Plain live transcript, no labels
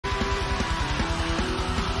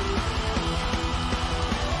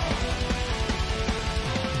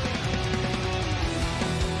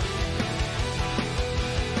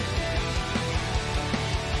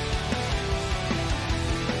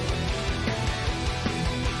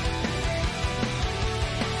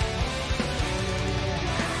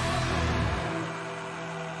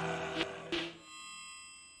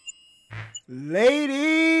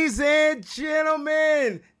Ladies and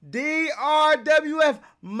gentlemen, DRWF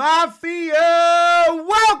Mafia,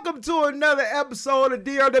 welcome to another episode of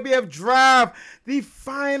DRWF Drive, the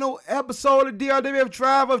final episode of DRWF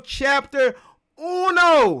Drive of Chapter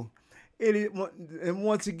Uno. And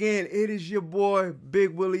once again, it is your boy, Big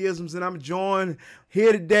Willie-isms, and I'm joined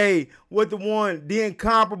here today with the one, the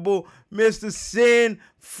incomparable Mr. Sin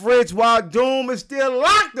Fritz, while Doom is still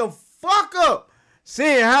locked the fuck up.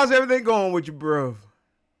 Sin, how's everything going with you, bro?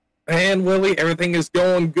 Man, Willie, everything is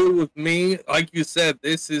going good with me. Like you said,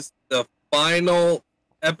 this is the final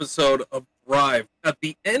episode of Drive at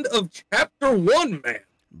the end of Chapter 1, man.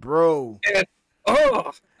 Bro. And,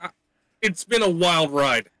 it's been a wild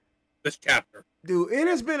ride, this chapter. Dude, it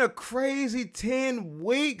has been a crazy 10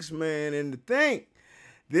 weeks, man. And to think,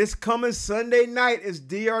 this coming Sunday night is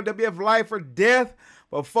DRWF Life or Death.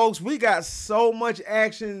 But folks, we got so much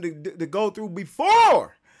action to go through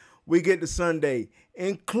before we get to Sunday,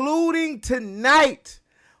 including tonight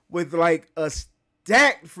with like a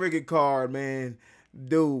stacked friggin' card, man.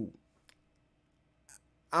 Dude,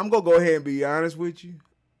 I'm going to go ahead and be honest with you.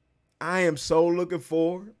 I am so looking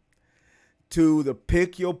forward to the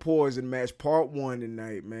Pick Your Poison match part 1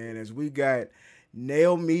 tonight, man, as we got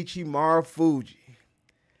Naomichi Marufuji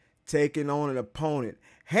taking on an opponent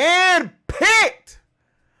handpicked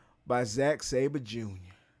by Zack Sabre Jr.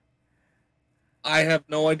 I have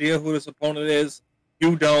no idea who this opponent is.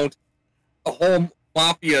 You don't. The whole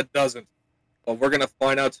Mafia doesn't. But we're going to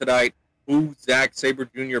find out tonight who Zack Sabre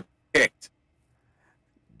Jr. picked.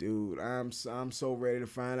 Dude, I'm so ready to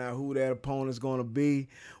find out who that opponent's going to be.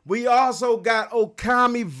 We also got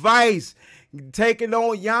Okami Vice taking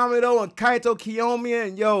on YAMATO and Kaito Kiyomiya.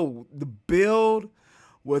 And yo, the build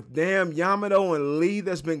with damn YAMATO and Lee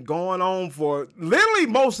that's been going on for literally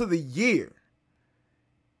most of the year.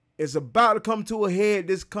 It's about to come to a head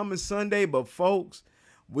this coming Sunday, but folks,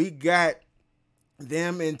 we got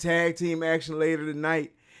them in tag team action later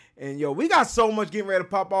tonight. And yo, we got so much getting ready to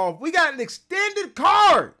pop off. We got an extended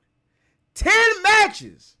card, 10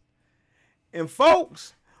 matches. And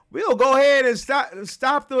folks, we'll go ahead and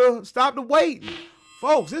stop the waiting.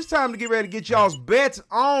 Folks, it's time to get ready to get y'all's bets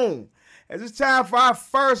on, as it's time for our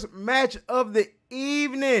first match of the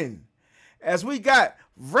evening, as we got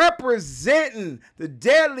representing the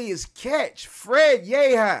deadliest catch, Fred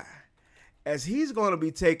Yehi, as he's going to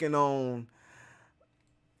be taking on,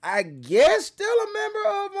 I guess, still a member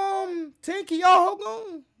of Tenki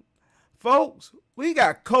Yohogun. Folks, we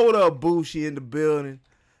got Kota Ibushi in the building.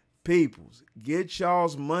 Peoples, get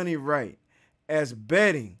y'all's money right as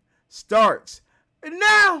betting starts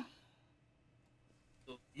now.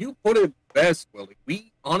 You put it best, Willie.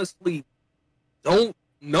 We honestly don't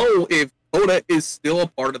know if Kota is still a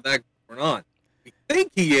part of that or not. We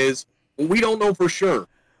think he is, but we don't know for sure.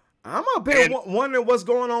 I'm up here wondering what's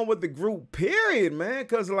going on with the group, period, man,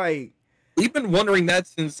 because, like, we've been wondering that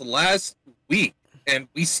since last week, and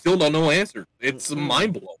we still don't know answers. It's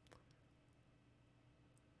mind-blowing.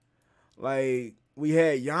 Like, we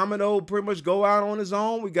had Yamato pretty much go out on his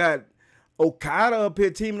own. We got Okada up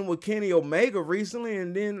here teaming with Kenny Omega recently,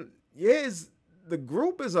 and then, yes, the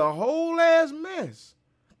group is a whole ass mess.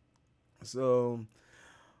 So,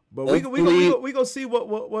 but we gonna see what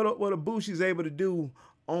Ibushi's able to do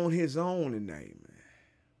on his own tonight, man.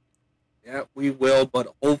 Yeah, we will,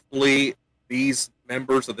 but hopefully these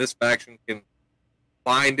members of this faction can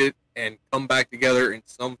find it and come back together in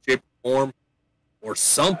some shape or form or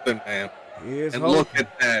something, man. And look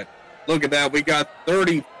at that. Look at that. We got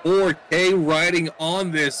 34K riding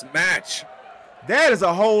on this match. That is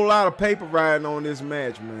a whole lot of paper riding on this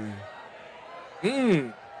match,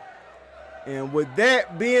 man. And with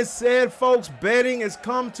that being said, folks, betting has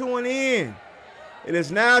come to an end. It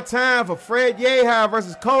is now time for Fred Yehi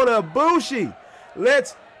versus Kota Ibushi.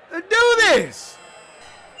 Let's do this.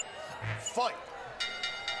 Fight.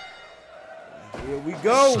 Here we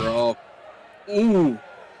go. Ooh.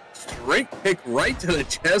 Straight kick right to the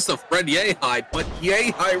chest of Fred Yehi, but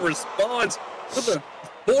Yehi responds to the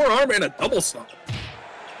forearm and a double stomp.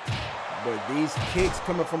 But these kicks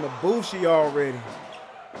coming from Ibushi already.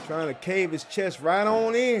 Trying to cave his chest right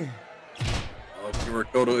on in. Oh, if you were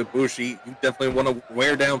Kota Ibushi, you definitely want to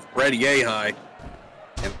wear down Fred Yehi.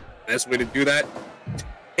 And the best way to do that,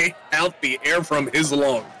 take out the air from his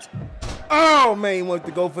lungs. Oh, man, he wanted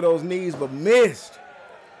to go for those knees, but missed.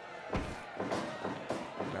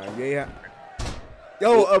 Now, yeah.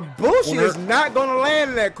 Yo, Ibushi is not going to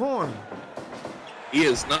land in that corner. He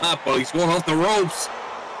is not, but he's going off the ropes.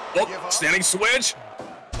 Oh, standing switch.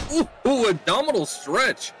 Ooh, abdominal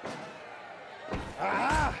stretch.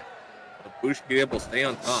 Ibushi able to stay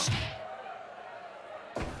on top.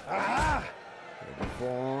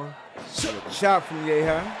 forearm. A chop from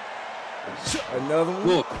Yehai. Another one.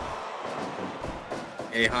 Look.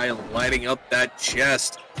 Yehai lighting up that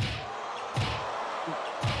chest.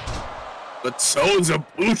 But so is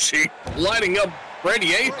Ibushi lighting up Fred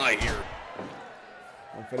Yehai here.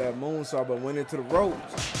 And for that moonsault, but went into the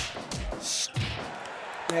ropes.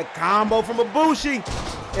 That combo from Ibushi.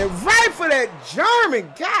 And right for that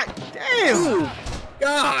German. God damn. Ooh,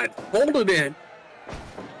 God. Hold it in.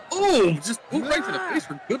 Oh, just move right to the face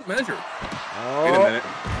for good measure. Oh. Wait a minute.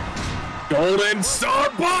 Golden Star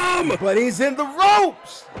Bomb! But he's in the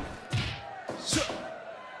ropes. He's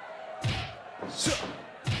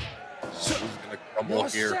gonna crumble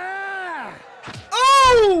here.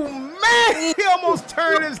 Oh, man. He almost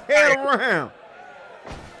turned his head around.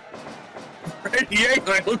 Fred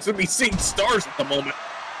Yehai looks to be seeing stars at the moment.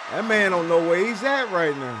 That man don't know where he's at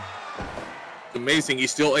right now. It's amazing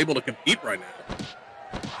he's still able to compete right now.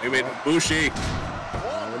 Wait a minute, Ibushi.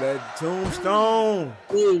 Oh, that tombstone.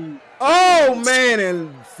 Ooh. Oh, man,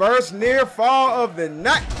 and first near fall of the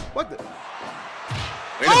night. What the?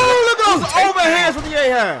 Oh, look at those overhands from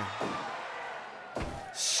Yehai.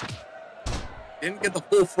 Didn't get the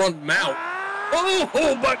full front mount.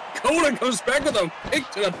 Oh, but Kota comes back with a kick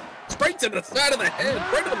to the straight to the side of the head,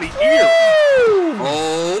 right on the ear.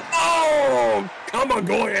 Oh,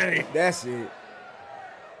 Kamagoye. That's it.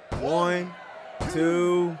 1,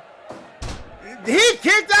 2. He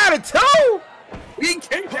kicked out of 2. He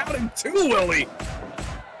kicked out in 2, Willie.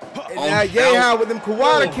 And now Yehai with them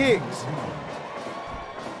Kawada kicks.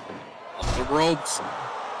 Off the ropes.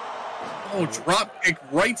 Oh, drop kick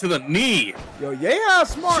right to the knee. Yo, Yehai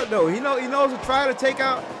smart though. He knows to try to take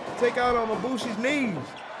out on Ibushi's knees.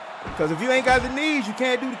 Because if you ain't got the knees, you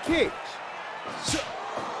can't do the kicks.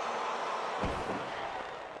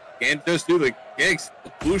 Can't just do the kicks.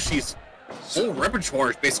 Ibushi's whole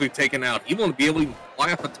repertoire is basically taken out. He won't be able to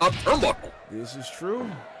fly off the top turnbuckle. This is true.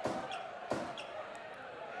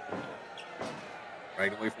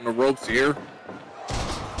 Right away from the ropes here.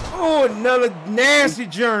 Oh, another nasty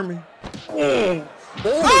German. Oh,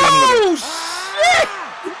 shit!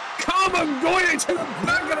 Come on, going to the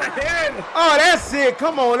back of the head. Oh, that's it.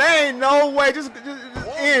 Come on, there ain't no way. Just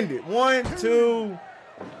end it. 1, 2.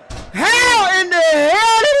 How in the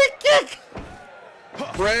hell did he kick?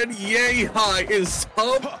 Fred Yehai is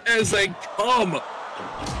tough as they come.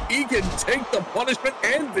 He can take the punishment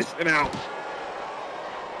and dish it out.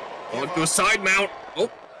 Going to a side mount. Oh,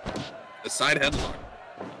 the side headlock.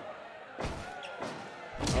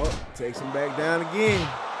 Oh, takes him back down again.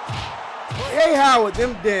 Hey, Howard,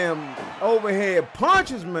 them damn overhead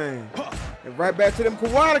punches, man. And right back to them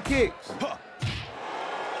Kawada kicks.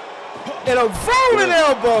 And a rolling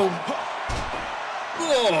elbow.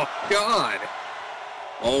 Oh, God.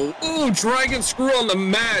 Oh, ooh, dragon screw on the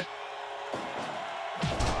mat.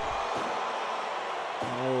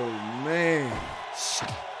 Oh, man.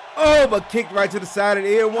 Oh, but kicked right to the side of the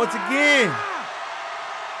ear once again.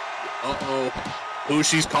 Uh-oh.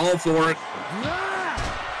 Bushi's calling for it.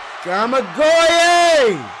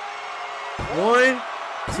 Kamagoye! 1,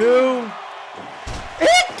 2.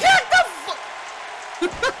 He kicked the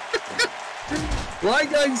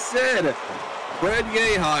Like I said, Fred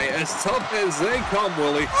Yehai, as tough as they come,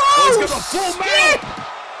 Willie. Oh, he's got a full mount.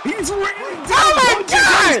 He's raining down Oh, my punches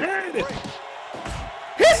God! on his head.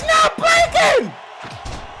 He's not breaking!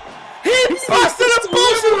 He busted a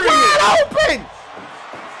Bushi wide open!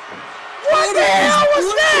 What the hell was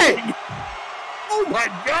that? Oh my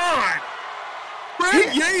God! Fred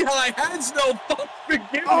Yehai has no fucks to give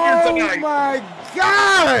here Oh tonight. my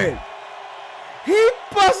God! He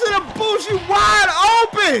busted a Bushi wide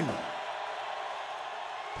open!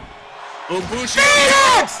 Ibushi.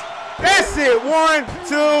 Phoenix! That's it. 1,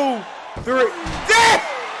 2, 3. Damn!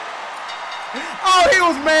 Oh, he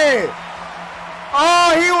was mad.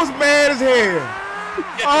 Oh, he was mad as hell.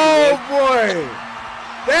 Oh boy.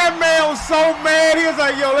 That man was so mad. He was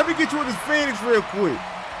like, yo, let me get you with this Phoenix real quick.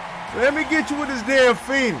 Let me get you with this damn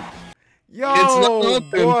Phoenix. Yo,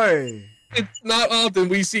 boy. It's not often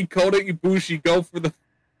we see Kota Ibushi go for the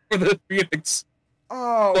Phoenix.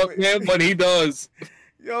 Oh, But man, but he does.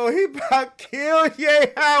 yo, he about killed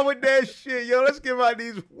Yehai with that shit. Yo, let's give out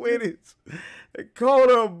these winnings.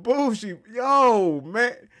 Kota Ibushi. Yo,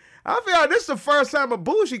 man. I feel like this is the first time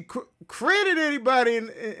Ibushi credited anybody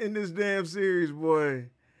in this damn series, boy.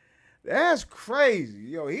 That's crazy.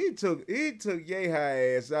 Yo, he took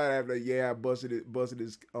Yehai ass out after Yehai busted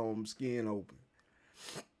his skin open.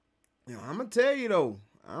 You know, I'm gonna tell you though.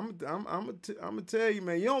 I'm gonna tell you,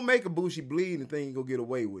 man. You don't make Ibushi bleed and think you gonna get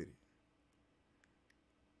away with it.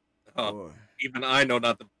 Even I know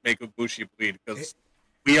not to make Ibushi bleed because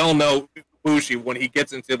we all know Ibushi when he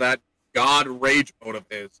gets into that god rage mode of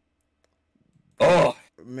his. Oh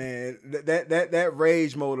man, that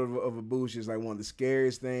rage mode of Ibushi is like one of the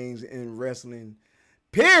scariest things in wrestling,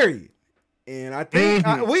 period. And I think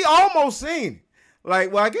we almost seen it.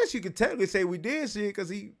 Like, well, I guess you could technically say we did see it because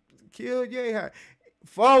he killed Yay.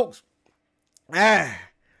 Folks,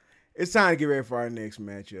 it's time to get ready for our next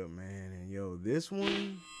matchup, man. And yo, this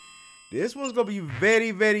one's gonna be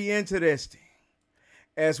very, very interesting.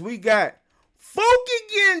 As we got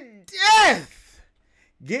Fukigen Death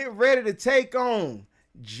get ready to take on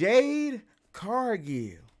Jade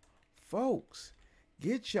Cargill. Folks,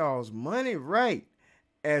 get y'all's money right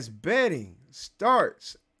as betting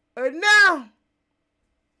starts now.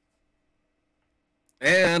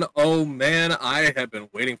 And oh man, I have been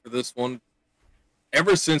waiting for this one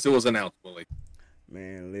ever since it was announced, Willie.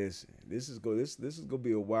 Man, listen, this is gonna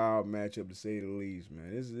be a wild matchup to say the least,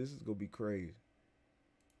 man. This is gonna be crazy.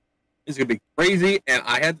 It's gonna be crazy, and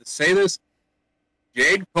I had to say this.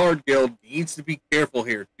 Jade Cargill needs to be careful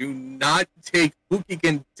here. Do not take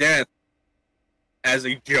Fukigen Death as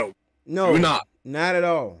a joke. No, do not at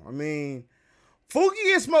all. I mean,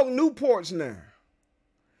 Fukigen smoke Newports now.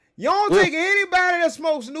 You don't take anybody that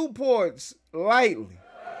smokes Newports lightly.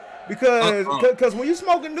 Because when you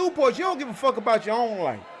smoking Newports, you don't give a fuck about your own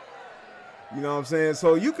life. You know what I'm saying?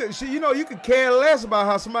 So you could care less about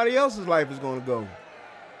how somebody else's life is going to go.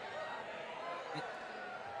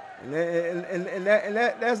 And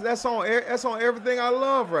that's on everything I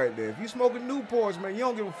love right there. If you smoking Newports, man, you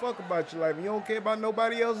don't give a fuck about your life, and you don't care about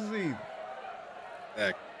nobody else's either.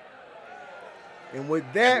 Exactly. And with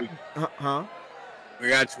that, we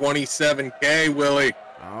got 27K, Willie.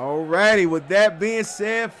 Alrighty, with that being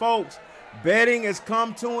said, folks, betting has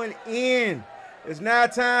come to an end. It's now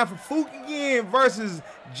time for Fukigen versus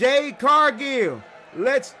Jade Cargill.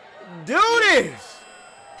 Let's do this.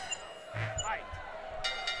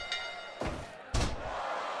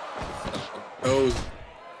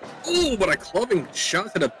 Oh, but a clubbing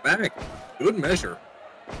shot to the back. Good measure.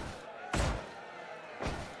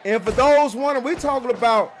 And for those wondering, we're talking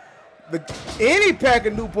about any pack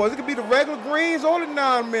of Newports. It could be the regular greens or the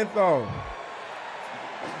non-menthol.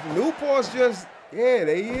 Newports just,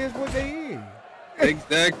 they is what they is.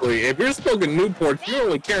 Exactly. If you're smoking Newports, you're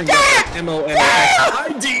only caring about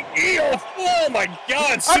MONIDE. Oh my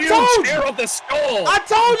God! See him tear up the skull. I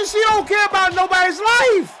told you she don't care about nobody's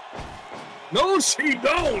life. No, she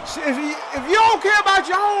don't. If you don't care about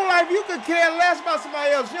your own life, you could care less about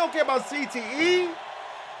somebody else. You don't care about CTE.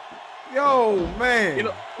 Yo, man.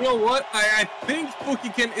 You know what? I think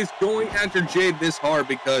Fukigen is going after Jade this hard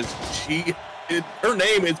because her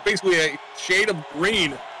name is basically a shade of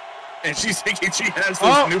green, and she's thinking she has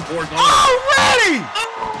those Newports on. Already!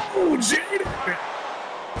 Oh, Jade!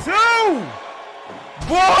 2!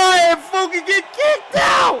 Boy, and Fukigen kicked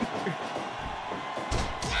out!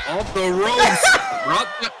 Off the ropes.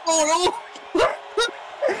 Oh, no.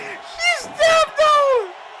 She stepped on.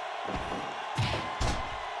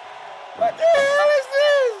 What the hell is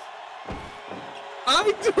this? I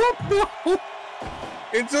don't know.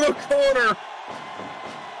 Into the corner.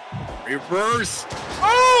 Reverse.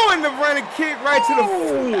 Oh, and the running kick right to the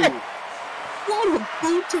face. What a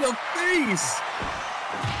boot to the face.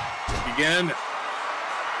 Again.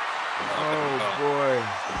 Oh, boy.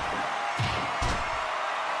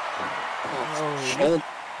 Oh,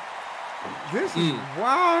 this is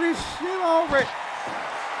wild as shit already.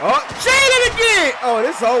 Oh, Jade again! Oh,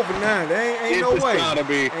 this is over now. There ain't no way. Gotta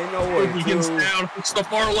be. Ain't no way. He gets down. It's the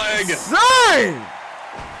far leg. Son!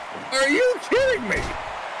 Are you kidding me?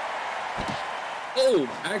 Oh,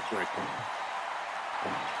 backbreaker.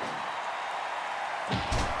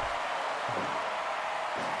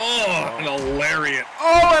 Oh, an a lariat.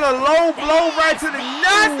 Oh, and a low blow right to the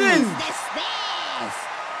nothing.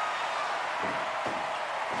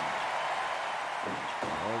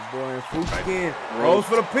 Oh boy, and Fukigen rolls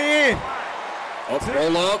for the pin.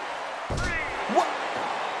 Roll up. What?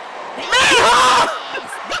 Man!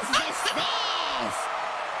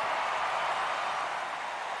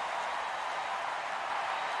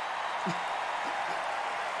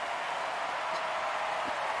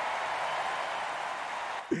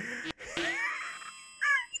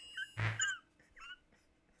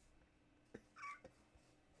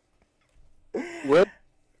 Well,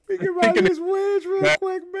 think about this wedge real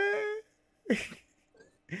quick, man.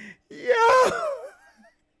 Yo.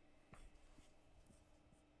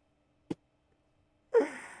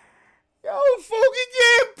 Yo,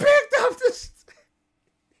 Fukigen picked up this.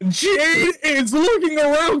 Jade is looking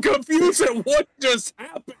around confused at what just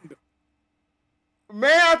happened.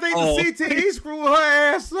 Man, I think the CTE screwed her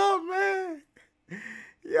ass up, man.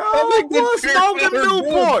 Yo, boy, smoke them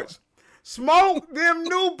Newports. Smoke them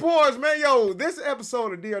Newports, man. Yo, this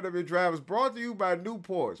episode of DRWF Drive is brought to you by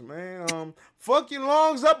Newports, man. Fuck your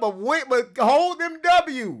lungs up, but hold them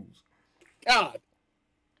W's. God.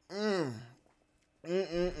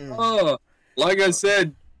 Like I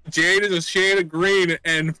said, Jade is a shade of green,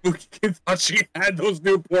 and Fuki thought she had those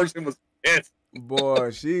Newports and was pissed.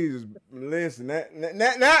 Boy, she's listen. Wait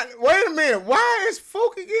a minute. Why is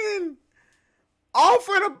Fuki getting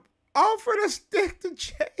offered a stick to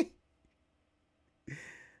Jade?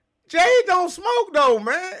 Jade don't smoke though,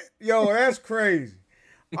 man. Yo, that's crazy.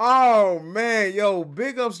 Oh man, yo,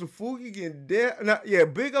 big ups to Fuki and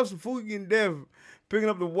Dev. Big ups to Fuki and Dev picking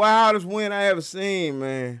up the wildest win I ever seen,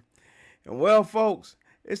 man. And well, folks,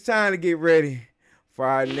 it's time to get ready for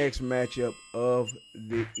our next matchup of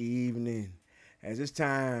the evening. As it's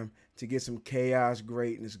time to get some chaos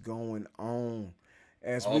greatness going on.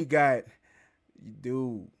 As we got,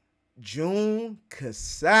 dude, Jun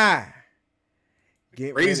Kasai.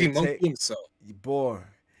 Crazy monkey himself. Boy,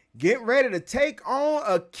 get ready to take on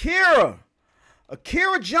Akira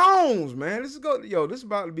Jones, man. This is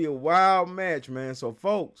about to be a wild match, man. So,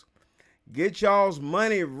 folks, get y'all's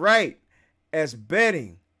money right as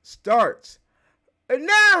betting starts. And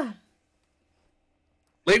now,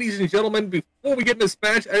 ladies and gentlemen, before we get in this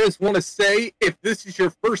match, I just want to say, if this is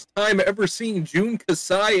your first time ever seeing Jun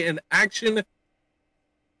Kasai in action,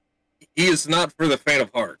 he is not for the faint of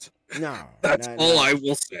heart. No. That's all I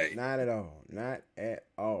will say. Not at all. Not at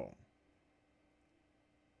all.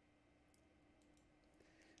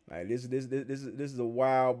 Like this is a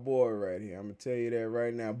wild boy right here. I'm gonna tell you that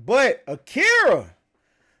right now. But Akira,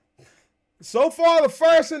 so far the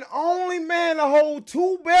first and only man to hold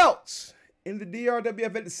 2 belts in the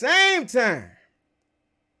DRWF at the same time.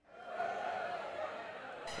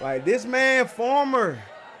 Like this man, former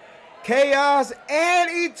Chaos and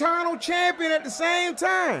Eternal Champion at the same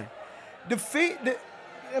time.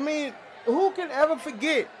 Who can ever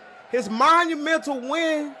forget his monumental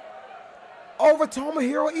win over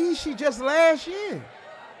Tomohiro Ishii just last year?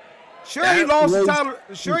 He lost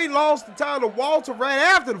the title to Walter right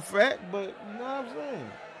after the fact, but you know what I'm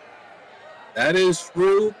saying? That is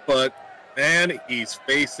true, but man, he's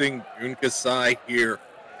facing Jun Kasai here.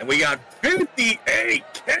 And we got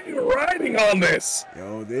 58K riding on this.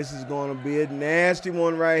 Yo, this is going to be a nasty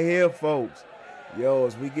one right here, folks. Yo,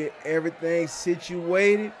 as we get everything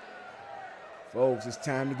situated, folks, it's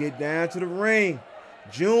time to get down to the ring.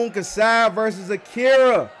 Jun Kasai versus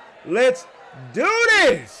Akira. Let's do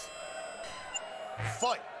this.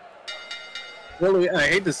 Fight. Really, I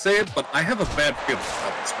hate to say it, but I have a bad feeling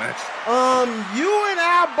about this match. You and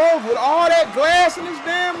I both, with all that glass in this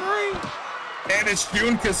damn ring. And it's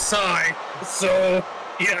Jun Kasai, so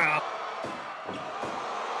yeah.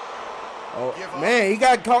 Oh man, he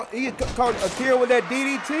caught Akira with that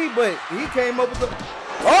DDT, but he came up with the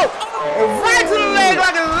right to the leg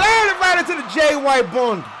like it landed right into the Jay White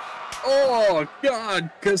bundle. Oh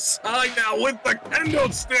God, Kasai now with the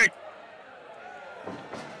kendo stick.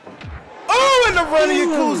 Oh, and the running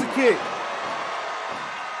Yakuza kick.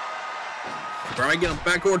 Try to get him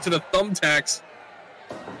back over to the thumbtacks.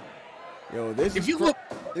 Yo, this is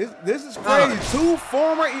crazy. Two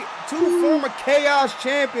former Chaos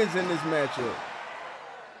champions in this matchup.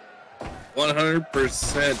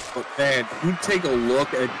 100%. But man, you take a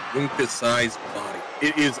look at Jun Kasai's body.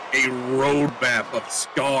 It is a roadmap of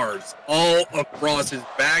scars all across his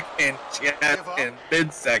back and chest and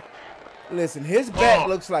midsection. Listen, his back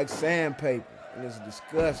looks like sandpaper, and it's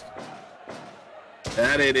disgusting.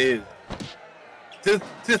 That it is. To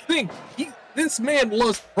think, this man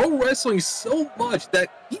loves pro wrestling so much that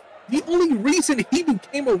the only reason he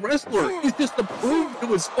became a wrestler is just to prove to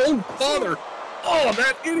his own father,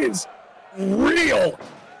 that it is real.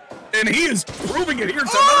 And he is proving it here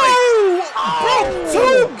tonight. Broke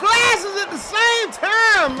 2 glasses at the same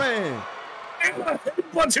time, man. And a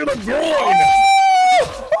headbutt to the groin.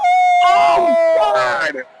 Oh,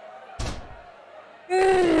 God.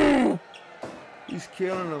 He's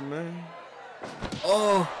killing him, man.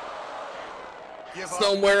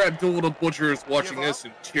 Somewhere Abdul the Butcher is watching this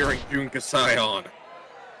and cheering Jun Kasai on.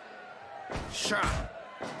 Shot.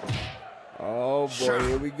 Oh boy,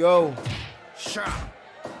 here we go. Shot.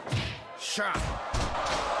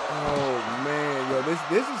 Oh man, yo,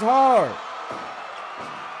 this is hard.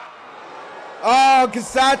 Oh,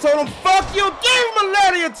 Kasai told him, fuck you, give him a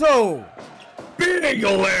lariato. Big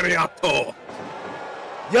lariato.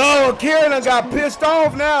 Yo, Akira done got pissed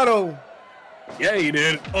off now though. Yeah, he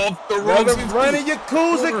did. Off the ropes. Another running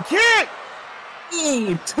Yakuza kick.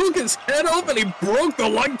 Ooh, took his head off and he broke the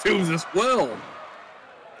leg tubes as well.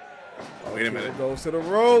 Wait a minute. Goes to the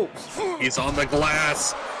ropes. He's on the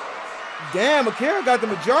glass. Damn, Akira got the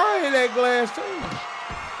majority of that glass too.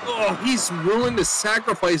 Oh, he's willing to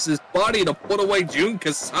sacrifice his body to put away Jun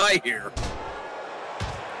Kasai here.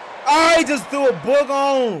 Oh, he just threw a book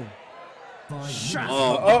on.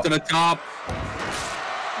 Oh, up to the top.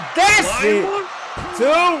 That's it. 2.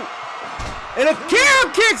 And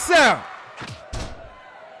Akira kicks out.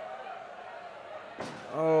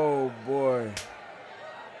 Oh, boy.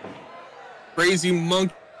 Crazy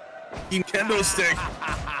monkey kendo stick.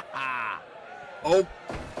 Oh.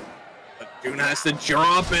 But Jun has to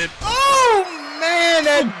drop it. Oh, man,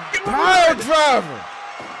 that power driver.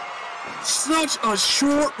 Such a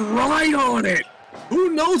short ride on it. Who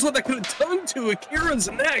knows what that could have done to Akira's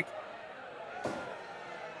neck? Oh,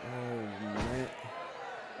 man.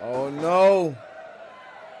 Oh, no.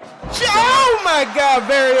 Oh, my God.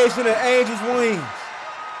 Variation of Angel's Wings.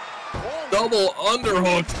 Double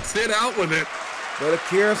underhook. Sit out with it. But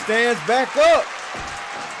Akira stands back up.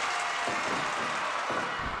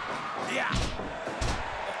 Yeah.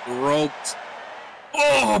 Roped.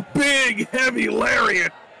 Oh, big, heavy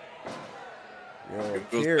lariat. Yo,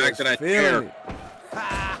 It goes Akira's back to that feeling chair. it.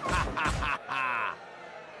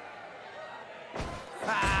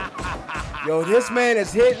 Yo, this man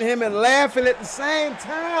is hitting him and laughing at the same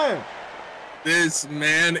time. This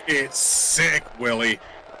man is sick, Willie.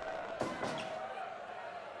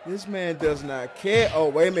 This man does not care. Oh,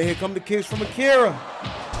 wait a minute. Here come the kicks from Akira.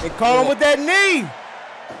 They call him with that knee.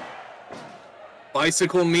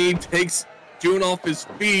 Bicycle knee takes Jun off his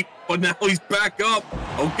feet, but now he's back up.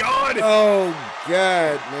 Oh, God. Oh,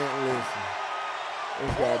 God, man. Listen.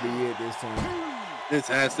 This gotta be it this time. This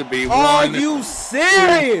has to be Are one. you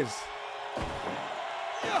serious?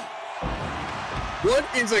 What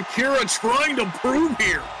is Akira trying to prove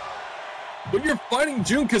here? When you're fighting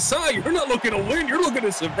Jun Kasai, you're not looking to win, you're looking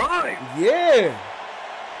to survive. Yeah.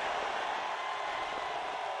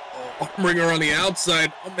 Oh, armringer on the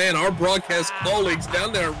outside. Oh man, our broadcast colleagues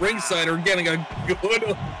down there at ringside are getting a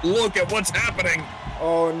good look at what's happening.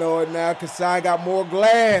 Oh, no, now Kasai got more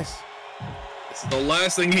glass. This is the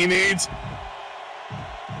last thing he needs.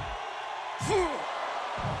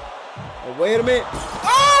 Oh, wait a minute.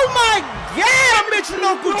 Oh, my God!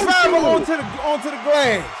 Michinoku travel onto the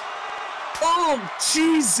glass. Oh,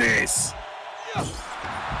 Jesus!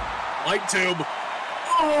 Light tube.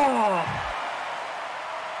 Oh!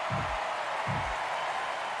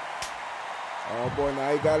 Oh, boy,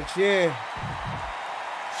 now he got a chair.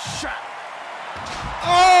 Shot.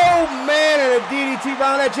 Oh, man, and a DDT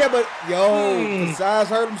around that chair, but, yo, Kasai's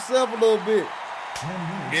hurt himself a little bit.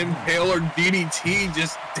 Impaler DDT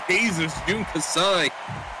just dazes Jun Kasai.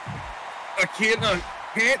 Akira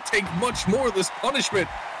can't take much more of this punishment.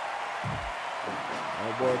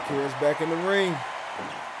 Oh, boy, Akira's back in the ring.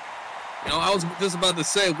 You know, I was just about to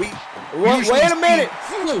say, Wait a minute.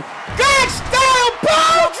 God style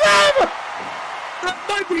power driver. That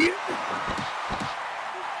might be it.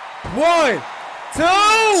 1,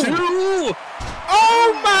 2. 2.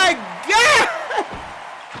 Oh, my God.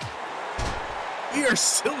 We are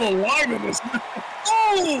still alive in this.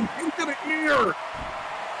 Oh, into the ear.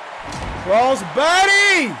 Cross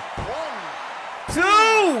body. 2.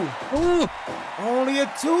 Oh, Only a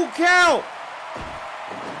 2 count.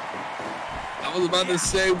 I was about to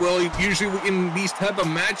say, well, usually in these type of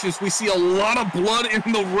matches, we see a lot of blood in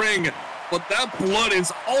the ring, but that blood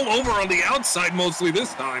is all over on the outside mostly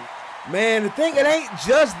this time. Man, the thing, it ain't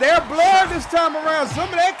just their blood this time around. Some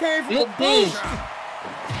of that came from a boost.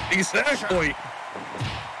 Exactly.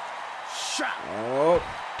 Shot. Oh,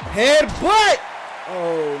 headbutt.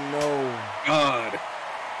 Oh, no. God.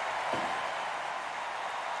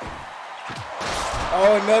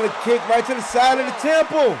 Oh, another kick right to the side of the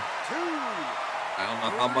temple. I don't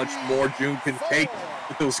know how much more Jun can take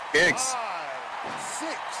with those kicks.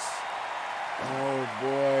 6. Oh,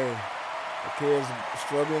 boy. Akira's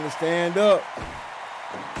struggling to stand up.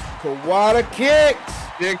 Kawada kicks.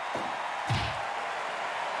 Kick.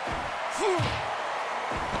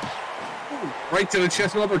 Right to the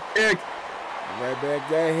chest lever kick. Right back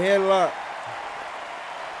that headlock.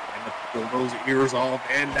 And to pull those ears off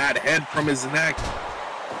and that head from his neck.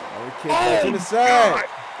 Another kick right to the side.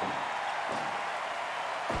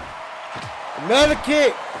 God. Another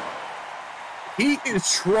kick. He is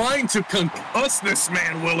trying to concuss this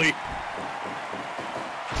man, Willie.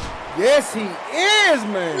 Yes, he is,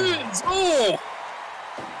 man. Oh,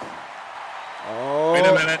 Oh, wait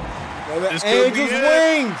a minute. another This could be Angel's it.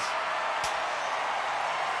 Wings.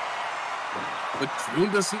 But Jun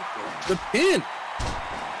doesn't go the pin.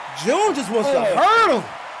 June just wants to hurt him.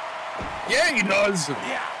 Yeah, he does.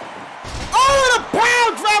 Yeah. Oh, Oh, and a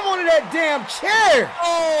power drop onto that damn chair.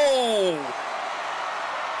 Oh!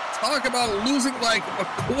 Talk about losing like a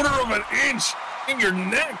quarter of an inch in your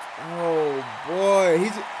neck. Oh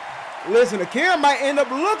boy, listen. Akira might end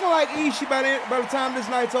up looking like Ishii by the time this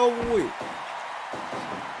night's over with.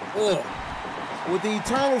 Oh, with the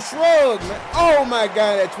eternal shrug, man. Oh my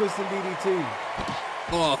God, that twisting DDT.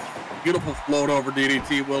 oh, beautiful float over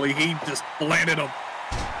DDT, Willie. He just planted him.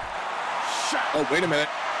 Oh, wait a minute.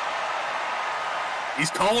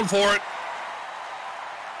 He's calling for it.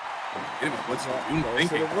 Wait a minute, what's June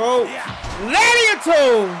thinking?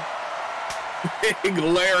 Lariato! Big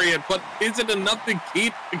lariat, but is it enough to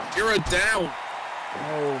keep Akira down?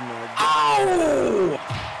 Oh my God. Oh!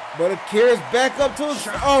 But Akira's back up to his.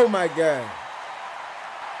 Oh my God.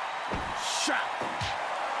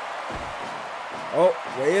 Oh,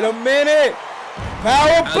 wait a minute.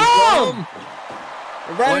 Power bomb!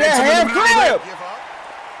 Right there, half crab.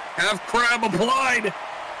 Half crab applied.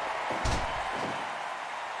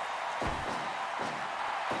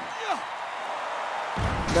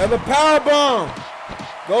 Another power bomb.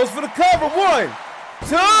 Goes for the cover. 1,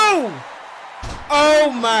 2. Oh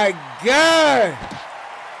my God.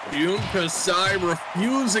 Jun Kasai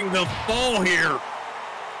refusing to fall here.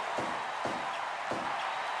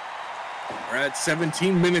 We're at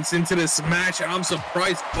 17 minutes into this match, and I'm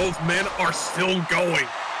surprised both men are still going.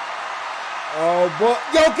 Oh boy,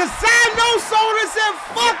 yo, Kasai no sold and said,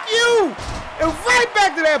 "Fuck you," and right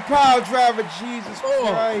back to that power driver. Jesus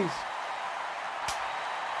Christ.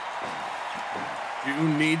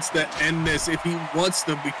 Jun needs to end this if he wants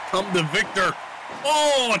to become the victor.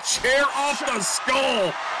 Oh, chair off the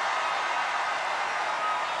skull.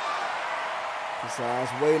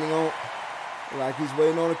 Kasai's waiting on, like he's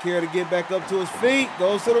waiting on Akira to get back up to his feet.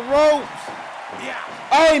 Goes to the ropes. Yeah.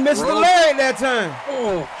 Oh, he missed the leg that time.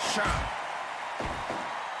 Oh,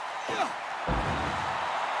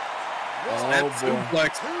 that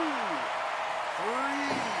suplex. 2, 3,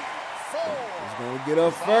 4. He's gonna get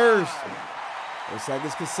up first. Looks like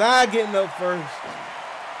it's Kasai getting up first.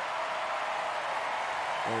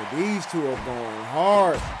 Oh, these two are going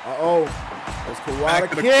hard. Uh-oh. There's Kawada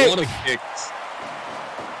kicks.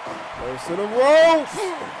 Goes to the ropes.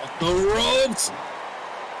 Off the ropes.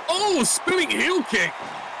 Oh, spinning heel kick.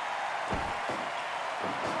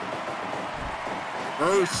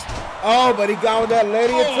 Reverse. Oh, but he got with that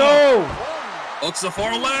lady of toe. Hooks the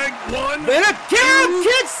far leg. 1. Then Akira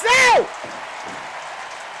kicks out.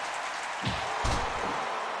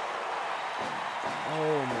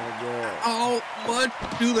 Oh my God. How much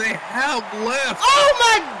do they have left? Oh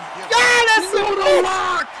my God, that's Muda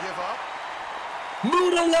lock. Give up.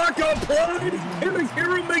 Muda lock applied. Can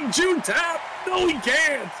Akira make Jun tap? No, he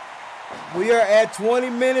can't. We are at 20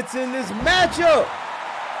 minutes in this matchup.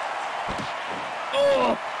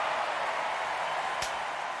 Oh.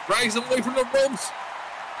 Drags him away from the ropes.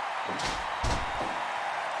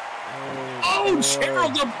 Oh, chair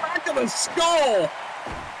on the back of the skull.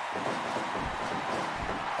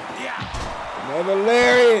 Another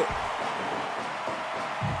lariat.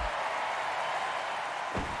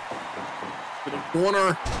 To the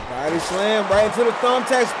corner. Body slam right into the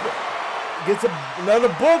thumbtacks. Gets another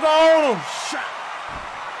booger on him.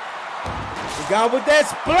 He got with that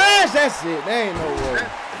splash. That's it. There ain't no way.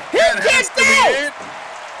 He kicked out.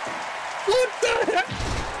 What the heck?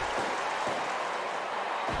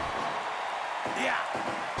 Yeah.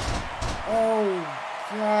 Oh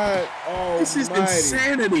God. Oh, this is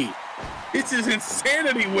insanity. This is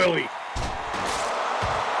insanity, Willie.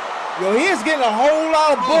 Yo, he is getting a whole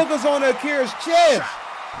lot of boogers on Akira's chest.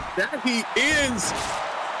 That he is.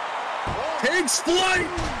 Takes flight.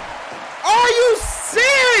 Are you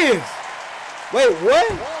serious? Wait, what?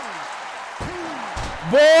 1,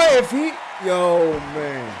 2. Boy, if he... Yo,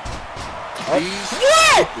 man.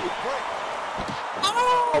 What?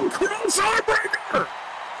 Oh, cross arm breaker.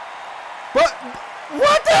 But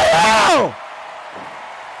what the hell?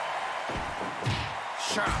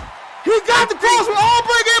 He got the cross with arm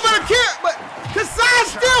breaker, but Kasai's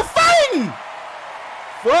still fighting.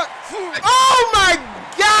 Fuck. Oh my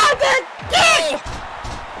God, that kick!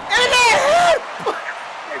 And that hit!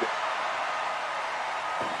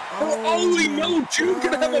 Only no Jun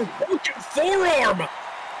can have a broken forearm.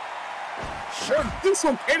 Sure,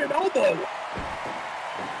 dislocated elbow.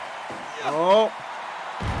 Oh,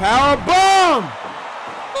 power bomb!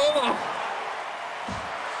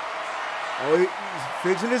 Oh, he's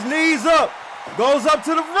fixing his knees up. Goes up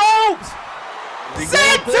to the ropes.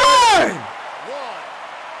 Senton!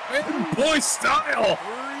 1. Boy style. 3,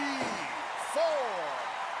 4,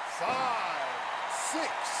 5, 6,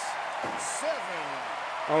 7,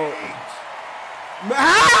 Oh. 8.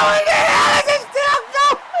 How in the hell is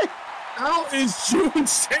How is June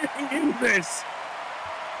staying in this?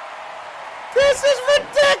 This is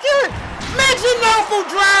ridiculous. Michinoku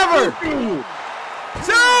driver.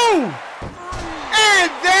 2.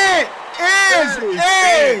 And that is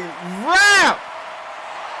a wrap.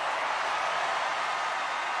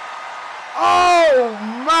 Oh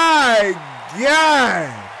my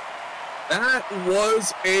God. That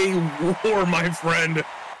was a war, my friend.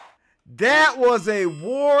 That was a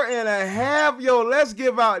war and a half. Yo, let's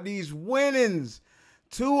give out these winnings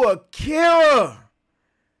to Akira.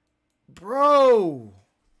 Bro.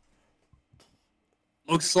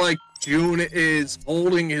 Looks like June is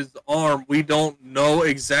holding his arm. We don't know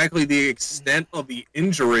exactly the extent of the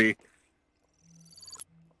injury.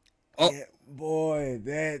 Oh, Yeah, boy,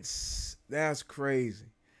 that's crazy.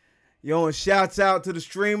 Yo, and shouts out to the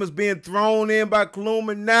streamers being thrown in by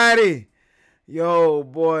Kiyomiya. Yo,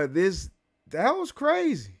 boy, that was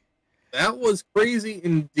crazy. that was crazy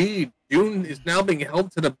indeed. June is now being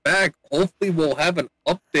held to the back. Hopefully we'll have an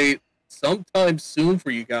update sometime soon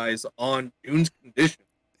for you guys on June's condition.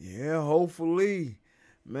 Yeah, hopefully.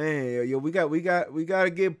 Man, yo, we gotta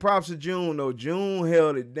give props to June though. June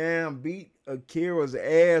held it down, beat Akira's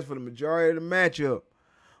ass for the majority of the matchup.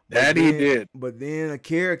 He did. But then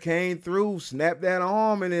Akira came through, snapped that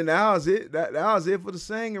arm, and then that was it. That was it for the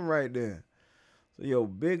singing right there. So yo,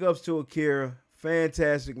 big ups to Akira.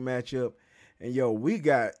 Fantastic matchup. And yo, we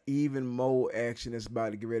got even more action that's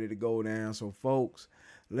about to get ready to go down. So folks,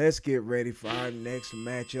 let's get ready for our next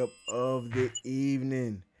matchup of the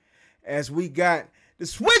evening. As we got the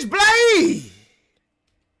Switchblade,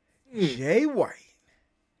 Jay White,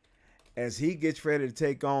 as he gets ready to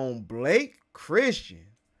take on Blake Christian.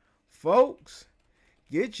 Folks,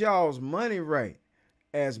 get y'all's money right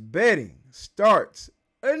as betting starts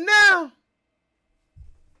now.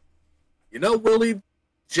 You know, Willie,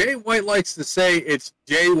 Jay White likes to say it's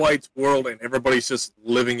Jay White's world and everybody's just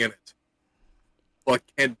living in it. But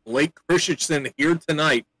can Blake Christensen here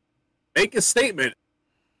tonight make a statement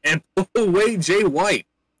and put away Jay White?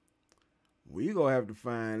 We gonna have to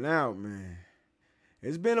find out, man.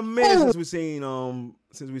 It's been a minute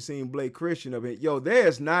since we seen Blake Christian up here. Yo,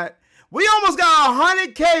 there's not. We almost got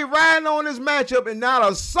 100K riding on this matchup, and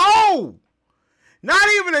not a soul, not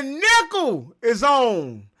even a nickel, is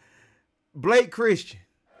on Blake Christian.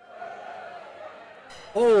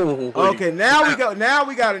 Oh, okay. Now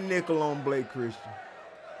we got a nickel on Blake Christian.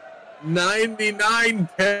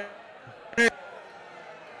 99K.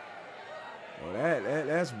 Well,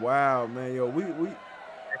 that's wild, man. Yo,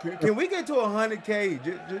 can we get to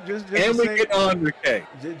 100K? Just Can we get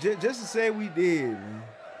 100K? Just to say we did, man.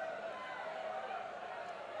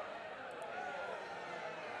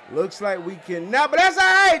 Looks like we can now, but that's all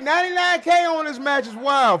right. 99K on this match is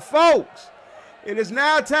wild, folks. It is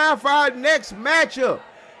now time for our next matchup.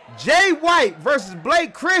 Jay White versus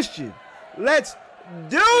Blake Christian. Let's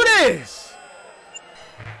do this.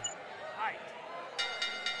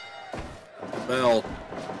 Bell.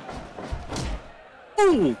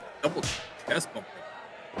 Ooh, double chest bump.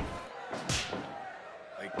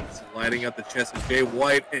 Like sliding up the chest of Jay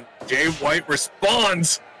White, and Jay White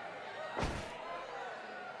responds.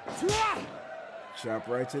 Chop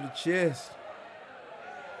right to the chest.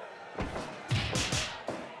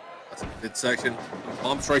 That's a midsection.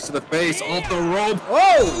 Palm strikes to the face, off the rope.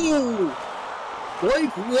 Oh!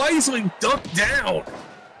 Blake wisely ducked down.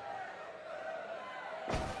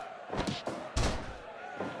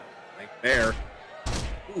 Like there.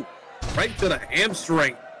 Ooh, right to the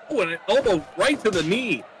hamstring. Oh, and an elbow right to the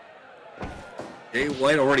knee. Jay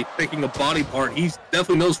White already picking a body part. He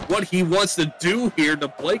definitely knows what he wants to do here to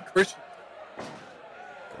Blake Christian.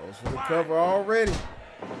 Goes for the cover already.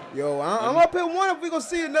 Yo, I'm up here wondering if we're going to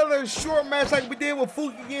see another short match like we did with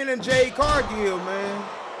Fukigen and Jay Cargill, man.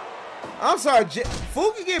 I'm sorry,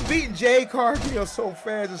 Fukigen beating Jay Cargill so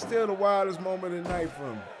fast is still the wildest moment of the night for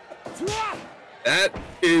him. That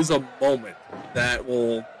is a moment that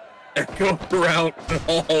will echo throughout the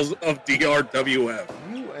halls of DRWF.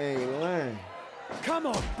 You ain't lying. Come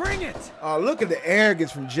on, bring it! Oh, look at the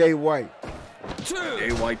arrogance from Jay White.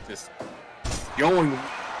 Jay White just showing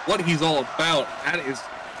what he's all about. That is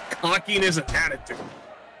cockiness and attitude.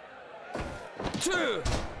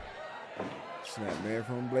 Snap man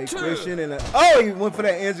from Blake Christian. And he went for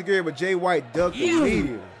that enziguri, but Jay White ducked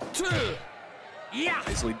immediately.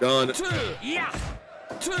 Nicely done.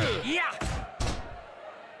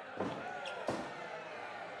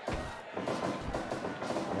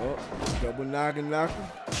 Oh, double knocker.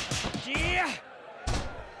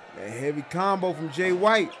 That heavy combo from Jay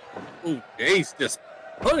White. Ooh, Jay's just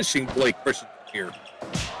punishing Blake Christian here.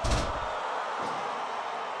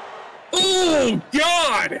 Oh,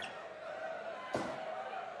 God!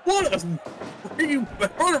 What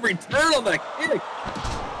a return on that kick.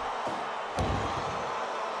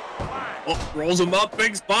 Oh, rolls him up,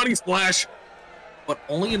 big body splash. But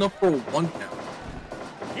only enough for 1 count.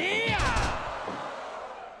 Yeah!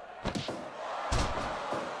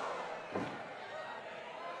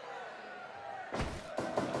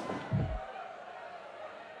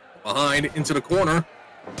 Behind, into the corner.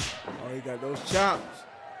 Oh, he got those chops.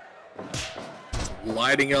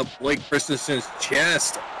 Lighting up Blake Christensen's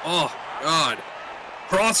chest. Oh, God.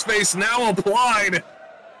 Crossface now applied.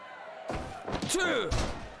 2.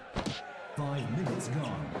 5 minutes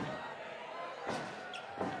gone.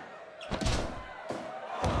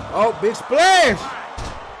 Oh, big splash.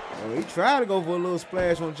 Oh, he tried to go for a little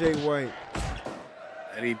splash on Jay White.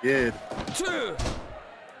 And he did. 2.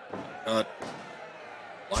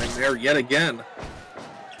 Lying there yet again.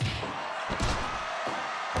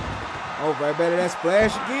 Oh, right back to that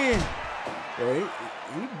splash again. Well,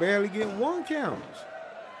 he barely getting 1 count.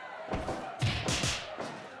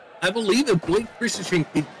 I believe that Blake Christensen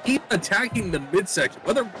can keep attacking the midsection,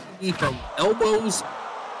 whether it be from elbows,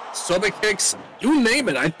 stomach kicks, you name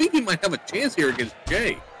it. I think he might have a chance here against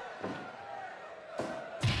Jay.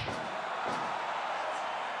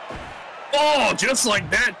 Oh, just like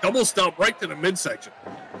that, double stomp right to the midsection.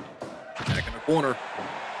 Back in the corner.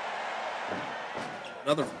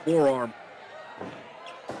 Another forearm.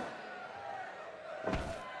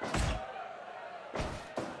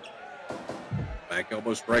 Back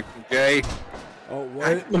elbow strike from Jay. Oh, Back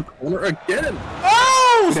what? in the corner again.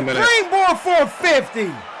 Oh, Wait a minute. springboard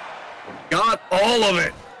 450. Got all of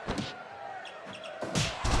it.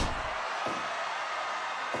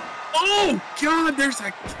 Oh, God, there's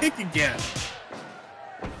that kick again.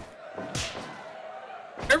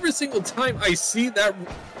 Every single time I see that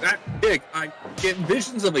kick, I get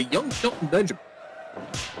visions of a young Shelton Benjamin.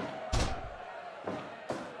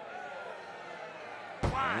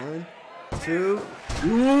 1, 2.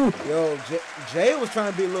 Ooh, Yo, Jay was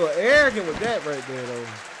trying to be a little arrogant with that right there, though.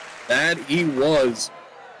 that he was.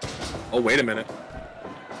 Oh, wait a minute.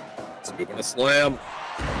 Scooping a slam.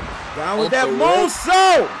 Down with Off that the rope.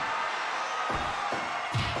 moonsault.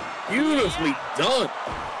 Beautifully done.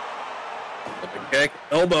 With the kick,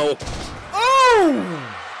 elbow. Oh!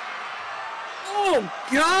 Oh,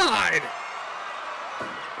 God.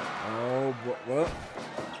 Oh, well.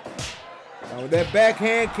 Down with that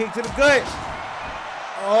backhand kick to the gut.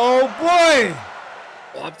 Oh, boy.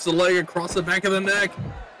 Flops the leg across the back of the neck.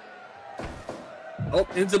 Oh,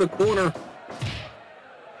 into the corner.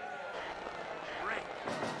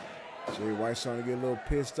 Jay White's starting to get a little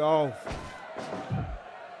pissed off.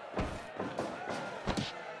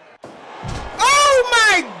 Oh,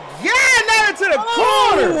 my God. Not into the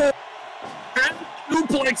corner. And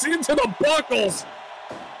suplex into the buckles.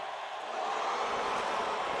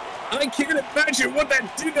 I can't imagine what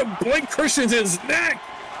that did to Blake Christensen's neck.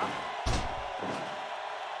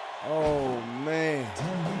 Oh, man.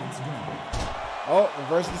 10 minutes gone. Oh,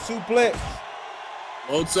 reverse the suplex.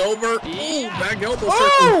 Floats over. Ooh, back elbow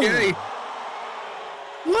Oh! from Jay.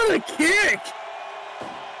 What a kick.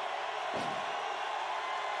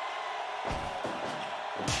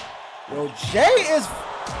 Yo,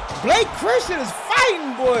 Blake Christian is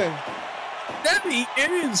fighting, boy. That he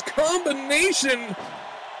is. Combination.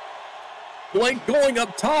 Blake going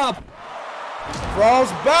up top.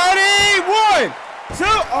 Crossbody. 1, 2.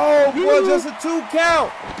 Oh, boy, just a 2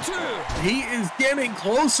 count. 2. He is getting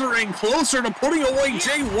closer and closer to putting away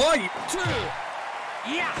Jay White. 2.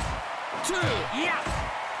 Yeah. 2. Yeah.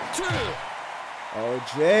 2. Oh,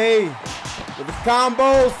 Jay with the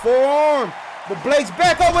combos, forearm. But Blake's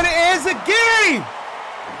back over the ends again.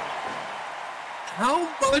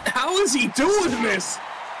 How is he doing this?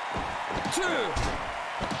 2.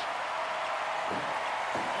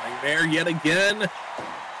 There yet again.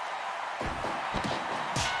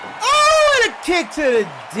 Oh, and a kick to the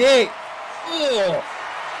dick. Oh.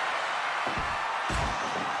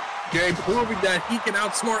 Jay proving that he can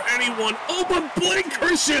outsmart anyone. Oh, but Blake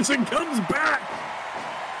Christensen comes back.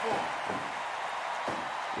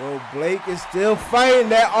 Yo, Blake is still fighting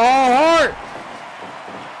that all heart.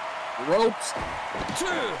 Ropes. 2.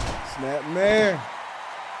 Snap mare.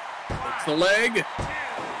 Hooks the leg.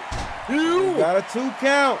 He 2. got a 2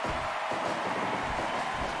 count.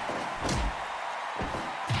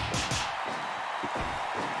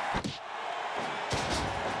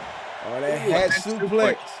 Oh, that Ooh, hat a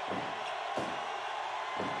suplex.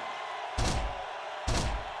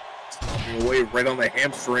 Stomping away right on the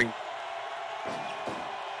hamstring.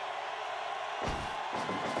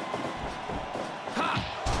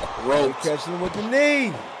 He Ropes. catching him with the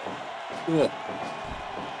knee. Cool.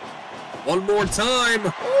 One more time.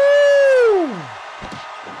 Woo!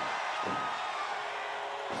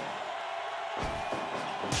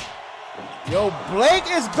 Yo, Blake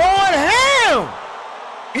is going ham.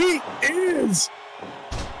 He is.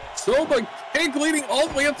 So the kick leading all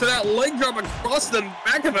the way up to that leg drop across the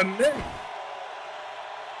back of the neck.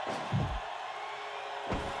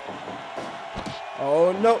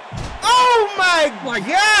 Oh no! Oh my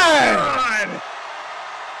God!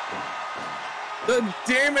 The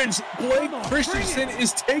damage Blake Christensen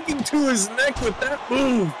is taking to his neck with that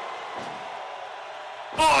move.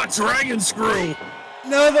 Oh, dragon screw.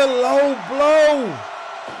 Another low blow.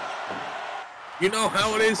 You know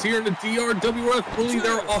how it is here in the DRWF. Really,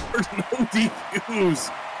 there are no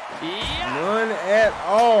DQs. None at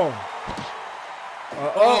all.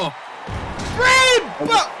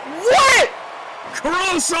 What?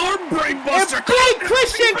 Cross arm brainbuster. And Blake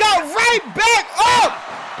Christian got right back up.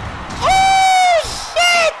 Oh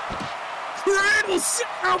shit! Cradle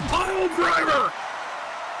sit-down pile driver.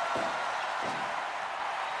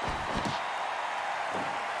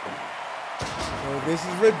 Oh, this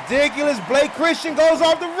is ridiculous. Blake Christian goes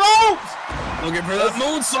off the ropes. Looking for that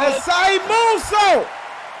moonsault. Asai moonsault.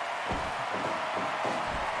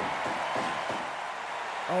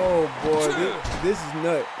 Oh boy, this is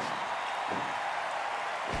nuts.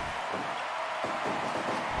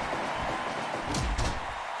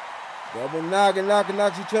 Double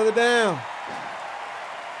knocks each other down.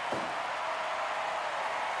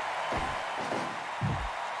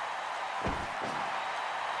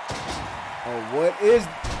 Oh, what is?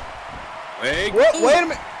 Wait. What? Wait a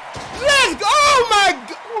minute. Let's go! Oh my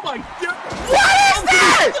God! Oh my God! What is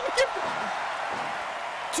that?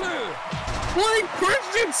 Blake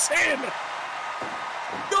Christensen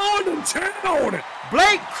going to town.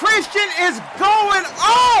 Blake Christian is going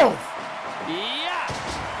off.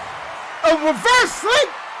 A reverse slip.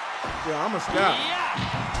 Yo, I'm gonna stop.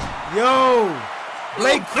 Yo,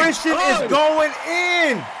 Blake Christian is going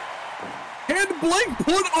in. Can Blake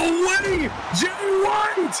put away Jay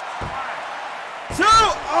White? Two.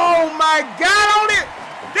 Oh my God! On it.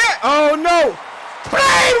 There. Oh no.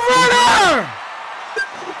 Blade Runner.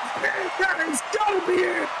 That has gotta be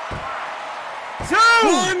it. Two.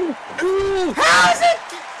 1, 2. How is it?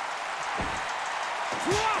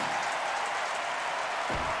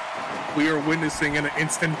 We are witnessing an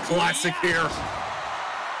instant classic here.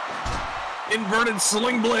 Inverted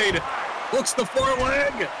sling blade. Hooks the far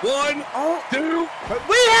leg. 1, 2. But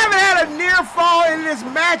we haven't had a near fall in this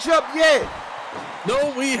matchup yet.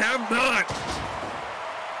 No, we have not.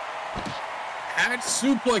 Hat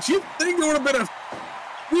suplex. You'd think there would have been a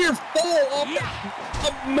weird fall off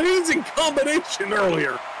that amazing combination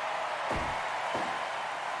earlier.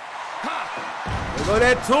 There go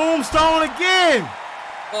that tombstone again.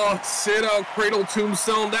 Oh, sit out cradle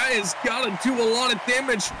tombstone. That has got to do a lot of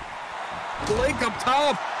damage. Blake up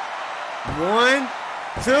top. 1,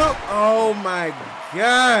 2. Oh my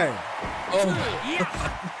God. Oh.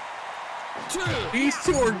 These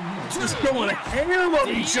two are just going ham on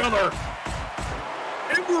each other.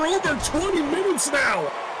 And we're over 20 minutes now.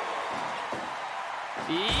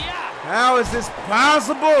 How is this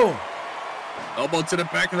possible? Elbow to the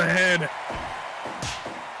back of the head.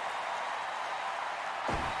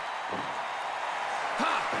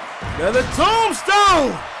 Another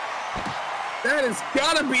tombstone. That has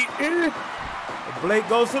got to be it. Blake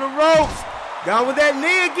goes to the ropes. Down with that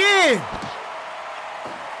knee again.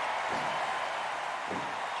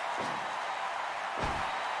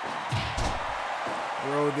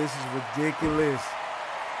 Bro, this is ridiculous.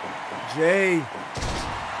 Jay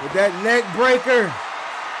with that neck breaker.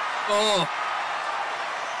 Oh.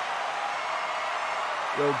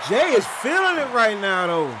 Yo, Jay is feeling it right now,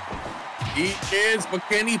 though. He is, but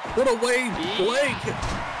can he put away Blake?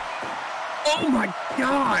 Oh my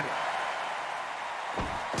God!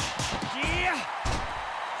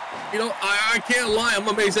 You know, I can't lie. I'm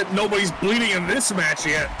amazed that nobody's bleeding in this match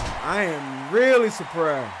yet. I am really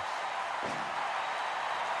surprised.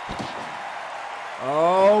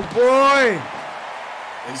 Oh boy!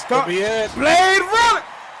 This could be it. Blade Runner!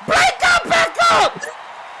 Blake up, back up!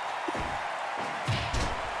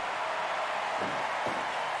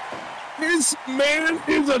 This man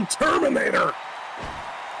is a Terminator.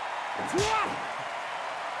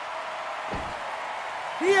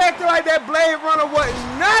 He acted like that Blade Runner wasn't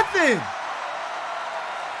nothing.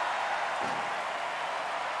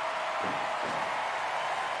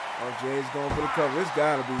 Oh, Jay's going for the cover. It's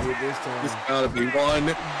gotta be it this time. It's gotta be 1,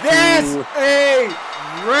 2. That's a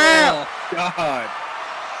wrap. Oh, God.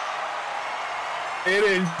 It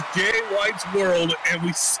is Jay White's world, and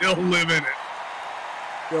we still live in it.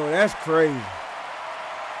 Yo, that's crazy.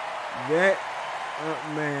 That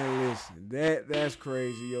man, listen, that's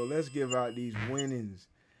crazy, yo. Let's give out these winnings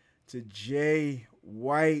to Jay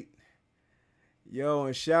White, yo,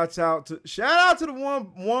 and shout out to the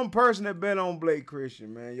one person that bet on Blake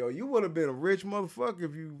Christian, man, yo. You would have been a rich motherfucker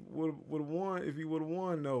if you would have won. If you would have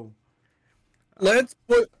won, though. Let's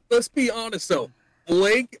be honest though.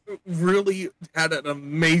 Blake really had an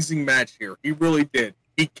amazing match here. He really did.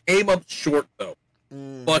 He came up short though,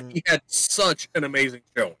 but he had such an amazing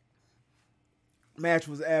showing. Match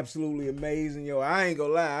was absolutely amazing, yo. I ain't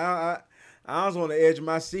gonna lie. I was on the edge of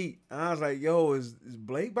my seat. I was like, yo, is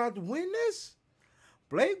Blake about to win this?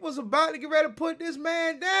 Blake was about to get ready to put this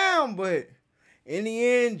man down, but in the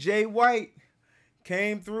end, Jay White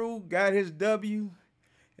came through, got his W,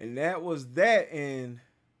 and that was that. And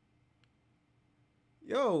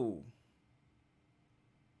yo,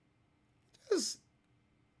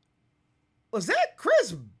 was that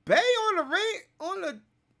Chris Bay on the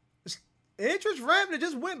entrance ramp that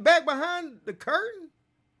just went back behind the curtain?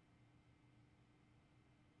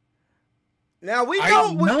 Now we know.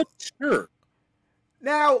 I'm not sure.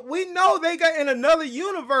 Now we know they got in another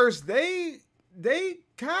universe. They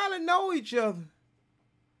kind of know each other.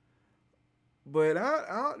 But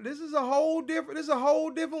this is a whole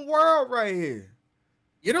different world right here.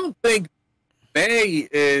 You don't think Bay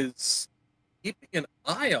is keeping an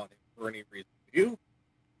eye on him for any reason, do you?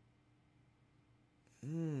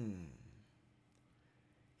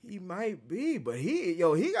 He might be, but he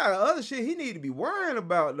got other shit he need to be worrying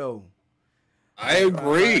about though. I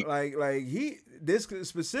agree. This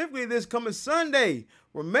coming Sunday.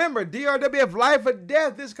 Remember, DRWF Life or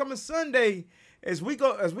Death this coming Sunday. As we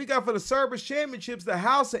got for the Service Championships, the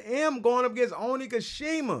House of M going up against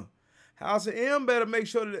Onigashima. House of M better make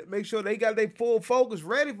sure they got their full focus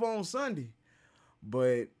ready for on Sunday.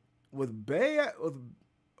 But with Bay, with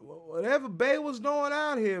whatever Bay was doing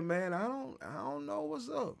out here, man, I don't know what's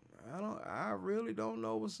up. I really don't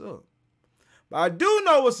know what's up. But I do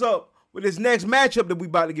know what's up with this next matchup that we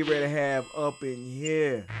about to get ready to have up in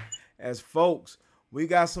here. As folks, we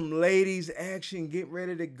got some ladies action getting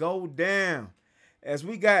ready to go down. As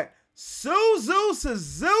we got Suzu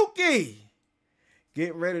Suzuki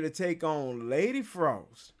getting ready to take on Lady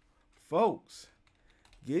Frost. Folks,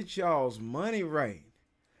 get y'all's money right,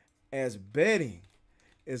 as betting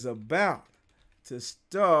is about to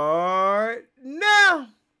start now.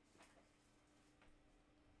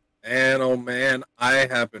 And oh man, I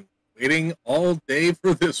have been waiting all day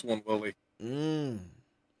for this one, Willie.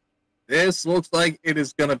 This looks like it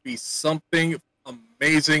is going to be something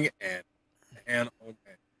amazing, and oh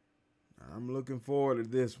man. I'm looking forward to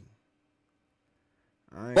this one.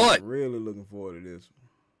 But really looking forward to this one.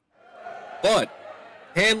 But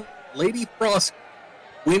can Lady Frost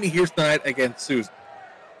win here tonight against Susan?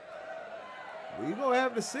 We gonna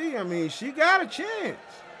have to see. I mean, she got a chance,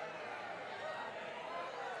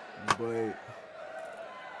 but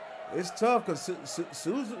it's tough because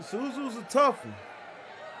Suzu's a tough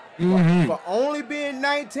one. For only being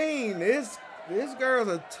 19, this girl's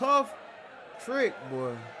a tough trick,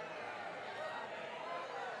 boy.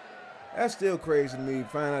 That's still crazy to me.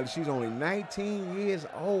 Find out that she's only 19 years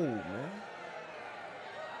old, man,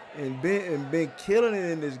 and been killing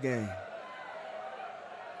it in this game.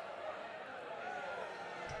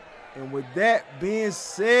 And with that being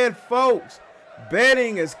said, folks,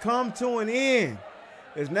 betting has come to an end.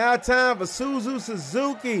 It's now time for Suzu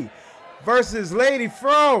Suzuki versus Lady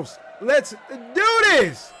Frost. Let's do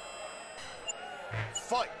this.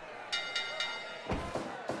 Fight.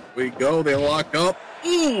 We go, they lock up.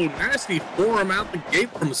 Ooh, nasty forearm out the gate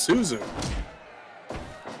from Suzu.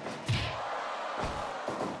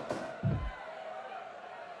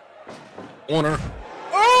 Corner.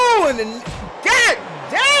 Oh, and then, God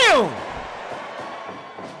damn!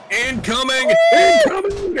 Incoming! Ooh.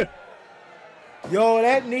 Incoming! Yo,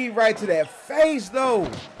 that knee right to that face, though.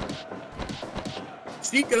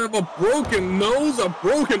 She could have a broken nose, a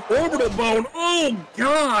broken orbital bone. Oh,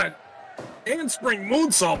 God! Handspring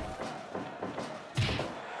moonsault.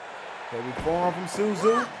 Heavy forearm from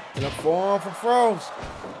Suzu and a forearm from Frost.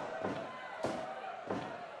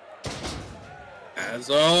 As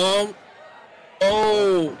oh,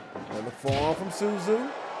 Another forearm from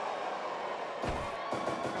Suzu.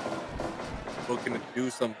 looking to do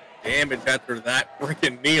some damage after that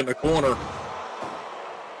freaking knee in the corner.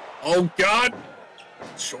 Oh, God!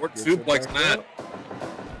 Short suplex, Matt.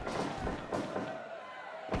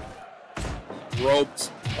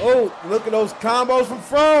 Ropes. Oh, look at those combos from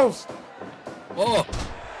Frost. Oh.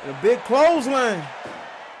 And a big clothesline.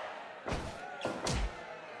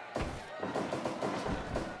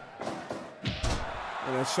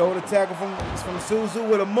 And a shoulder tackle from Suzu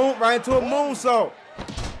with a moon right into a moonsault.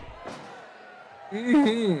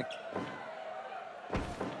 Mm-hmm.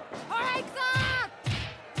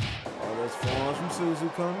 Oh, there's forearms from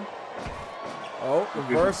Suzu coming. Oh,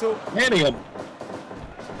 reversal. Hitting him.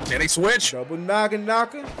 Can he switch? Double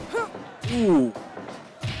knocker. Ooh.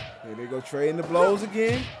 Here they go trading the blows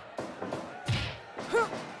again.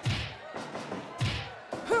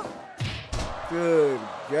 Good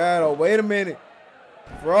God. Oh, wait a minute.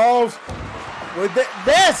 Frost. Well,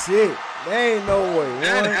 that's it. There ain't no way.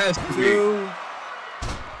 That One, has to two.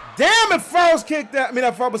 Damn it, Frost kicked out. I mean,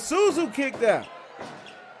 but Suzu kicked out.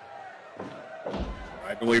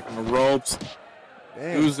 Right away from the ropes.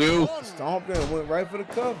 Damn. Suzu. Stomped in and went right for the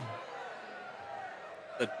cover.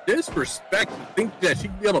 The disrespect to think that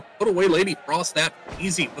she'd be able to put away Lady Frost that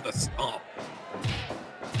easy with a stomp.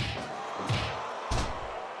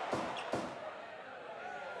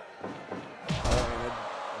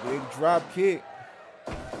 Big drop kick.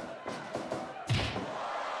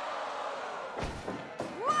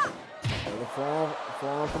 Another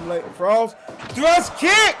forearm from Lady Frost. Thrust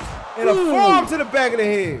kick! And a forearm to the back of the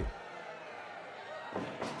head.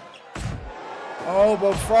 Oh,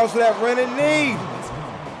 but Frost with that running knee.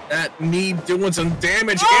 That knee doing some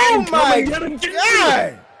damage. Oh and my coming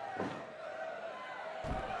God!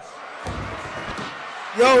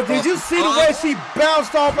 Yo, did you see the way she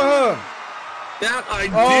bounced off of her? That I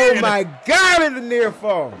Oh did. my God, in the near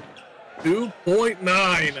fall.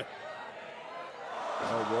 2.9.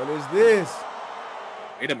 Oh, what is this?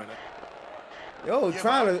 Wait a minute. Yo,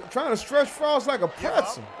 trying to stretch Frost like a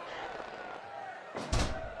pretzel.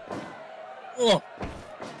 Oh.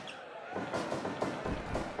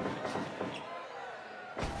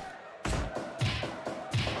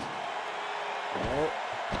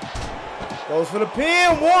 Goes for the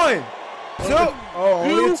pin. 1, 2. Oh,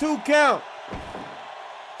 only a 2 count.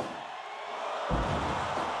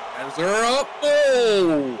 Has her up.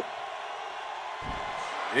 Oh.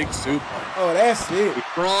 Big super. Oh, that's it.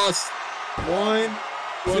 Cross. 1,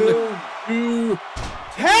 2. 2.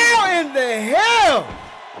 How in the hell?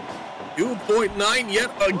 2.9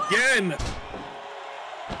 yet again.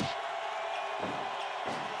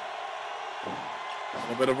 A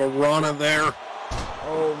little bit of a run there.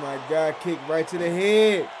 Oh my God, kick right to the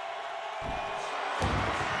head.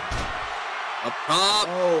 Up top.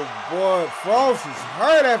 Oh boy, Frost is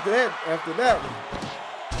hurt after that one.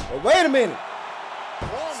 But wait a minute.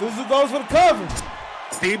 Suzu goes for the cover.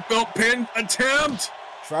 Seatbelt pin attempt.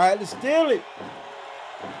 Tried to steal it.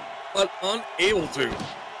 But unable to.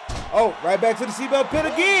 Oh, right back to the seatbelt pin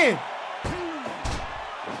again.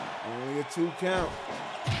 Only a 2 count.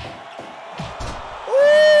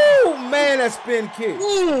 Ooh, man, that spin kick.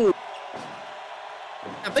 Ooh.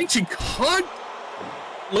 I think she caught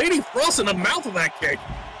Lady Frost in the mouth of that kick.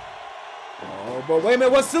 Oh, but wait a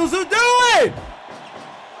minute, what's Suzu doing?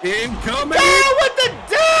 Incoming. Down with the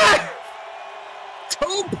dive!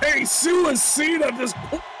 Tope Suicida just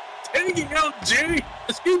taking out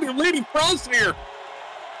Lady Frost here.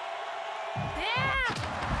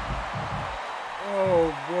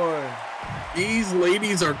 Oh boy. These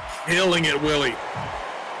ladies are killing it, Willie.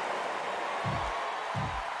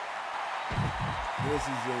 This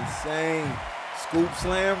is insane. Scoop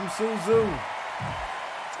slam from Suzu.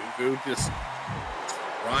 Suzu just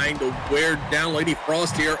trying to wear down Lady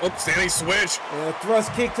Frost here. Oh, standing switch. And a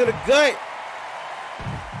thrust kick to the gut.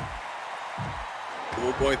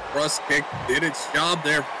 Oh boy, thrust kick did its job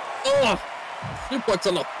there. Oh, suplex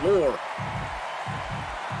on the floor.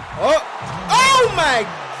 Oh my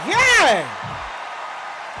God!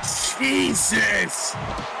 Jesus!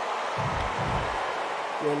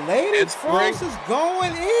 The Lady It's Frost great. is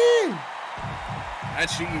going in. That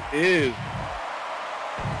she is.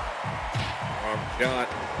 Arm shot.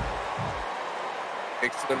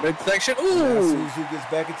 Kicks to the midsection. Now Ooh! Suzu gets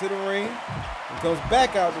back into the ring and comes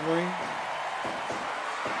back out the ring.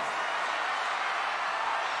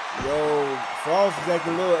 Yo, Frost is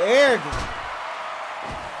acting a little arrogant.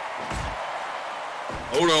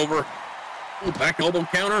 Hold over. Ooh, back elbow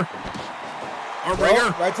counter. Arm Oh,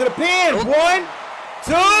 wringer. right to the pin. Oh. 1,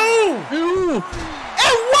 2. Ooh!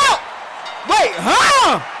 And what? Wait,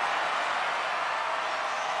 huh?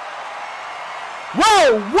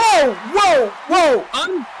 Whoa.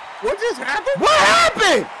 What just happened? What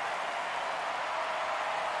happened?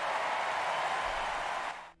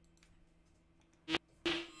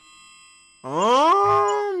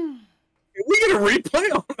 Can we get a replay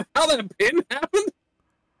on how that pin happened?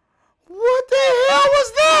 What the hell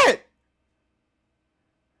was that?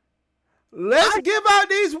 Let's give out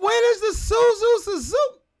these winners to Suzu.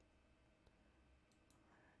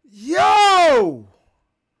 Yo!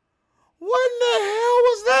 What in the hell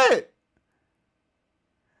was that?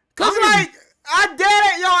 Cause like I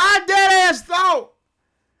dead ass thought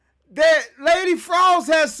that Lady Frost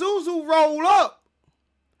had Suzu roll up.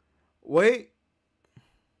 Wait.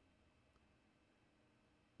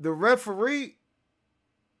 The referee.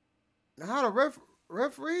 How the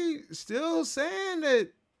referee still saying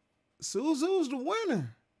that Suzu's the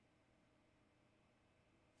winner?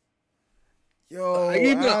 Yo,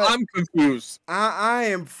 I'm confused. I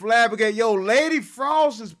am flabbergasted. Yo, Lady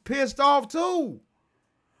Frost is pissed off too.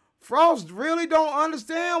 Frost really don't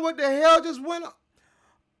understand what the hell just went on.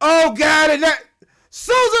 Oh, God. And that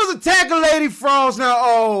Suzu's attacking Lady Frost now.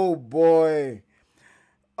 Oh, boy.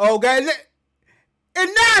 Oh, God. And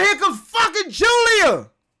now here comes fucking Julia.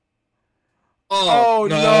 Oh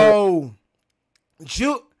no.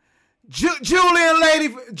 Julia and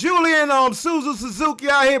Suzu Suzuki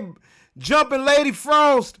out here jumping Lady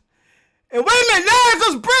Frost. And wait a minute, now here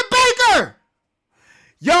comes Britt Baker.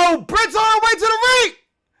 Yo, Britt's on her way to the ring.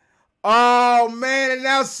 Oh man, and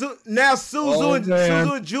now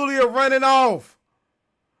Suzu and Julia running off.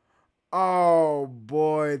 Oh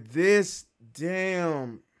boy, this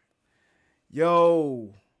damn.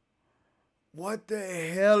 Yo. What the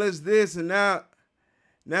hell is this? And now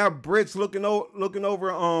Britt's looking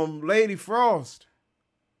over Lady Frost.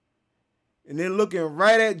 And then looking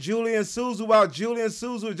right at Julia and Suzu while Julia and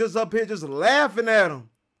Suzu are just up here just laughing at him.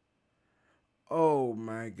 Oh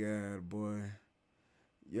my God, boy.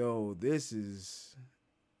 Yo, this is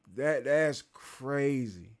that's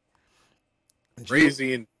crazy.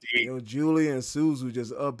 Crazy indeed. Yo, Julia and Suzu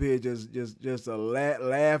just up here just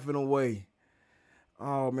laughing away.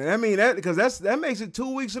 Oh man, I mean that makes it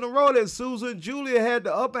 2 weeks in a row that Suzu and Julia had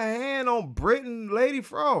the upper hand on Britt and Lady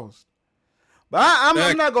Frost. But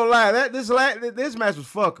I'm not gonna lie, this match was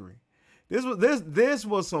fuckery. This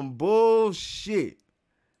was some bullshit.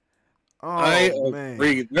 Oh, I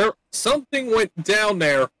agree. Something went down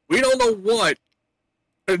there. We don't know what.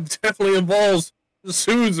 It definitely involves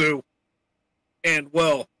Suzu and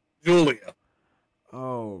Julia.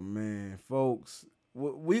 Oh man, folks.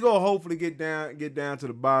 We gonna hopefully get down to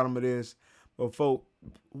the bottom of this, but folks,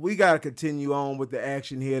 we gotta continue on with the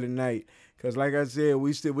action here tonight, cause like I said,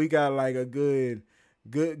 we got like a good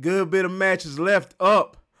bit of matches left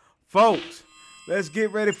up, folks. Let's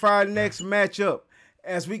get ready for our next matchup,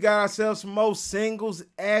 as we got ourselves some more singles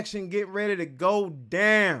action getting ready to go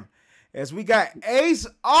down, as we got Ace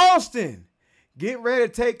Austin getting ready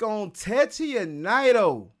to take on Tetsuya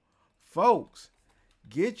Naito, folks.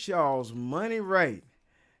 Get y'all's money right,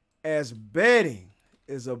 as betting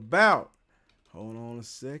is about, hold on a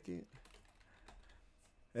second,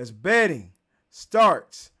 as betting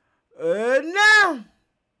starts now.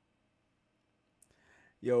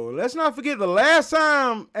 Yo, let's not forget the last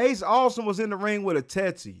time Ace Austin was in the ring with a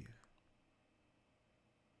Tetsuya.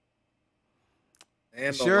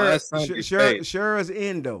 And the last time sure as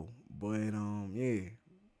Endo, but yeah,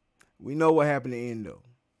 we know what happened to Endo.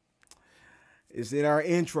 It's in our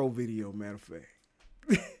intro video, matter of fact.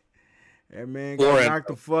 That man got knocked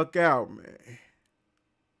the fuck out, man.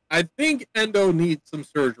 I think Endo needs some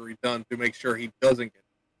surgery done to make sure he doesn't get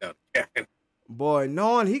knocked out again. Boy,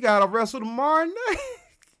 knowing he got to wrestle tomorrow night.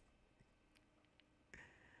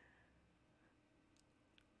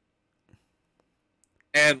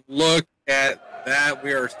 And look at that.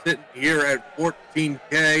 We are sitting here at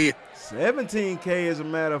 14K. 17K, as a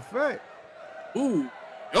matter of fact. Ooh,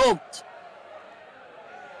 jumped.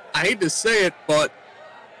 I hate to say it, but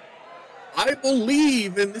I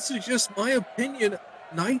believe, and this is just my opinion,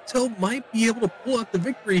 Naito might be able to pull out the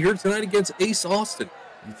victory here tonight against Ace Austin.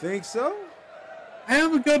 You think so? I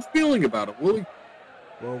have a good feeling about it, Willie.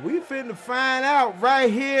 Well, we finna find out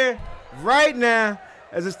right here, right now,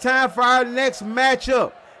 as it's time for our next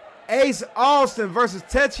matchup. Ace Austin versus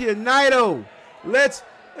Tetsuya Naito. Let's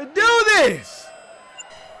do this.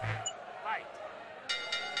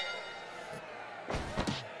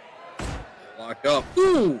 Lock up.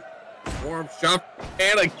 Ooh. Warm shot.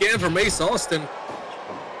 And again from Ace Austin.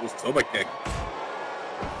 Was Toba kick.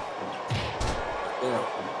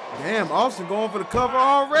 Damn, Austin going for the cover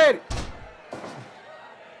already.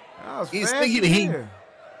 He's thinking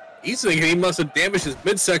he must have damaged his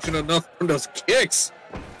midsection enough from those kicks.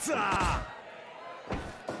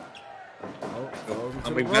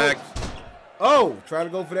 Coming back. Oh, try to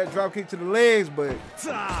go for that drop kick to the legs, but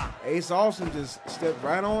Ace Austin just stepped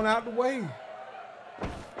right on out the way.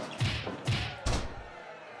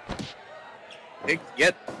 Kick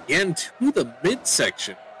yet again to the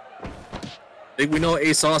midsection. I think we know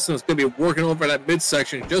Ace Austin is going to be working over that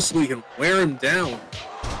midsection just so he can wear him down.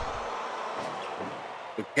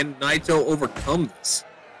 But can Naito overcome this?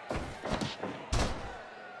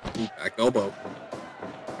 Ooh, back elbow.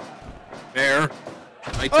 There.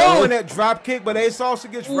 Kaito. Oh, and that drop kick, but Ace also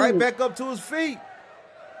gets right Ooh. back up to his feet.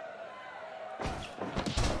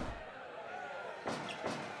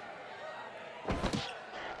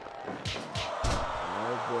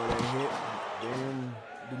 Oh boy, they hit damn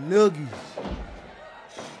the nuggies.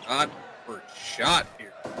 Shot for shot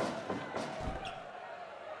here.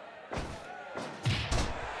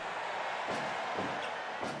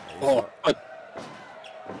 Oh, but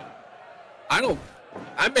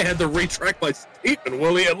I may have to retract my statement,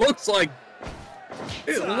 Willie. It looks like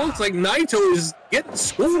Naito is getting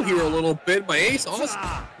schooled here a little bit by Ace Austin.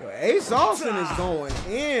 Yo, Ace Austin is going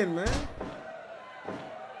in, man.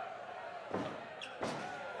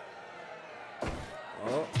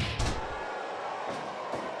 Oh.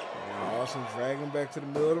 Now Austin dragging back to the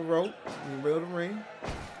middle of the rope, in the middle of the ring.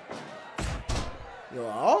 Yo,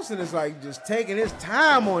 Austin is like just taking his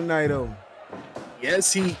time on Naito.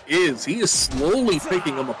 Yes, he is. He is slowly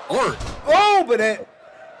picking him apart. Oh, but that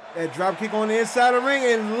drop kick on the inside of the ring,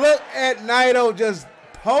 and look at Naito just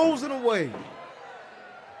posing away.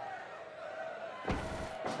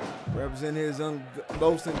 Representing his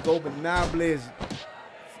Los Ingobernables,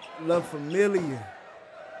 La Familia.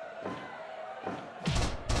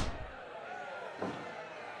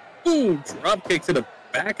 Ooh, drop kick to the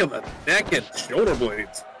back of the neck and shoulder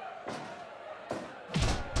blades.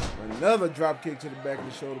 Another drop kick to the back of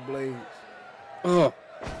the shoulder blades. Oh.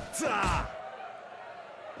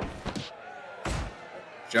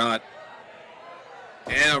 Shot.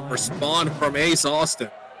 And respond from Ace Austin.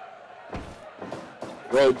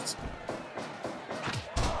 Ropes.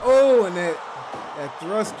 Oh, and that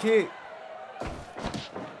thrust kick.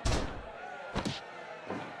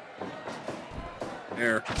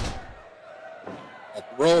 There. Off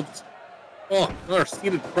the ropes. Oh, another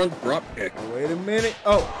seated front drop kick. Wait a minute.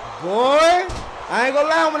 Oh, boy. I ain't gonna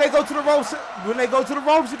lie, when they go to the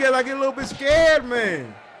ropes together, I get a little bit scared,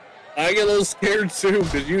 man. I get a little scared too,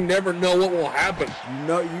 because you never know what will happen.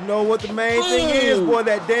 You know what the main thing is, boy,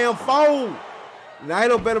 that damn fold.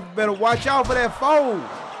 Naito better watch out for that fold.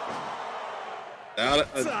 Without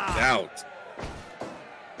a doubt.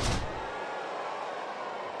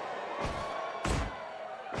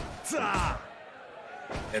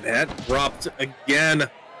 And that dropped again.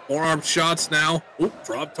 Forearm shots now. Oop,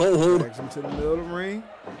 drop toe hold. Drags him to the middle of the ring.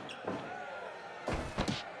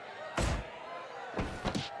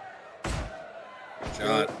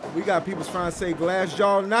 Shot. We got people trying to say glass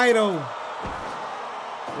jaw Naito.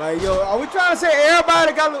 Like, yo, are we trying to say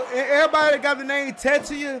everybody that got the name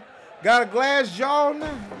Tetsuya got a glass jaw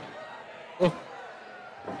now? Oh,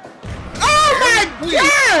 Oh my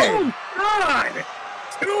God! Oh, God!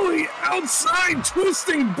 To the outside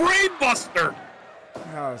twisting brain buster.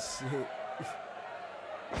 Oh, shit.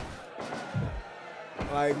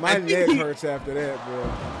 Like, my neck hurts after that, bro.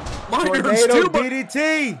 Mine hurts Tornado too, but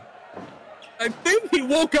DDT. I think he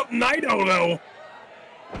woke up Naito, though.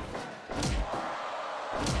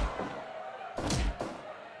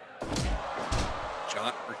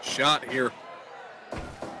 Shot for shot here.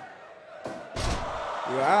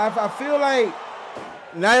 Yeah, I feel like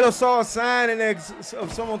Naito saw a sign in there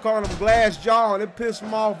of someone calling him glass jaw, and it pissed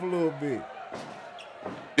him off a little bit.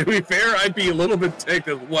 To be fair, I'd be a little bit ticked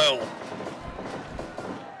as well.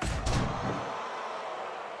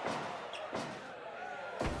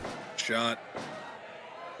 Shot.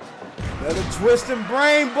 Another twisting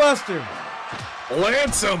brain buster.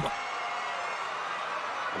 Lance him.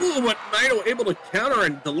 Ooh, but Naito able to counter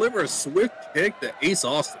and deliver a swift kick to Ace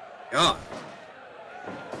Austin. God.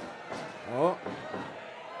 Oh.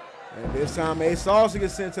 And this time Ace also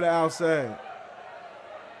gets sent to the outside.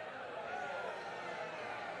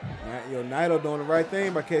 Yo, Naito doing the right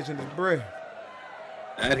thing by catching his breath.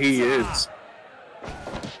 That he is.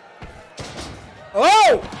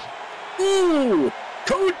 Oh! Ooh!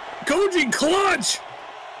 Koji clutch!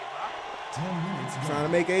 10 minutes Trying gone. to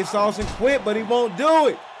make Ace Austin quit, but he won't do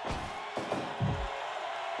it.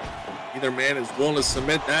 Either man is willing to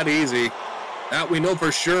submit that easy. That we know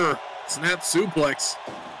for sure. Snap suplex.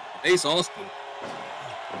 Ace Austin.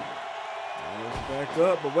 Back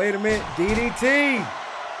up, but wait a minute. DDT.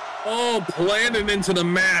 Oh, planted into the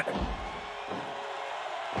mat.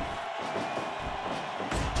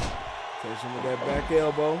 Catch him with that back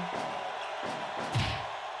elbow.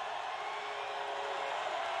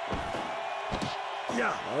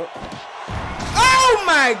 Yeah. Oh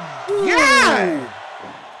my God!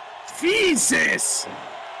 Jesus!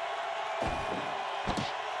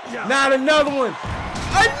 Yeah. Not another one.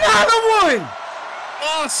 Another one!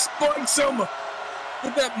 Oh, spikes him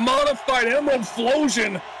with that modified Emerald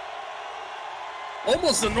Flosion.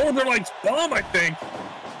 Almost a Northern Lights bomb, I think.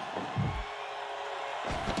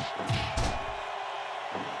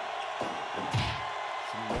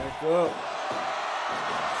 up.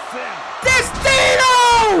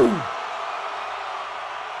 Destino!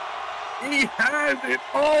 He has it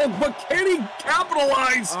all, but can he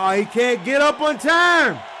capitalize? Oh, he can't get up on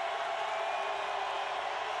time.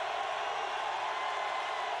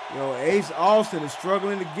 Yo, Ace Austin is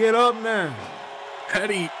struggling to get up now. That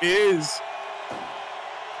he is.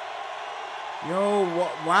 Yo,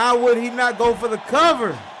 why would he not go for the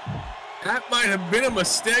cover? That might have been a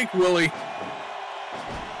mistake, Willie.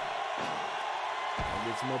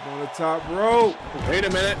 Gets him up on the top rope. Wait a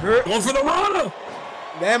minute. Going for the Rana.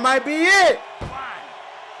 That might be it.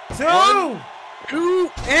 1,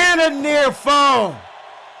 2, and a near fall.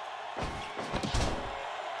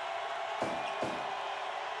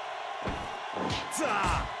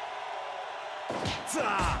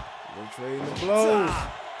 We're trading the blows.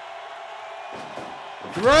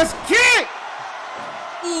 Thrust kick.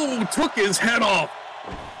 Ooh, took his head off.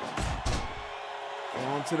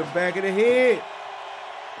 On to the back of the head.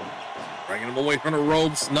 Bringing him away from the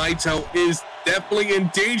ropes. Naito is definitely in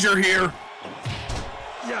danger here.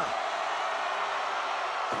 Yeah.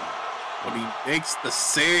 But he makes the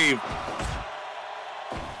save.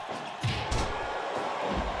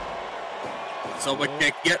 Silva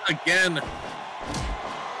kick yet again.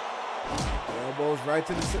 Elbows right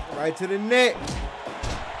to the neck.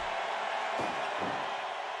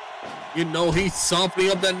 You know he's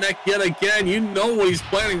softening up that neck yet again. You know what he's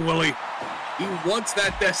planning, Willie. He wants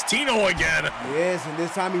that Destino again. Yes, and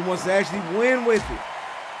this time he wants to actually win with it.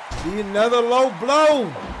 Be another low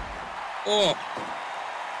blow. Oh.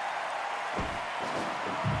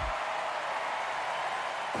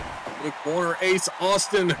 The corner, Ace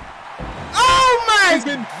Austin. Oh my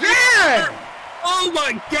God! Oh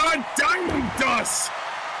my God, Diamond Dust.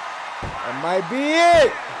 That might be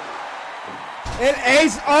it. And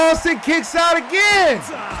Ace Austin kicks out again.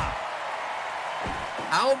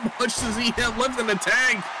 How much does he have left in the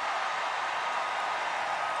tank?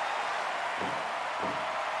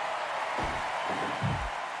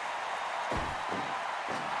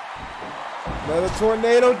 Another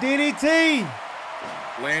tornado DDT.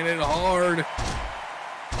 Landed hard.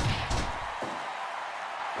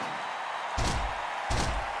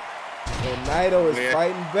 And Naito is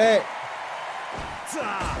fighting back.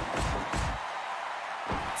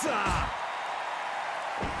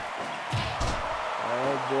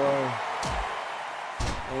 Oh boy.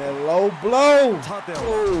 And a low blow.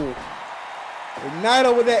 Oh. And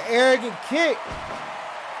Naito with that arrogant kick.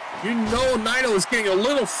 You know Naito is getting a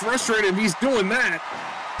little frustrated if he's doing that.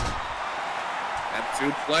 That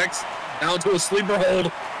suplex down to a sleeper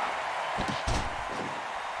hold.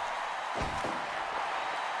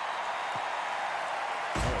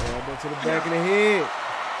 Elbow to the back of the head.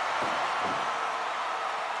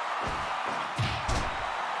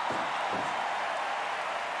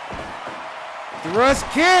 Thrust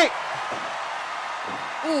kick.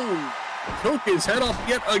 Ooh, took his head off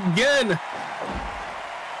yet again.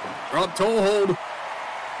 Drop toe hold.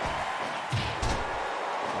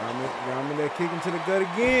 Ramen there kicking to the gut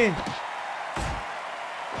again.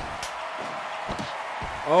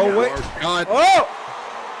 Oh, wait. God. Oh!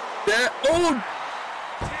 That, oh!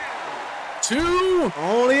 2.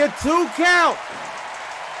 Only a 2 count.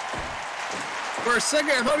 For a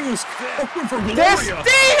second, I thought he was going for Gloria.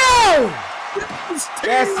 Destino!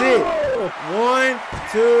 That's it. 1,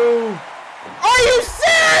 2. Are you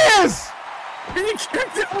serious? And he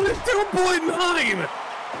kicked it on a 2.9.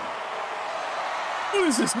 What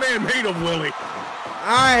is this man made of, Willie?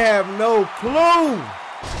 I have no clue.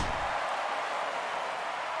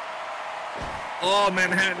 Oh,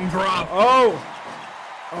 Manhattan drop. Oh.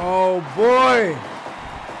 Oh, boy.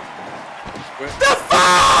 The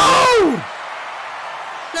phone!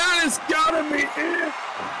 That has got to be it.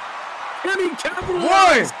 Can he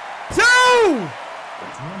capitalize? 1, 2.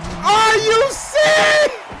 Are you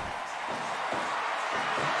serious?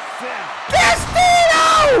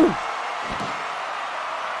 Destino!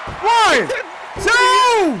 1,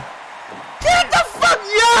 2. Get the fuck,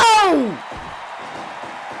 yo!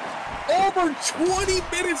 Over 20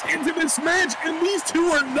 minutes into this match, and these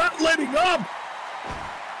two are not letting up.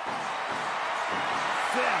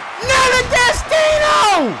 Another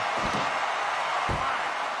Destino!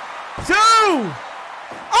 2.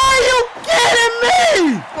 Are you kidding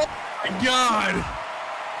me? Oh my God.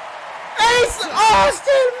 Ace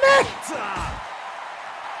Austin, man!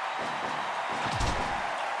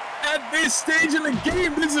 At this stage in the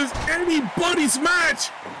game, this is anybody's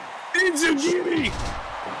match. Inzagiri.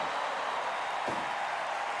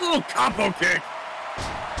 Little capo kick.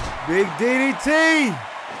 Big DDT.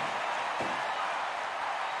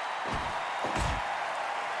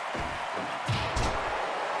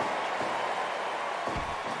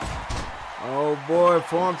 Oh boy,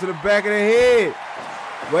 forearm to the back of the head.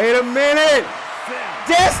 Wait a minute.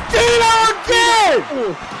 Destino again.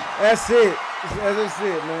 That's it. That's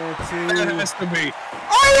it, man. That has to be.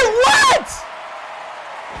 Are you what?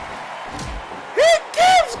 He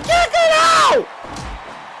keeps kicking out.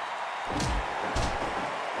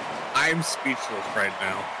 I'm speechless right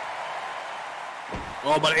now.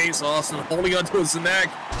 Oh, but Ace Austin holding onto his neck.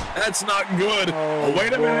 That's not good. Oh,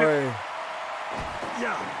 wait a minute.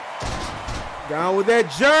 Yeah. Down with that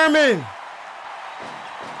German.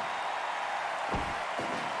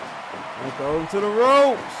 Throw him to the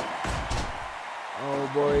ropes.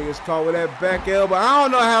 Oh boy, he gets caught with that back elbow. I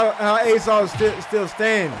don't know how Ace Austin still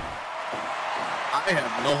standing. I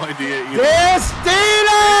have no idea either.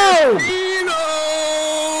 Destino! Destino!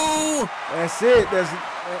 That's it. That's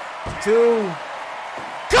two.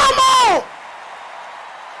 Come on!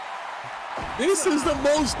 This is the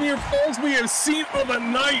most near falls we have seen of the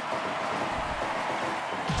night.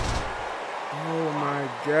 Oh my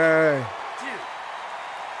God. 2,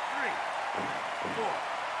 3, 4,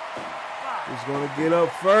 5. Who's gonna get up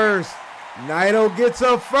first? Naito gets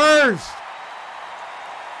up first.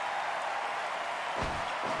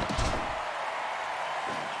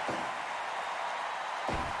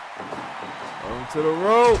 To the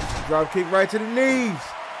ropes. Drop kick right to the knees.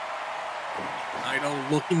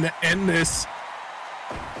 Naito looking to end this.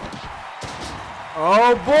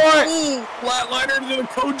 Oh boy. Ooh, flatliner to the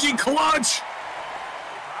Koji clutch.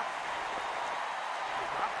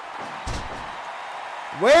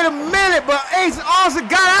 Wait a minute, but Ace Austin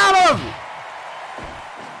got out of it.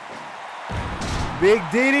 Big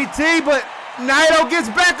DDT, but Naito gets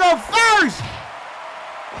back up first.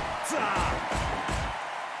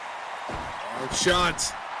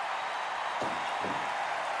 Shots.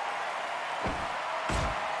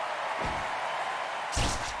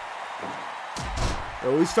 So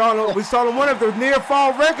we starting to wonder if the near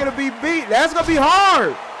fall record will be beat. That's gonna be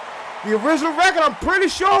hard. The original record, I'm pretty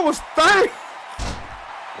sure, was 30.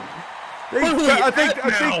 I think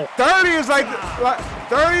 30 is like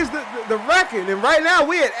 30 is the record, and right now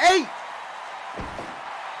we at 8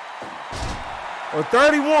 or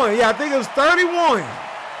 31. Yeah, I think it was 31.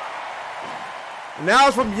 And now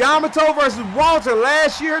it's from Yamato versus Walter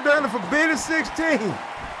last year during the Forbidden 16.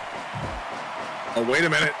 Oh, wait a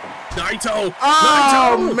minute. Naito.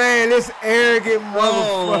 Oh, Naito. man, this arrogant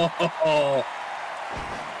motherfucker. Oh.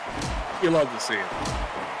 You love to see it.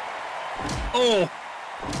 Oh,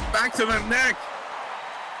 back to the neck.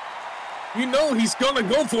 You know he's going to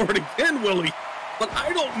go for it again, Willie. But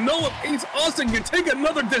I don't know if Ace Austin can take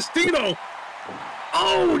another Destino.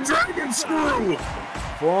 Oh, Dragon Screw.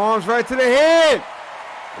 Forearms right to the head.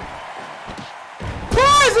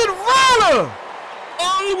 Poison Roller.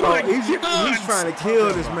 Oh my he's God. He's trying to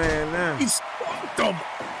kill this man now. He's fucked him.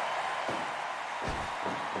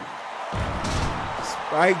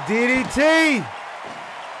 Spike DDT.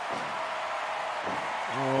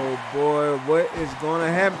 Oh boy, what is going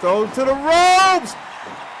to happen? Throw him to the ropes.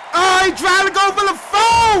 Oh, he tried to go for the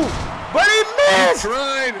phone, but he missed. He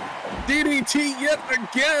tried. DDT yet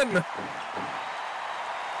again.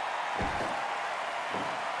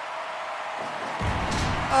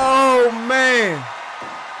 Oh man.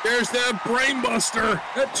 There's that brainbuster,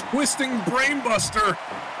 that twisting brainbuster.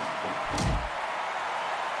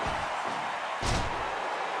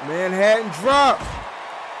 Manhattan drop.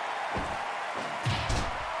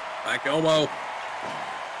 Back elbow.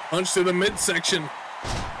 Punch to the midsection.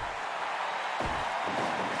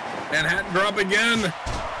 Manhattan drop again.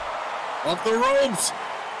 Off the ropes.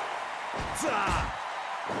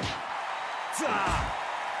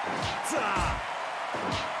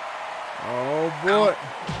 Oh boy. Ow.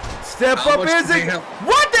 Step How up much is did it? they have?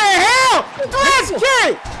 What the hell? Dress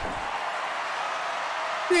kick.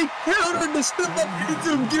 They countered the step up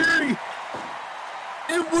Enziguri.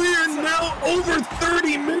 And we are now over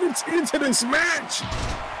 30 minutes into this match.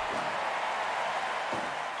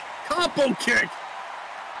 Combo kick.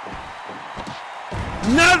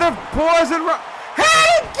 Another poison rock.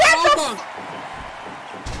 How did he get the...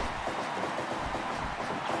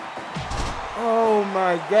 Oh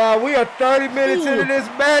my God, we are 30 minutes into this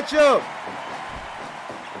matchup.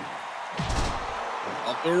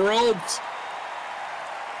 Off the ropes.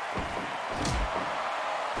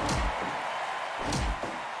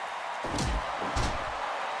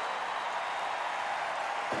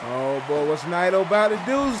 Oh boy, what's Naito about to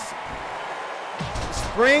do?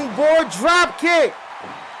 Springboard drop kick.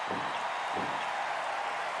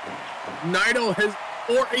 Naito has,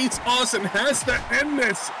 or Ace Austin has to end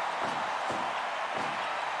this.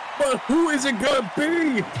 But who is it gonna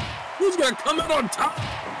be? Who's gonna come out on top?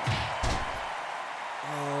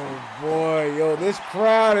 Oh boy, yo, this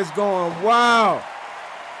crowd is going wild.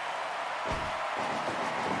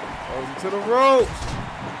 Goes to the ropes.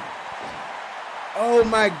 Oh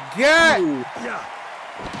my God. Ooh. Yeah.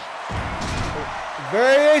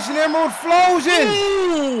 Variation Emerald Explosion.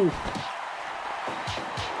 Ooh.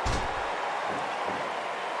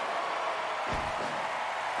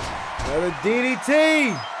 Another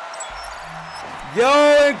DDT. Yo,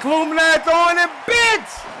 and Kiyomiya throwing them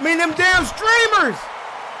bits. I mean, them damn streamers.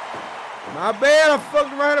 My bad, I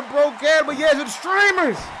fucked around and broke out, but yes, it's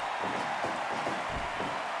streamers.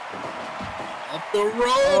 Up the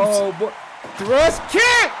ropes. Oh, boy. Thrust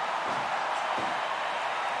kick.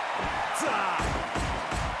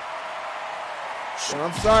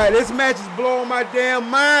 I'm sorry, this match is blowing my damn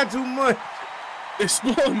mind too much. It's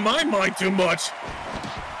blowing my mind too much.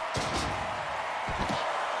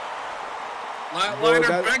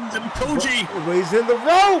 Flatliner back to Koji. But he's in the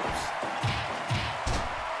ropes.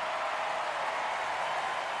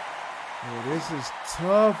 Oh, this is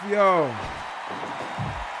tough, yo.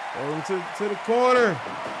 Going to the corner.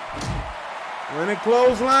 Running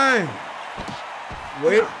clothesline.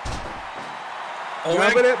 Wait. Oh,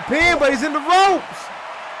 Jumping that pin, but he's in the ropes.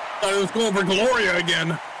 Thought he was going for Gloria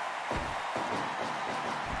again.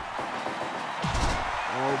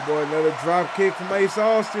 Oh boy, another drop kick from Ace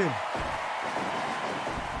Austin.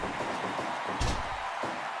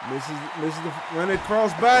 Misses the running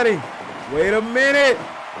crossbody. Wait a minute.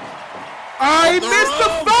 Oh, he missed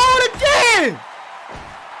the phone again.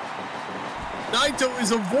 Naito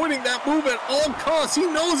is avoiding that move at all costs. He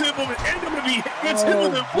knows it will end up if he gets hit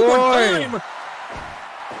with it boy. over time.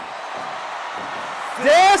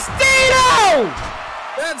 Destino!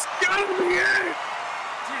 That's gotta be it.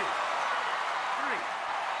 2, 3,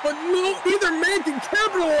 But no, neither man can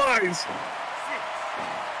capitalize. 6,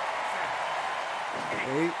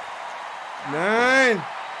 8, 9.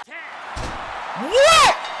 10.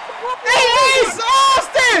 What? Ace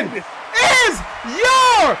Austin is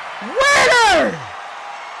your winner!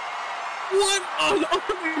 What an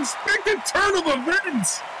unexpected turn of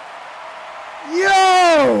events.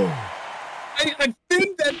 Yo! I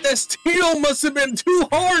think that Destino must have been too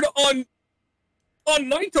hard on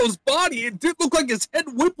Naito's body. It did look like his head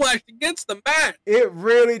whiplashed against the mat. It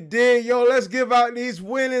really did. Yo, let's give out these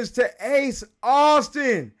winners to Ace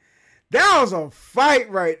Austin. That was a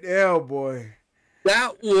fight right there, boy.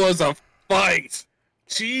 That was a fight.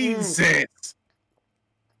 Jesus.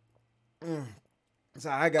 So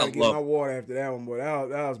I gotta get my water after that one, boy.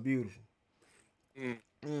 That was beautiful.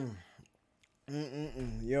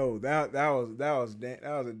 Yo, that was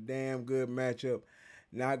a damn good matchup.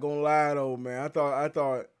 Not gonna lie though, man. I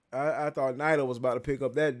thought Naito was about to pick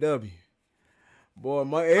up that W. Boy,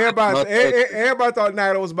 everybody thought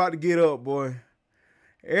Naito was about to get up, boy.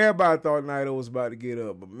 Everybody thought Naito was about to get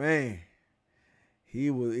up, but man, he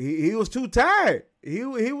was too tired. He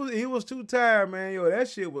was too tired, man. Yo, that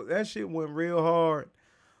shit went real hard.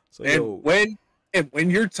 So when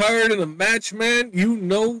you're tired in a match, man, you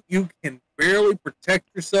know you can barely protect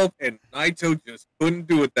yourself, and Naito just couldn't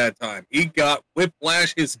do it that time. He got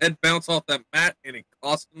whiplash, his head bounced off that mat, and it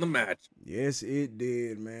cost him the match. Yes, it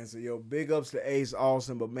did, man. So yo, big ups to Ace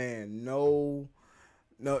Austin, but man, no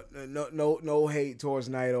hate towards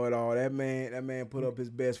Naito at all. That man put up his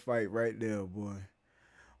best fight right there, boy.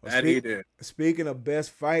 That he did. Speaking of best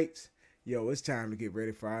fights, yo, it's time to get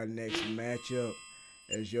ready for our next matchup.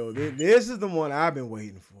 As yo, this is the one I've been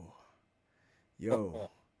waiting for. Yo,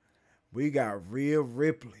 we got Rhea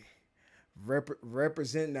Ripley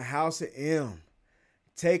representing the House of M,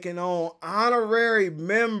 taking on honorary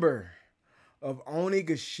member of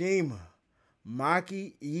Onigashima,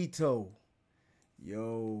 Maki Ito.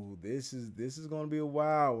 Yo, this is gonna be a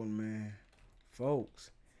wild one, man. Folks,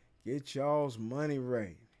 get y'all's money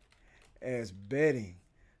right as betting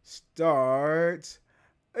starts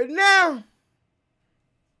now.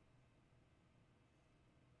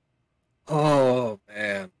 Oh,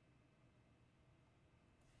 man.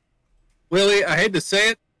 Willie, I hate to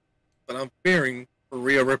say it, but I'm fearing for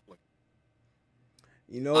Rhea Ripley.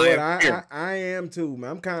 You know what? I am too,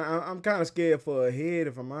 man. I'm kind of scared for her head,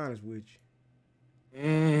 if I'm honest with you.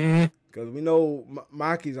 Mm-hmm. Because we know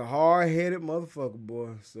Maki's a hard-headed motherfucker,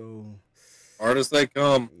 boy. So hard as they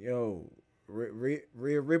come. Yo, Rhea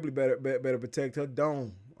Ripley better protect her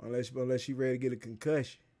dome unless she ready to get a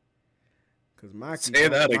concussion. Because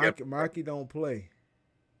Maki don't play.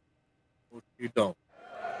 You don't.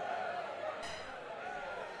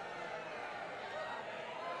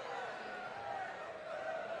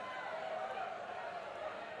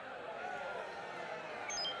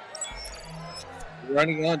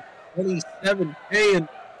 Running on 27K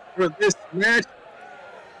for this match.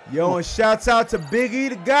 Yo, and shouts out to Big E,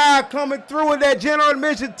 the guy coming through with that general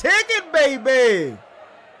admission ticket, baby.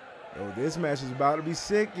 Yo, this match is about to be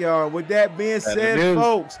sick, y'all. With that being said,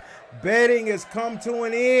 folks, betting has come to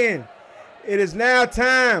an end. It is now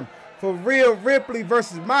time for Rhea Ripley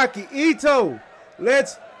versus Maki Ito.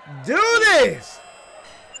 Let's do this.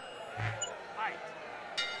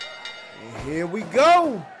 And here we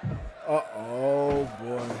go. Oh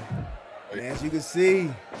boy. And as you can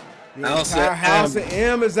see, the entire House of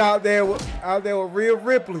M is out there with Rhea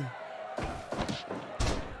Ripley.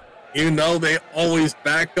 You know they always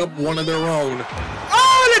back up one of their own.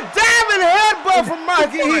 Oh, the diamond headbutt from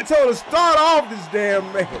Maki Ito to start off this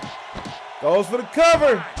damn match. Goes for the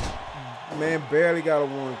cover. Man, barely got a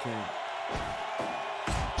 1 count.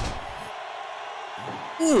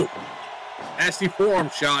 Ooh, nasty forearm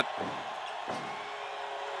shot.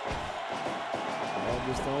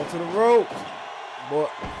 Just onto the ropes. Boy.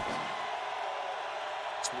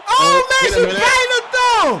 Oh, man, she's biting the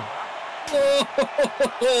thumb.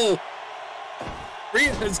 Oh,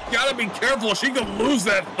 Rhea has got to be careful. She could lose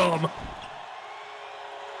that thumb.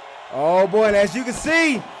 Oh, boy, and as you can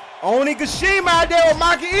see, Oni Kashima out there with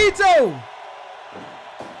Maki Ito.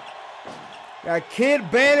 Got Kid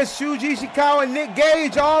Bandit, Shuji Ishikawa, and Nick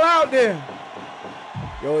Gage all out there.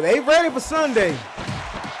 Yo, they ready for Sunday.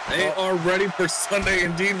 They are ready for Sunday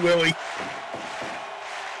indeed, Willie.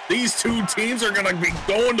 These two teams are going to be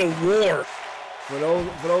going to war. For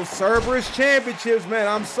those Cerberus championships, man,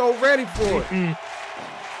 I'm so ready for it.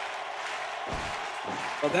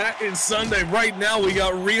 Well, that is Sunday. Right now, we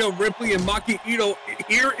got Rhea Ripley and Maki Ito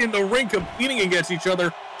here in the ring competing against each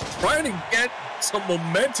other, trying to get some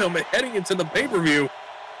momentum heading into the pay-per-view.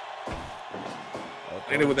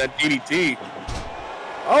 Ended with that DDT.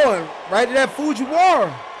 Oh, and right to that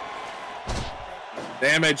Fujiwara.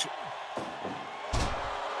 Damage.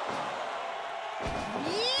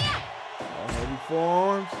 Oh, heavy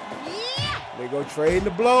forearms. They go trading the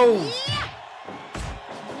blows.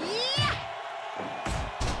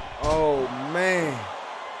 Oh, man.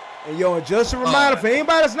 And yo, just a reminder for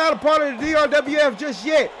anybody that's not a part of the DRWF just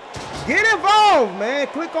yet, get involved, man.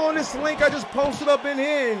 Click on this link I just posted up in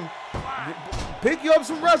here and pick you up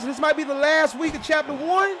some wrestling. This might be the last week of Chapter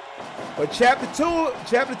 1, but Chapter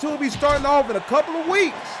 2 will be starting off in a couple of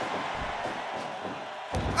weeks.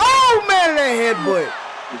 Oh, man, that headbutt.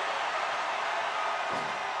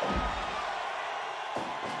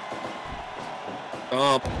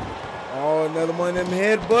 Oh, another one of them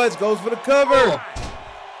headbutts goes for the cover.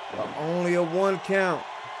 But only a 1 count.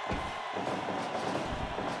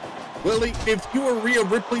 Willie, if you were Rhea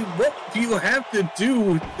Ripley, what do you have to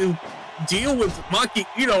do to deal with Maki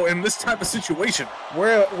Ito in this type of situation?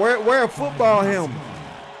 Wear a football helmet.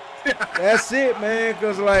 That's it, man.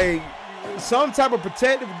 Because, like, some type of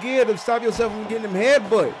protective gear to stop yourself from getting them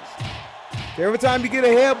headbutts. Every time you get a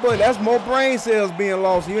headbutt, that's more brain cells being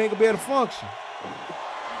lost. You ain't going to be able to function.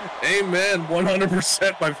 Amen.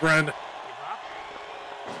 100%, my friend.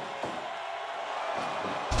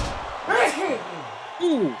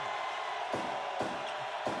 Ooh.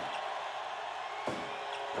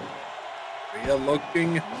 Rhea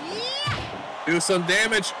looking to do some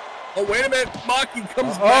damage. Oh, wait a minute. Maki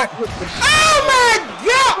comes back with the... Oh, my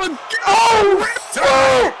God! Oh,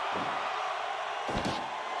 shit!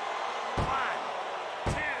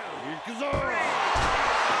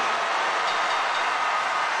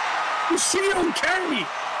 Is she okay?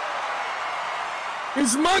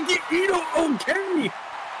 Is Maki Ito okay?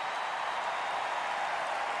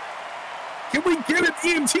 Can we get an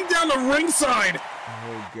EMT down the ringside?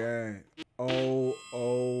 Oh, God. Oh.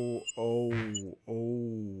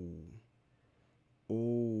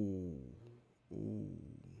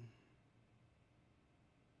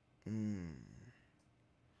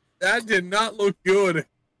 That did not look good.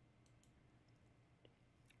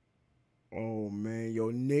 Oh, man. Yo,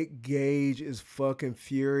 Nick Gage is fucking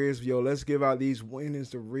furious. Yo, let's give out these winnings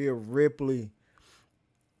to Rhea Ripley.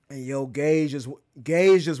 And yo, Gage just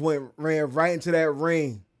ran right into that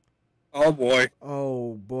ring. Oh boy.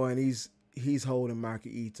 Oh boy, and he's holding Maki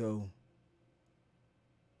Ito.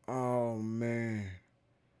 Oh man.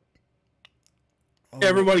 Oh.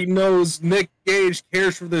 Everybody knows Nick Gage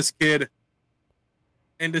cares for this kid.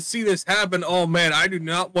 And to see this happen, oh man, I do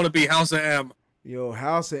not want to be House of M. Yo,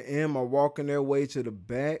 House of M are walking their way to the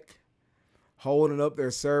back, holding up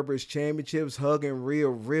their Cerberus championships, hugging Rhea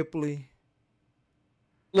Ripley.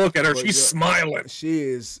 Look at her, she's smiling. She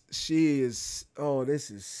is, oh, this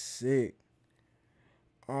is sick.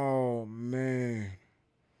 Oh, man.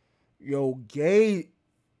 Yo, Gage,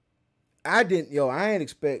 I ain't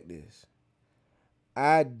expect this.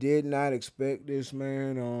 I did not expect this,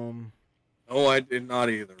 man. No, I did not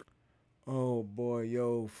either. Oh boy,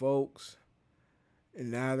 yo, folks.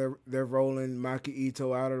 And now they're rolling Maki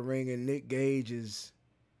Ito out of the ring, and Nick Gage is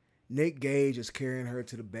carrying her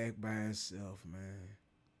to the back by himself, man.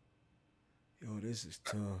 Yo, this is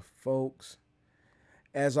tough, folks.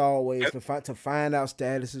 As always, to find out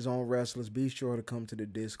statuses on wrestlers, be sure to come to the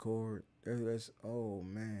Discord. Oh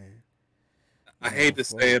man. I hate to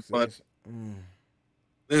say it, but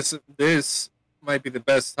this might be the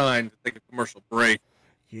best time to take a commercial break.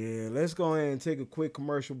 Yeah, let's go ahead and take a quick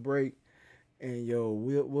commercial break, and yo,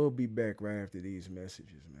 we'll be back right after these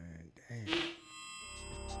messages, man. Damn.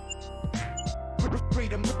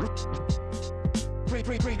 Freedom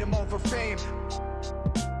over fame.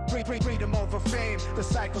 Freedom over fame. The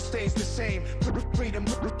cycle stays the same. Freedom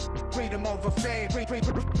over fame. Freedom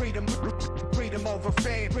over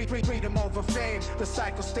fame. Freedom over fame. The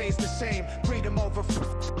cycle stays the same. Freedom over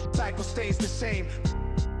cycle stays the same.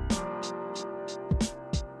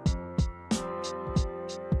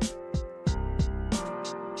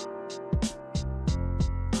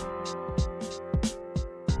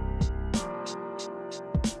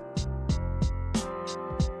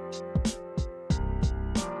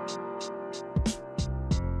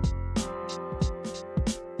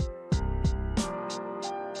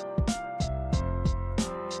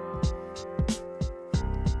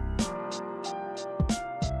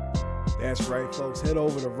 That's right, folks. Head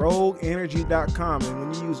over to rogueenergy.com, and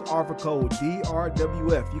when you use offer code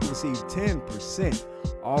DRWF, you can receive 10%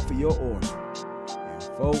 off of your order. And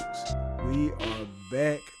folks, we are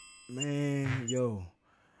back, man. Yo,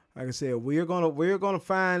 like I said, we're gonna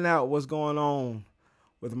find out what's going on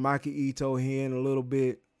with Maki Ito here in a little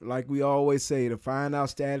bit. Like we always say, to find out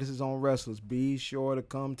statuses on wrestlers, be sure to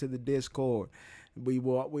come to the Discord. We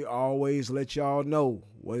always let y'all know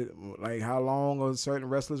how long a certain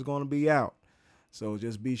wrestler is going to be out. So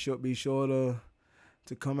just be sure to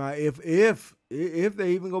come out if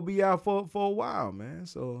they even gonna be out for a while, man.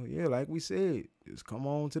 So yeah, like we said, just come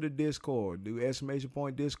on to the Discord, do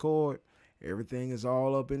 !point Discord. Everything is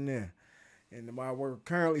all up in there. And while we're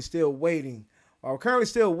currently still waiting on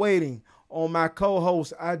my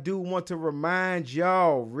co-host, I do want to remind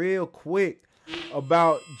y'all real quick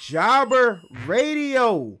about Jobber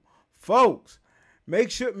Radio, folks.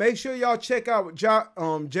 Make sure y'all check out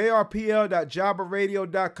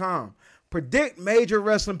jrpl.jobberradio.com. Predict major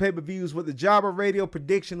wrestling pay-per-views with the Jobber Radio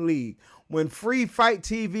Prediction League. Win free Fight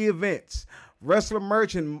TV events, wrestler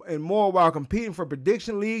merch, and more while competing for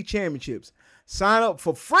Prediction League championships. Sign up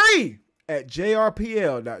for free at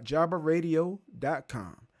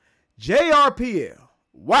jrpl.jobberradio.com. JRPL.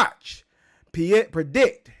 Watch,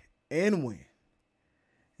 predict, and win.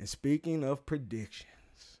 And speaking of predictions,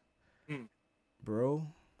 bro,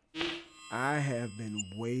 I have been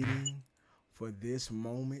waiting for this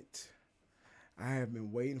moment. I have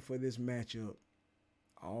been waiting for this matchup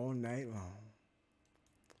all night long.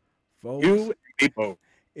 Folks,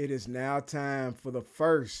 it is now time for the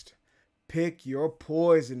first Pick Your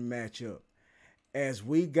Poison matchup, as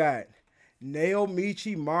we got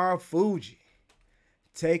Naomichi Marufuji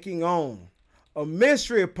taking on a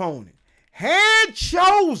mystery opponent, hand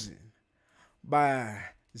chosen by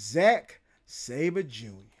Zack Sabre Jr.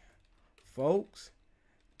 Folks,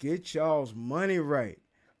 get y'all's money right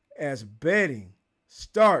as betting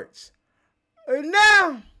starts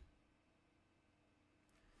now.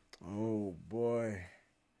 Oh boy.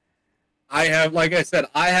 Like I said,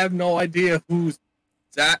 I have no idea who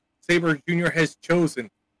Zack Sabre Jr. has chosen.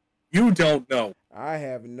 You don't know. I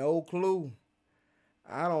have no clue.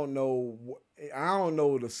 I don't know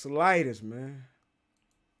the slightest, man.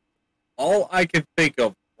 All I can think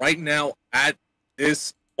of right now at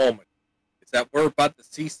this moment is that we're about to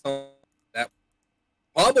see something that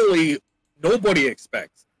probably nobody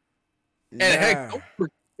expects. And heck,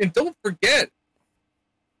 don't forget,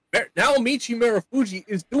 Naomichi Marufuji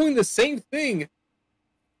is doing the same thing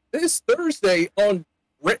this Thursday on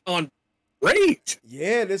Rage.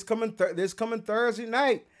 Yeah, this coming Thursday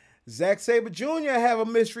night. Zack Sabre Jr. have a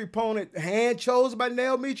mystery opponent, hand chosen by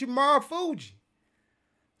Naomichi Marufuji.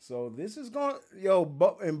 So this is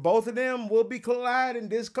and both of them will be colliding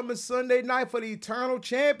this coming Sunday night for the Eternal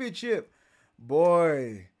Championship.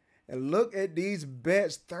 Boy, and look at these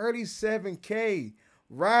bets, $37K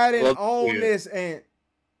riding on this. And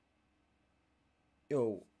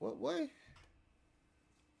yo, what?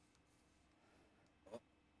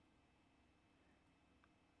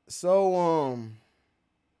 So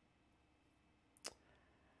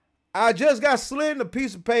I just got slid in a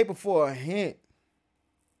piece of paper for a hint.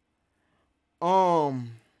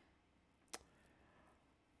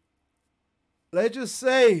 Let's just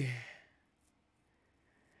say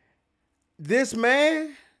this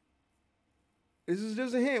man, this is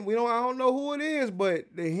just a hint. I don't know who it is, but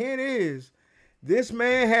the hint is this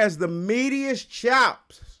man has the meatiest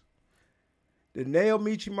chops that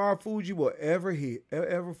Naomichi Marufuji will ever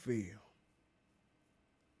feel.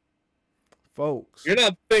 Folks. You're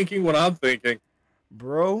not thinking what I'm thinking.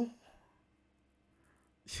 Bro.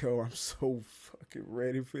 Yo, I'm so fucking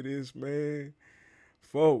ready for this, man.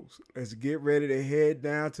 Folks, let's get ready to head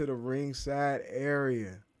down to the ringside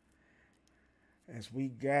area as we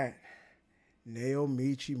got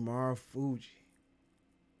Naomichi Marufuji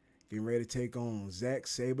getting ready to take on Zack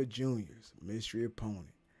Sabre Jr.'s mystery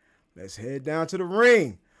opponent. Let's head down to the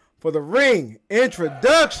ring for the ring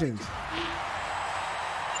introductions.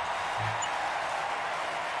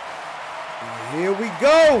 And here we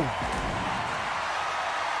go.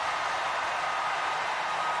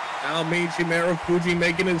 Naomichi Marufuji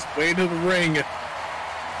making his way to the ring.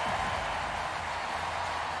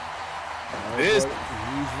 He's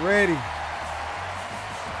ready.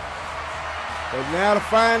 But now to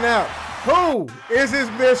find out who is his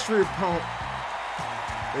mystery opponent.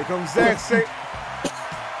 Here comes Zack Sabre.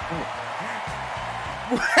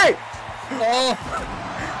 Wait! Oh.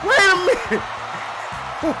 Wait a minute!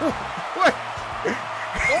 What? What?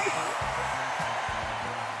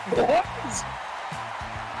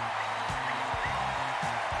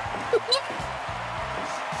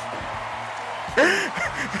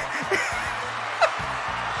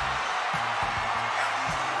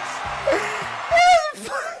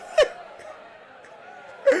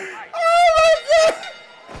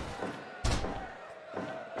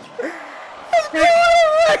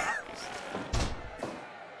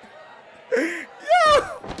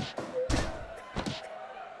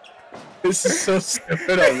 This is so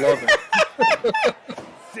stupid, I love it.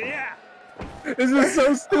 This is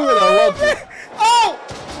so stupid, I love it. Oh!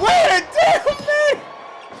 Wait a damn minute!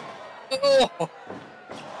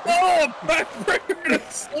 Oh, backbreaker and a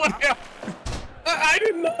slam! I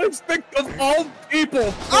did not expect of all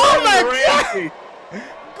people. Oh my God!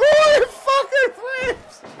 Gordon fucking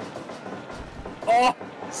Ramsay! Oh,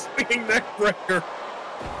 swinging neckbreaker.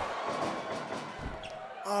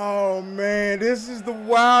 Oh man, this is the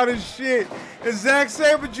wildest shit. And Zack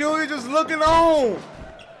Sabre Jr. just looking on.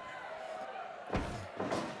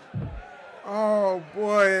 Oh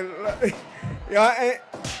boy. Yeah,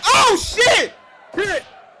 oh shit! Hit!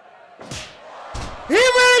 He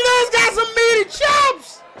really does got some meaty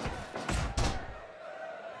chops!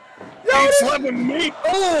 Yo, He's slapping me!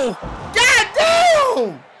 Oh! God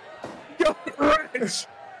damn! Yo, Rich!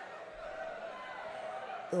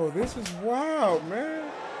 Oh, this is wild, man.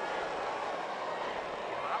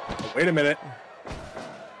 Oh, wait a minute.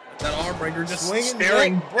 That arm breaker just Swinging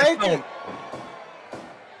staring breaking. down.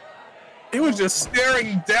 He was just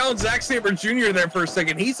staring down Zack Sabre Jr. there for a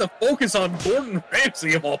second. He's a focus on Gordon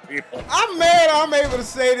Ramsay of all people. I'm mad I'm able to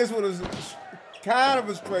say this with a kind of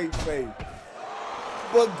a straight face.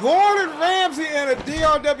 But Gordon Ramsay in a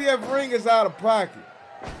DRWF ring is out of pocket.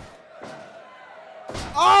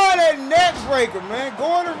 Oh, that neck breaker, man.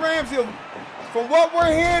 Gordon Ramsay, from what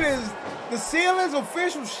we're hearing, is the ceiling's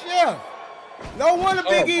official chef. No wonder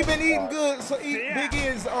Big E been eating good. So Big E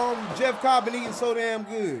is Jeff Cobb been eating so damn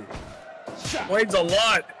good. Weighs a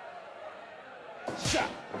lot.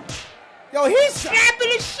 Yo, he's slapping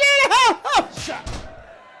the shit out.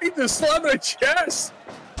 He's just slapping a chest.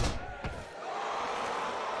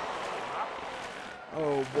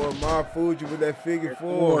 Oh boy, Marufuji with that figure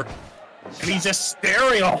four. And he's just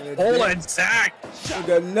staring a hole at Zack. We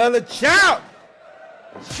got another chop.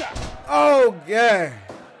 Oh yeah.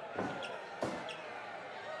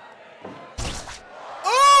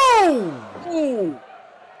 Oh! Ooh.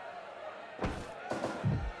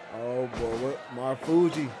 Oh boy, what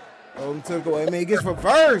Marufuji? Oh, he took away. I mean, he gets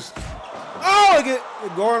reversed. Oh,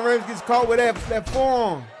 Gordon Ramsay gets caught with that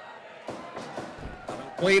forearm.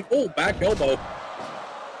 Clean. Oh, back elbow.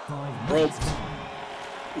 Rope.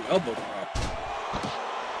 Ooh, elbow drop.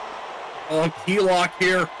 Oh, key lock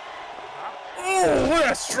here. Oh, what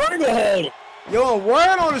a stranglehold. Yo, a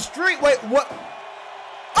word on the street. Wait, what?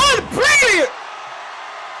 Oh, the brilliant!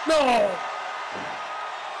 No.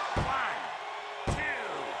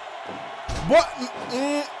 1,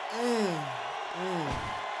 2.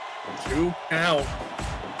 What? 2 count.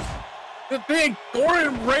 The thing,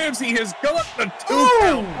 Gordon Ramsay has got the 2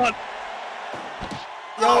 count. But,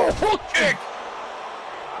 hook kick.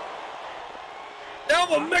 Now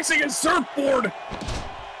the Mexican surfboard.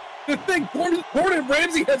 The thing, Gordon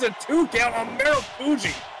Ramsay has a 2 count on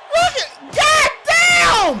Marufuji. Look at,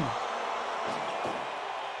 goddamn!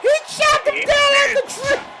 He chopped him down at the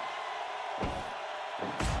tree.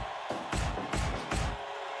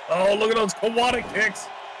 Oh, Oh, look at those Kawada kicks.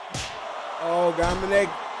 Oh, got him in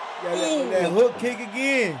that hook kick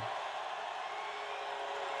again.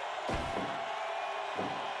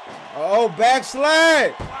 Oh,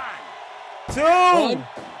 backslide. 2. 1, 2.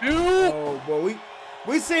 Oh, boy.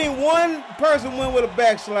 We seen one person win with a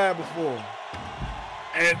backslide before.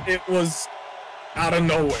 And it was out of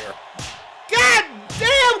nowhere. God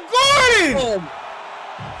damn, Gordon! Oh,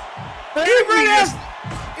 He really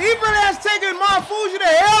has taken Mafuji to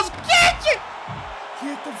Hell's Kitchen!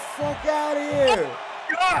 Get the fuck out of here!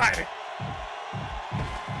 God!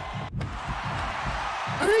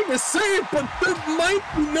 I hate to say it, but there might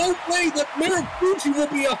be no way that Marufuji will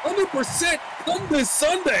be 100% come this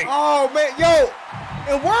Sunday. Oh, man, yo,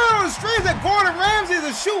 and word on the streets that Gordon Ramsay is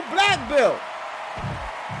a shoot black belt.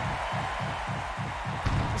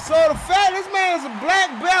 So the fact this man is a black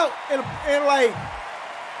belt and like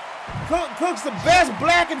cooks the best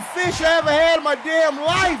blackened fish I ever had in my damn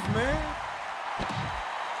life, man.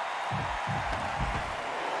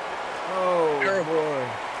 Oh boy.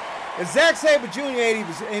 And Zack Sabre Jr.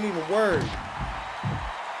 ain't even worried.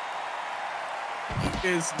 He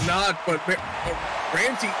is not, but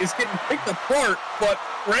Ramsey is getting picked apart, but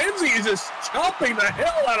Ramsey is just chopping the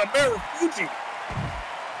hell out of Marufuji.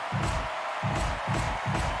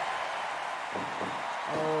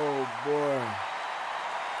 Oh boy.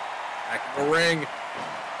 Back in the ring.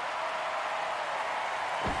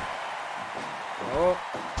 Oh.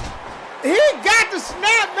 He got the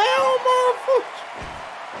snap, man. Oh, motherfucker.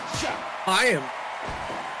 I am.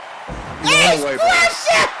 Ace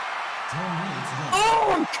Crusher! 10 minutes left.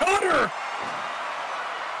 Oh, and cutter!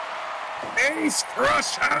 Ace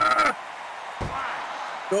Crusher!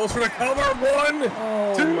 Goes for the cover. 1,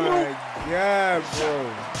 Oh 2. my God, bro.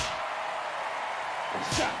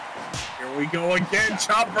 Here we go again.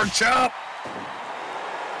 Chop for chop.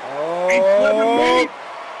 Oh. 8-11-8.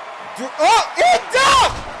 Oh, it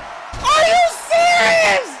ducked! Are you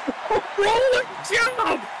serious? Rolling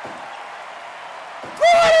jump!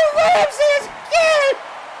 Gordon Ramsay is good!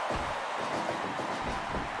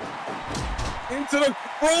 Into the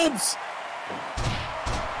ropes!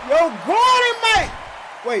 Yo, Gordon might.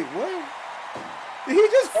 Wait, what? Did he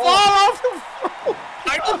just fall off the rope?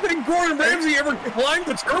 I don't think Gordon Ramsay ever climbed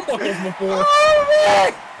the turnbuckles before. Oh,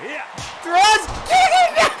 man! Yeah. Thrust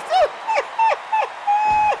kicking up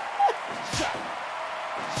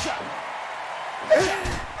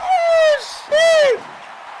Oh, shit!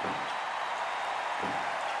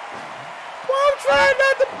 Boy, I'm trying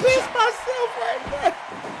not to piss myself right now.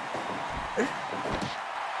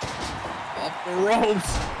 Off the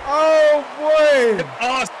ropes. Oh, boy.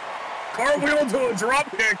 Cartwheel to a drop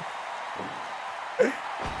kick.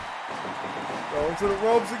 Going to the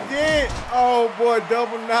ropes again. Oh, boy,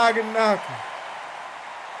 double noggin knocking.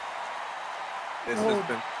 This has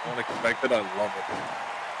been unexpected. I love it.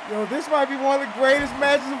 Yo, this might be one of the greatest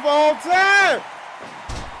matches of all time.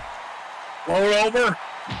 Roll over.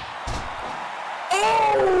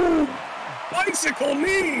 Oh! Bicycle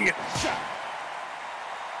knee!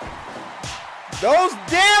 Those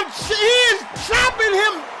damn he is chopping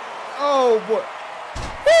him. Oh boy.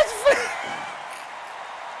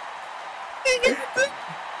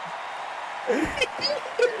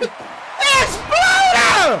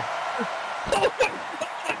 Exploder!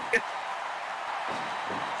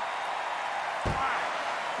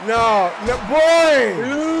 No, boy.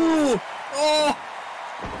 Ooh! Oh!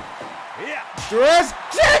 Yeah. Dress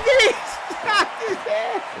chicken.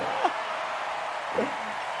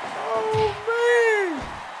 Oh man.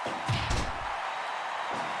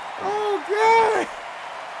 Oh God.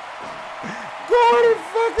 Gordon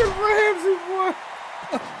fucking Ramsay, boy.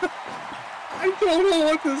 I don't know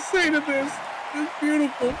what to say to this. It's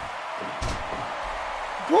beautiful.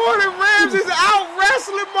 Gordon Ramsay's out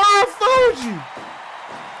wrestling Marufuji.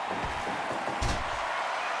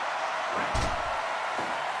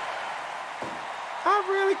 I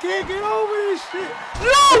really can't get over this shit.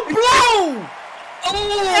 Low blow!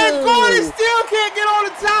 Oh! And Gordon still can't get on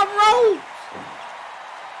the top rope.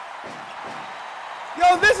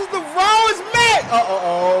 Yo, this is the rawest match.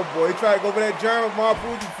 Oh boy, he tried to go for that German.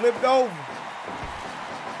 Marufuji flipped over.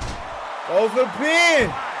 Goes for the pin.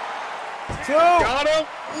 2. Got him!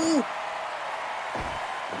 Ooh!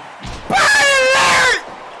 Alert!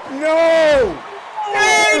 No!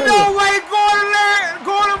 Ain't no way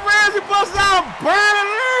Gordon Ramsay busts out burn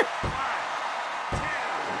alert!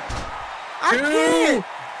 I can't!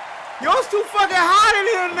 Yo, it's too fucking hot in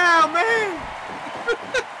here now, man!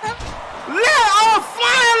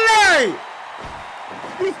 Fly Larry!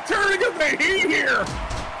 He's turning up the heat here!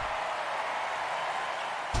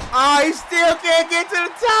 Oh, he still can't get to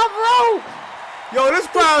the top rope! Yo, this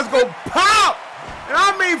crowd is gonna pop! And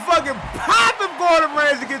I mean fucking pop if Gordon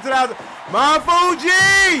Ramsay gets to the house.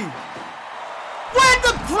 Mafuji! With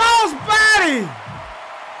the crossbody!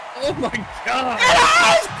 Oh my God! And the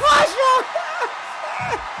ice crusher!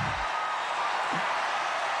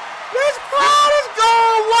 This crowd is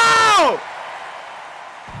going wild!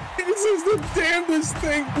 This is the damnedest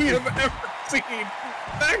thing we have ever seen.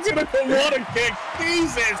 Back to the Kawada kick.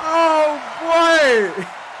 Jesus! Oh boy!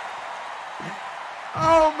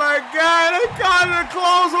 Oh my God! They caught in a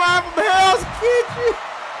clothesline from Hell's Kitchen.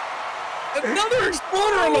 Another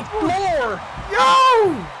exploder on the floor.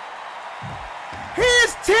 Yo! He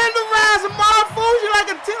is tenderizing Mafuji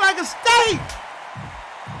like a steak.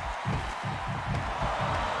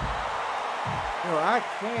 Yo, I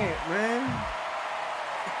can't, man.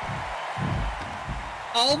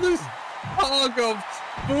 All this talk of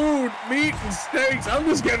food, meat, and steaks. I'm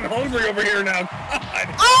just getting hungry over here now.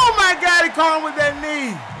 God. Oh my God! He caught him with that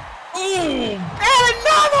knee. Ooh. And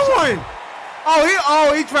another one.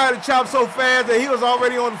 Oh, he tried to chop so fast that he was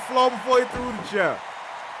already on the floor before he threw the chop.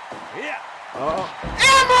 Yeah.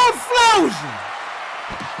 Emerald Explosion!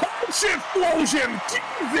 Punch explosion!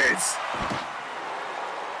 Jesus!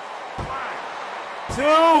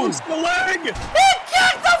 Two. Push the leg! He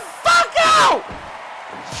kicked the fuck out!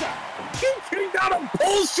 He kicked out a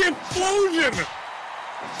bullshit explosion!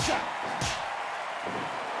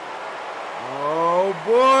 Oh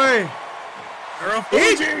boy!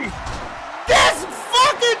 Fuji! This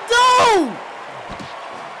fucking dude!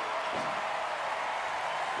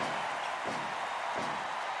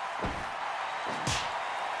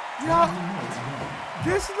 Yo,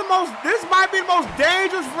 this might be the most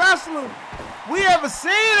dangerous wrestler we ever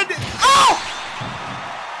seen. Oh!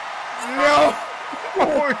 No!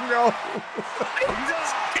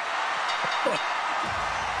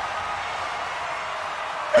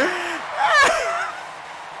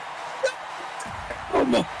 Oh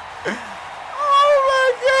no! Oh my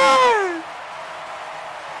God!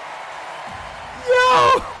 Yo!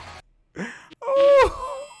 Oh!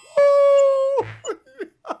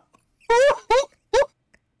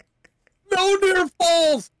 No near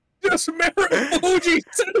falls! Just Fuji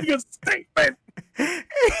sending a statement!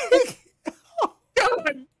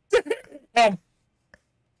 God damn!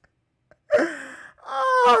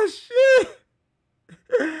 Oh shit!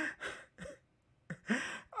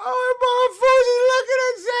 Oh, and Bob Fuji's looking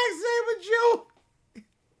at Zack Sabre Jr.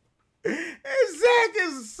 And Zack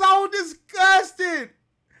is so disgusted.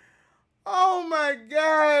 Oh my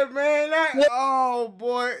God, man! Oh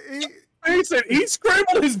boy, He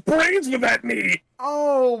scrambled his brains with that knee.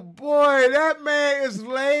 oh boy, that man is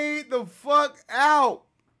laid the fuck out,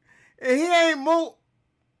 and he ain't moved.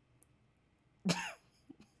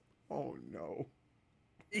 Oh no.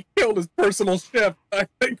 He killed his personal chef. I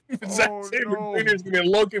think Zack Sabre no. Jr. is gonna be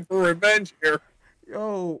looking for revenge here.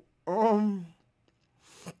 Yo,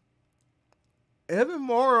 Evan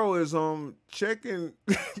Morrow is checking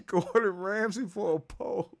Gordon Ramsay for a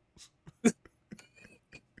pose.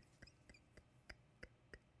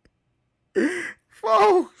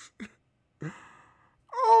 Folks.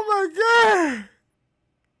 Oh my God.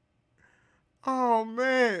 Oh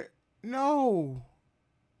man. No.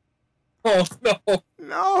 Oh no.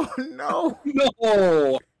 No. No.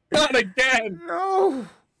 Not again. No.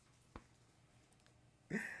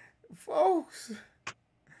 Folks.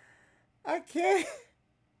 I can't.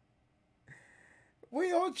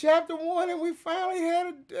 We on chapter 1 and we finally had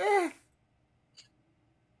a death.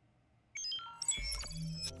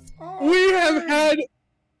 Oh, We have man. had.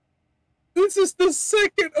 This is the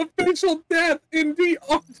second official death in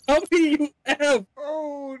DRWF.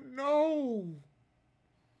 Oh no.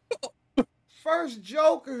 First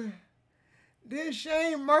Joker. Then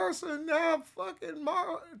Shane Mercer. Now fucking We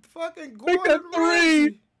Gordon got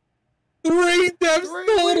Ramsay. three deaths Three-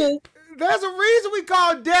 total. There's a reason we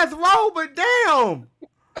call it Death Row, but damn.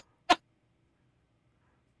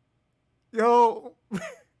 Yo.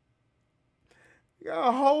 Got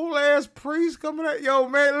a whole ass priest coming out. Yo,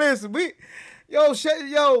 man, listen,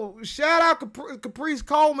 shout out Caprice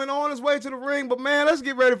Coleman on his way to the ring. But man, let's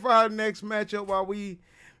get ready for our next matchup while we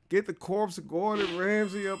get the corpse of Gordon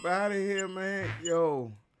Ramsay up out of here, man.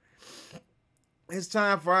 Yo, it's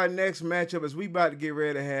time for our next matchup as we about to get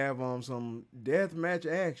ready to have some death match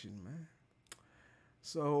action, man.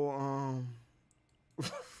 So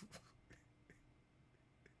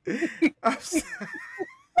I'm sorry.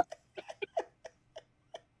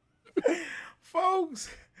 Folks,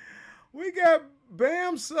 we got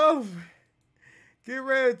Bam Sullivan get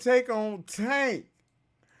ready to take on Tank.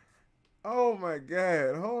 Oh my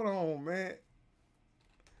God. Hold on, man.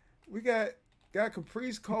 We got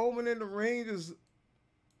Caprice Coleman in the ring just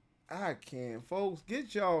I can't, folks.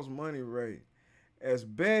 Get y'all's money right, as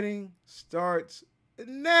betting starts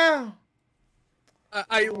now.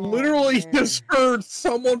 I literally just heard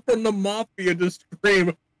someone from the Mafia just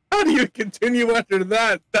scream, how do you continue after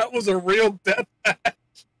that? That was a real death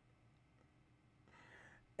match.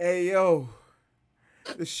 Hey, yo.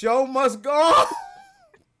 The show must go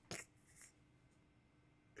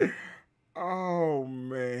on. Oh,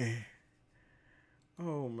 man.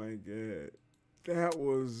 Oh, my God. That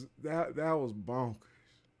was bonkers.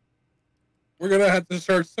 We're going to have to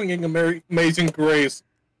start singing Amazing Grace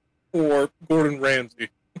for Gordon Ramsay.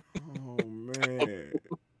 Oh, man.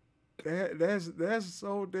 That's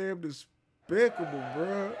so damn despicable,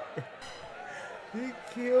 bro. He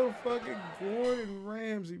killed fucking Gordon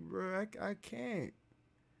Ramsay, bro. I can't.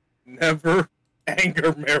 Never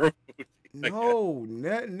anger Marufuji. No,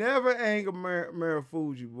 never anger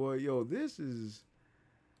Marufuji, boy. Yo, this is...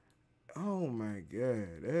 Oh, my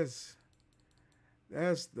God.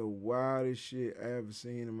 That's the wildest shit I ever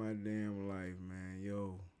seen in my damn life, man.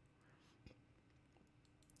 Yo.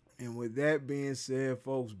 And with that being said,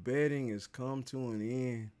 folks, betting has come to an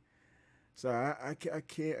end. So I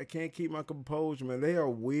can't keep my composure, man. They are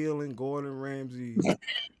wheeling Gordon Ramsay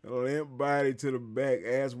limp body to the back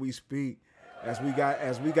as we speak. As we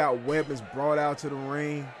got weapons brought out to the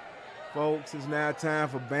ring. Folks, it's now time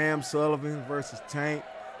for Bam Sullivan versus Tank.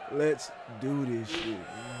 Let's do this shit,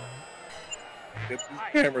 man. Get these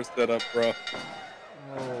cameras set up, bro.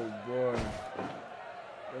 Oh boy.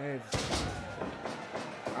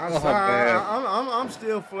 I'm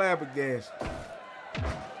still flabbergasted.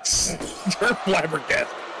 You're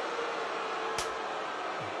flabbergasted.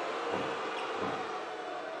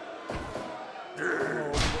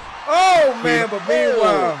 Oh man, but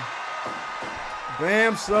meanwhile,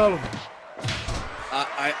 Bam Sullivan.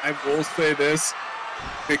 I will say this: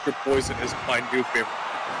 Pick Your Poison is my new favorite.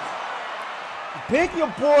 Pick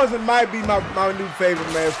Your Poison might be my new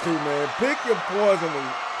favorite match too, man. Pick Your Poison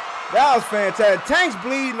that was fantastic. Tank's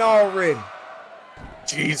bleeding already.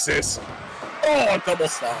 Jesus. Oh, double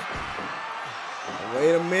stop.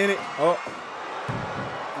 Wait a minute. Oh,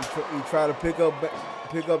 he tried to pick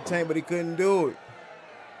up Tank, but he couldn't do it.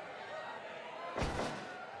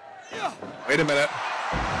 Wait a minute.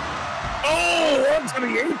 Oh, onto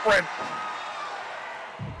the apron.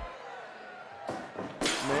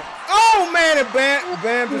 Man. Oh man, and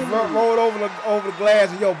Bam just rolled over the glass.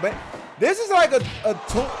 And yo, Bam, this is like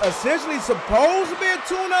essentially supposed to be a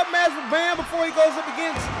tune-up match for Bam before he goes up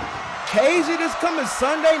against KZ this coming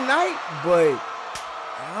Sunday night, but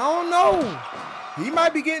I don't know. He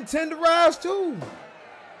might be getting tenderized too.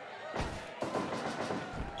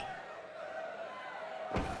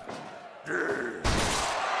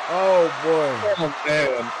 Oh boy. Oh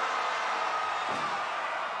man.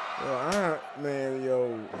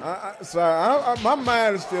 Sorry, my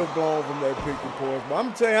mind is still blown from that Pick Your Poison. But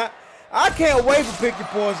I'm telling you, I can't wait for Pick Your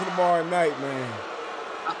Poison tomorrow night, man.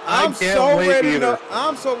 I'm so ready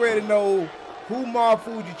to know who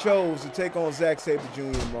Marufuji chose to take on Zack Sabre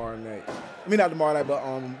Jr. tomorrow night. I mean, not tomorrow night, but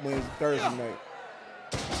on Thursday night.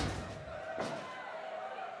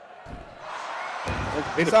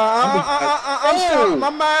 So my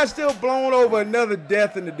mind's still blown over another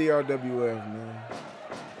death in the DRWF, man.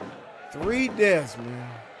 3 deaths, man.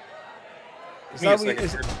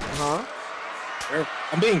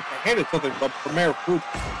 I'm being handed something from Marufuji.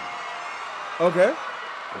 Okay.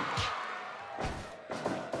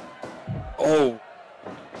 Oh,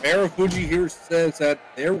 Marufuji here says that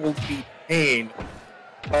there will be pain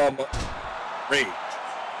from rage.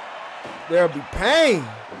 There'll be pain.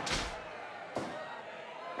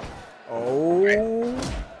 Oh.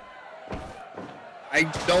 I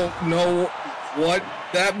don't know what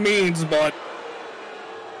that means, but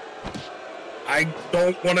I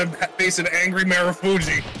don't want to face an angry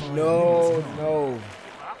Marufuji. No.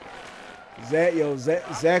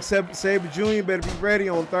 Zack Sabre Jr. better be ready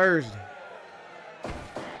on Thursday.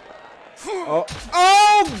 Oh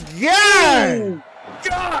God! Oh,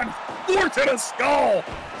 God! 4 to the skull!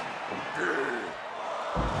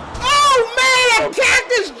 Oh man, a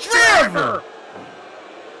cactus driver!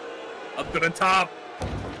 Up to the top.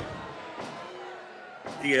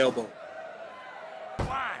 The elbow. 1,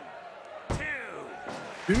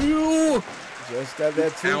 2. 2. Just got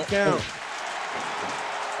that 2 count.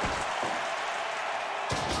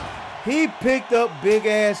 He picked up big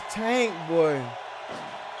ass Tank, boy.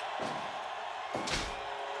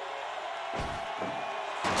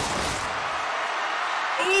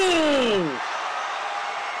 Ooh.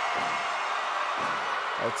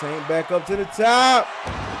 Oh, Tank back up to the top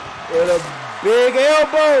with a big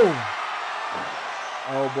elbow.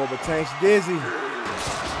 Oh boy, but Tank's dizzy.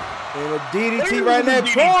 And a DDT right in that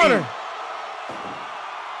corner.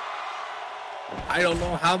 I don't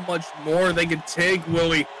know how much more they can take,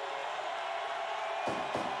 Willie.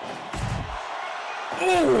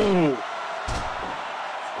 Oh!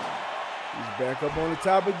 He's back up on the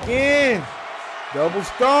top again. Double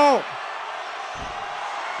stomp.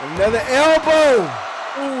 Another elbow.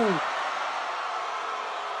 Ooh.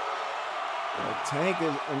 Tank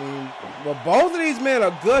is, well, both of these men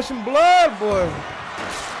are gushing blood, boy.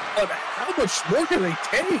 But how much more can they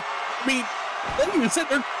take? I mean, they even said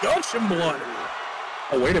they're gushing blood.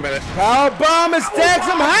 Oh, wait a minute. Power bomb and stacks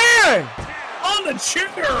him high. On the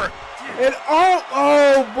chair. And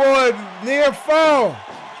oh boy, near fall.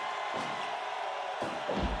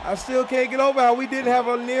 I still can't get over how we didn't have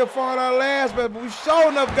a near fall in our last match, but we sure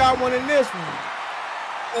enough got one in this one.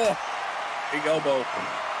 Oh, big elbow.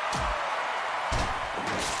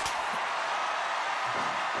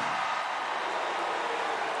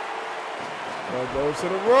 Goes to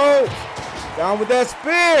the ropes. Down with that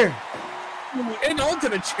spear. And onto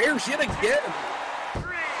the chairs yet again.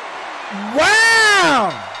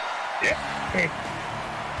 Wow! Yeah.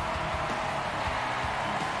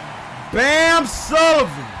 Bam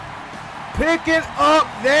Sullivan picking up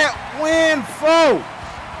that win, folks.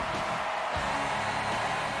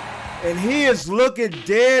 And he is looking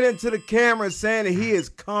dead into the camera saying that he is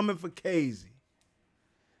coming for Casey.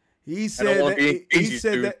 He said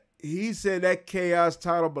he said that Chaos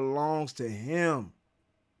title belongs to him.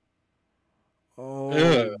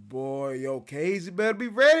 Oh boy, yo, Casey better be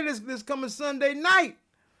ready this coming Sunday night.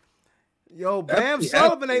 Yo, Bam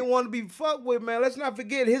Sullivan ain't want to be fucked with, man. Let's not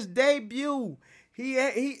forget his debut. He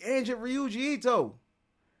injured Ryuji Ito.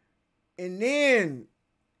 And then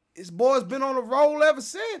his boy's been on the roll ever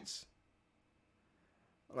since.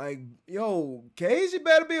 Like, yo, Casey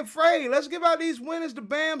better be afraid. Let's give out these winners to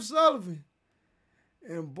Bam Sullivan.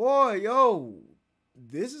 And boy, yo,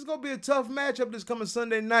 this is going to be a tough matchup this coming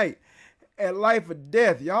Sunday night at Life or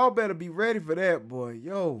Death. Y'all better be ready for that, boy.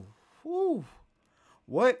 Yo, whew.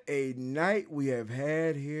 What a night we have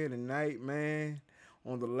had here tonight, man,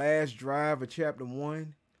 on the last drive of Chapter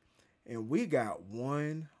 1. And we got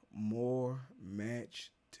one more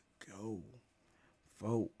match to go,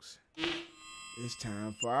 folks. It's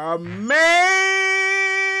time for our main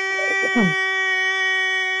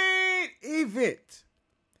event.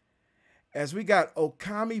 As we got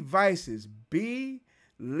Okami Vice's B.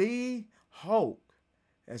 Lee Hulk.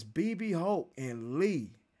 That's BB Hulk and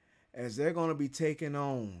Lee. As they're going to be taking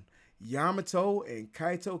on Yamato and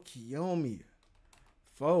Kaito Kiyomiya.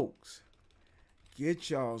 Folks, get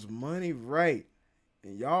y'all's money right.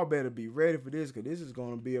 And y'all better be ready for this, because this is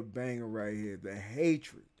going to be a banger right here. The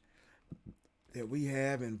hatred that we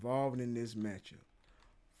have involved in this matchup.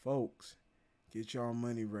 Folks, get y'all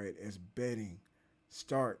money right as betting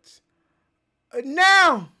starts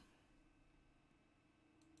now.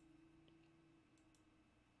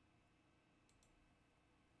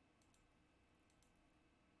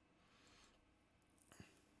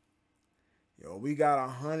 Yo, we got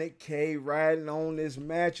 100K riding on this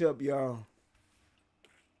matchup, y'all.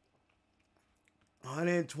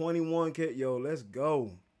 121K. Yo, let's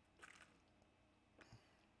go.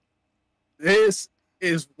 This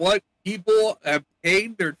is what people have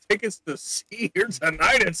paid their tickets to see here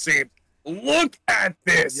tonight, it seems. Look at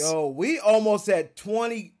this. Yo, we almost at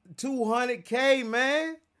 200K,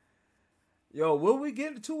 man. Yo, will we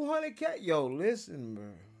get to 200K? Yo, listen, bro.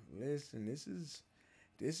 Listen, this is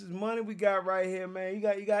money we got right here, man. You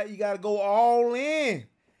got to go all in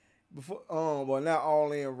before. Well, not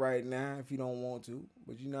all in right now if you don't want to,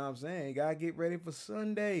 but you know what I'm saying. You gotta get ready for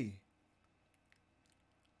Sunday,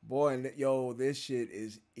 boy. And yo, this shit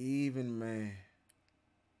is even, man.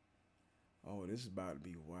 Oh, this is about to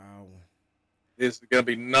be wild. This is gonna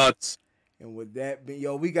be nuts. And with that,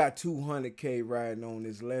 yo, we got 200K riding on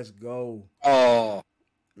this. Let's go. Oh,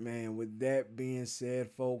 man. With that being said,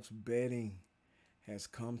 folks, betting has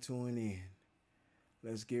come to an end.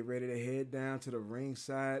 Let's get ready to head down to the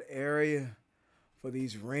ringside area for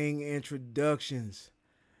these ring introductions.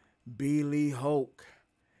 B. Lee Hulk,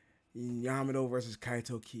 Yamato versus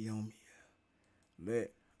Kaito Kiyomiya.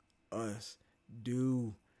 Let us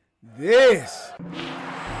do this.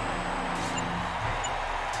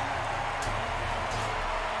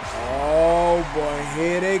 Oh boy,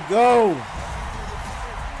 here they go.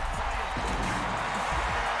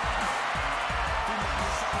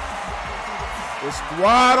 The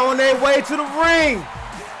squad on their way to the ring.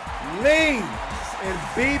 Lee and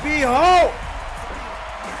BB Hulk,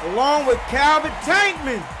 along with Calvin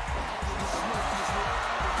Tankman.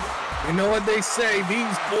 You know what they say,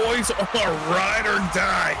 these boys are ride or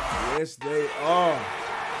die. Yes, they are.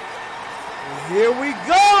 And here we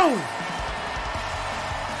go.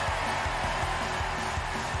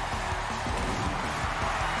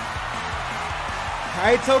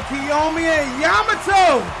 Kaito, Kiyomiya, and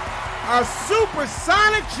Yamato are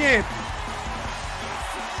supersonic champions.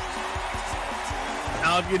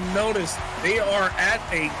 Now, if you notice, they are at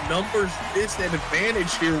a numbers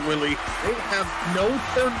disadvantage here, Willie. They have no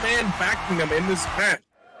third man backing them in this match.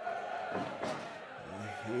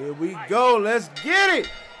 Here we go. Let's get it.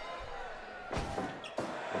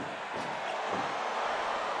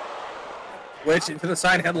 Switch into the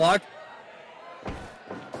side headlock.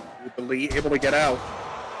 Lee able to get out.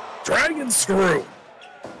 Dragon screw.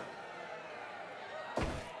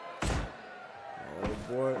 Oh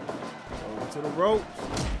boy. Over to the ropes.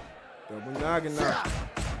 Double noggin knock.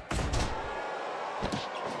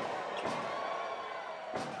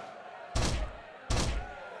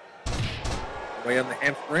 Way on the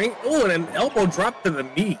hamstring. Oh, and an elbow drop to the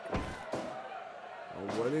knee. Oh,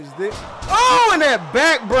 what is this? Oh, and that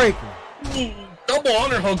backbreaker. Double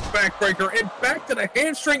underhook backbreaker and back to the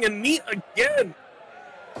hamstring and knee again.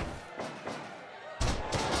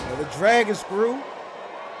 The dragon screw.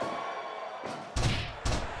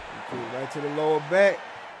 Right to the lower back.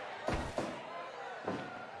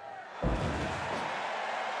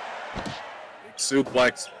 Big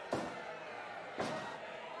suplex.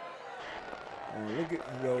 Oh, look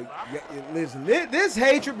at listen. This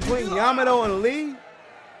hatred between Yamato and Lee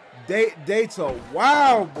dates a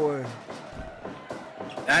while, boy.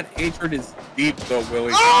 That hatred is deep, though,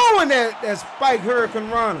 Willie. Oh, and that spike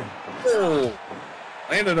Hurricane Rana. Oh,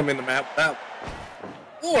 landed him in the map. That.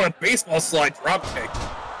 Oh, and a baseball slide drop kick.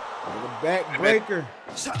 The backbreaker.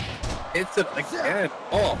 Hits it again.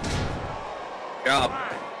 Oh, job.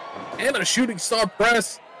 And a shooting star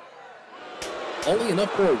press. Only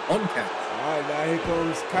enough for a 1 count. All right, now here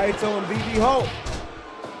comes Kaito and BB Hulk.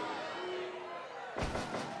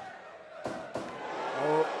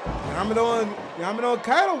 Yamato and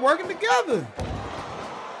Kaito working together.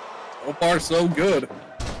 So far, so good.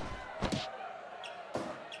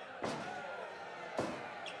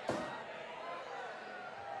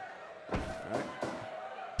 Right.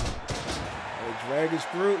 Dragon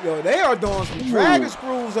screw. Yo, they are doing some dragon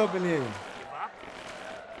screws up in here.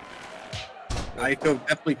 Kaito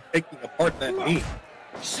definitely picking apart that knee.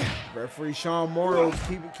 Referee Sean Morrow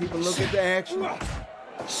keep a look at the action.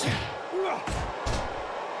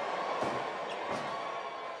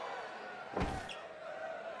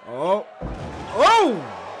 Oh.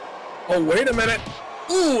 Oh, wait a minute.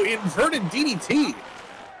 Ooh, inverted DDT.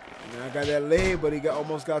 Now I got that leg, but he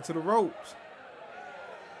almost got to the ropes.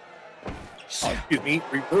 Oh, excuse me,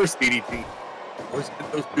 reverse DDT. Always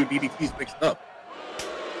get those two DDTs mixed up.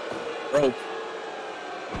 Ropes.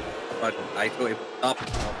 But Kaito able to stop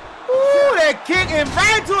himself. Ooh, that kick and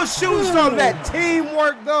right into a shooting star. That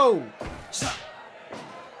teamwork, though.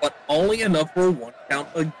 But only enough for a 1 count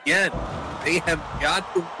again. They have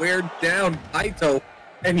got to wear down Kaito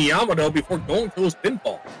and Yamato before going to his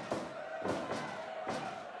pinfall.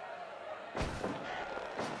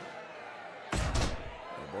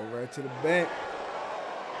 Go right to the back.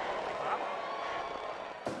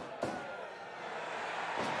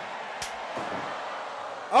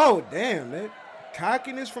 Oh, damn. That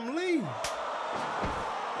cockiness from Lee.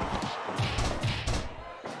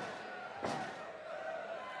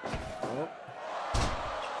 Oh.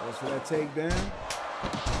 That's for that takedown.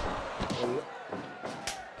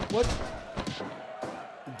 What?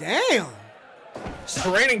 Damn.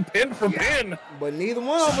 Reigning pin for pin. But neither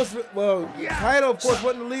one of us, well, Kaito, of course,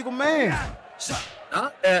 wasn't a legal man.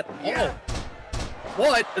 Not at all.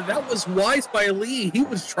 But that was wise by Lee. He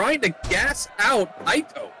was trying to gas out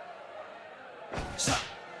Kaito.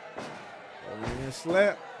 Overhand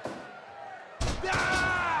slap.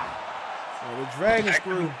 Oh, the dragon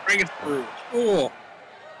screw. Dragon screw. Oh.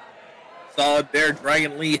 Solid there.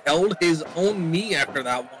 Dragon Lee held his own knee after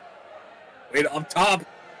that one. Wait up top.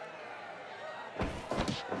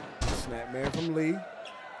 Snapman from Lee.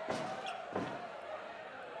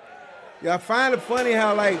 Yeah, I find it funny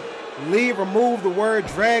how, like, Lee removed the word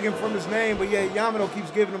dragon from his name, but yeah, Yamato keeps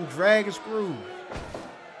giving him dragon screws.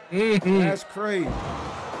 That's crazy.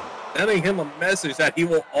 Sending him a message that he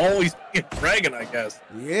will always be a dragon, I guess.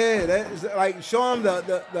 Yeah, that is like show him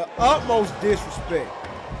the utmost disrespect.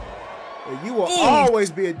 That you will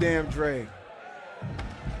always be a damn dragon.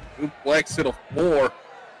 Suplex to the floor.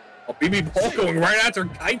 A BB Ball going right after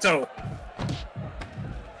Kaito.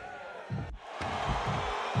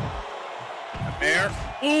 There.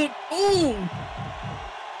 Ooh.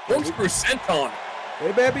 Corkscrew senton.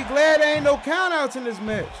 They better be glad there ain't no countouts in this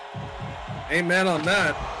match. Amen on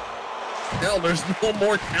that. Hell, there's no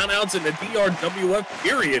more countouts in the DRWF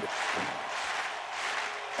period.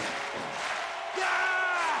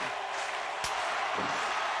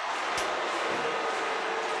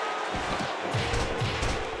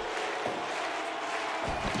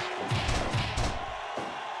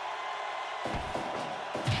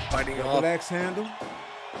 Fighting off. Axe handle.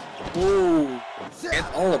 Ooh,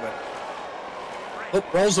 gets all of it. Oh,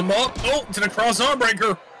 rolls him up. Oh, to the cross arm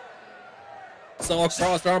breaker. Saw a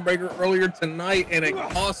cross arm breaker earlier tonight, and it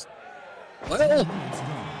cost, well,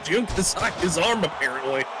 June Kasai his arm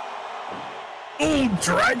apparently. Ooh,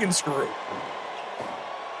 dragon screw.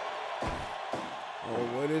 Oh,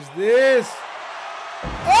 what is this?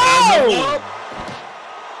 Oh!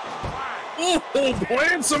 Oh,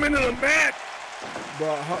 plants him into the mat.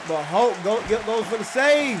 But Hulk goes for the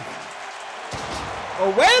save. Oh,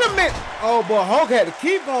 wait a minute. Oh, but Hulk had to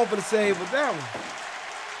keep going for the save with that one.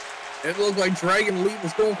 It looked like Dragon Lee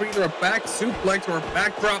was going for either a back suplex or a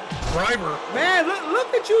backdrop driver. Man,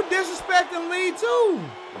 look at you disrespecting Lee, too.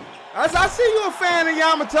 I see you a fan of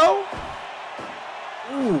Yamato.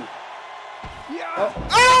 Ooh. Yeah.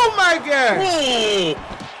 Oh my God. Whoa.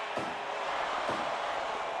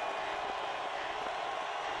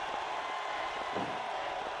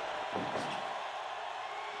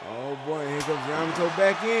 Oh boy, here comes Yamato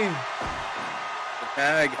back in. The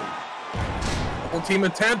tag. Double team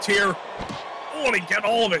attempt here. Oh, and he get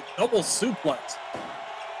all of it. Double suplex.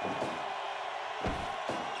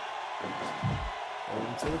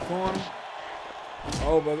 Into the corner.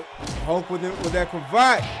 Oh, but Hulk with that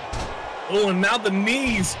cravat. Oh, and now the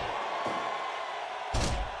knees.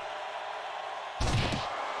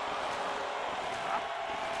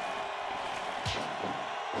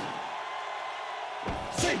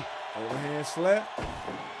 Overhand slap.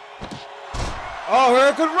 Oh,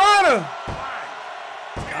 Hurricane Runner.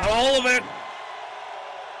 Got all of it.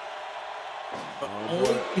 But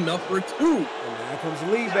only enough for two. And now comes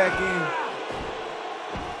Lee back in.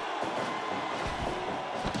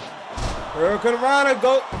 Hurricane Runner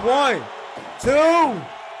go 1, 2.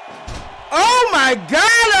 Oh my God,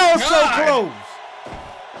 that was so close.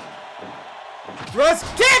 Thrust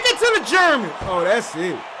kick it to the German. Oh, that's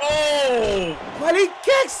it. Oh! But he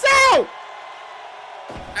kicks out.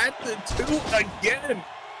 At the 2 again.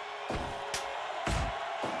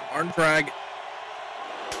 Arm drag.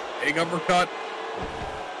 Big uppercut.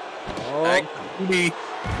 Oh, Bag knee.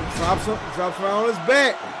 drops around on his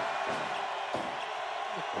back.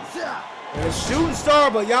 And a shooting star,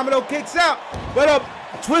 but Yamato kicks out. But a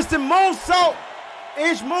twisted moonsault.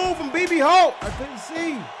 Inch move from BB Hulk. I couldn't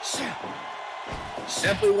see.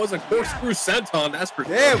 Definitely was a corkscrew senton, that's for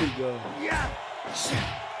sure. There we go.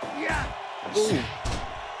 Ooh.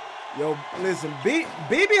 Yo, listen, BB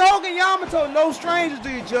Hulk and Yamato no strangers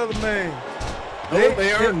to each other, man. No,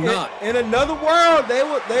 they are not. In another world, they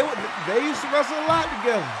used to wrestle a lot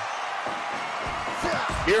together.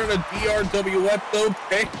 Here in the DRWF, though,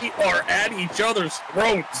 they are at each other's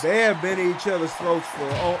throats. They have been at each other's throats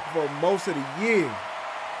for most of the year.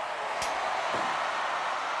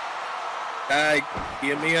 Tag,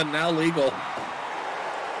 Kiyomiya now legal.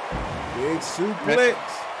 Big suplex.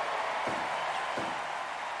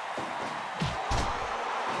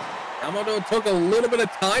 Yamato took a little bit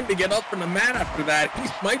of time to get up from the mat after that. He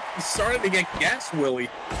might be starting to get gas willy.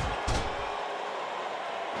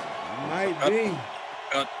 Might be.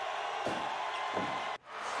 Cut.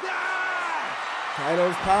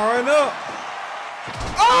 Kaito's powering up.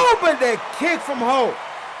 Oh, but that kick from Hulk.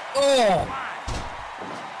 Oh.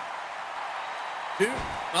 Two.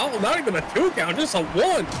 Oh, not even a 2 count, just a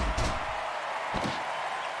 1.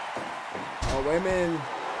 Oh, wait a minute.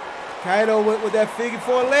 Kaito with that figure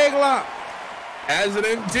 4 leg lock. Has it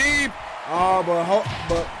in deep. Oh,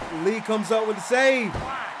 but Lee comes up with the save.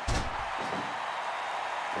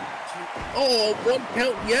 Oh, 1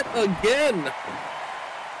 count yet again.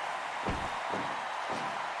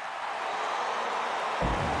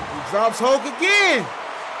 He drops Hulk again.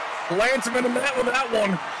 Lands him in the mat with that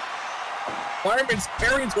one. Fireman's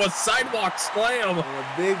carrying to a sidewalk slam. And a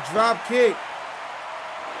big drop kick.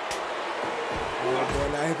 Oh, boy,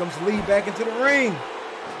 now here comes Lee back into the ring.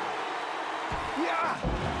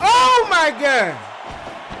 Oh, my God.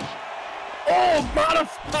 Oh,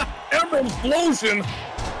 modified Emerald Explosion.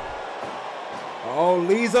 Oh,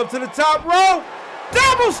 Lee's up to the top rope.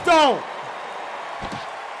 Double stone.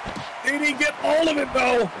 Did he get all of it,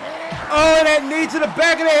 though? Oh, that knee to the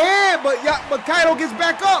back of the head, but Kaito gets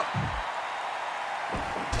back up.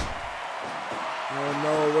 Oh,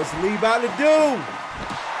 no, what's Lee about to do?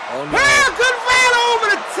 Oh, no. Ah, good run over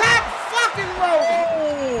the top fucking rope.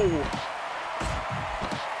 Oh.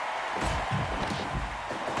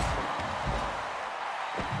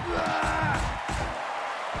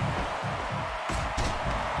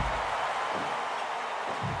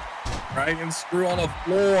 Dragon screw on the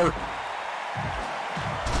floor.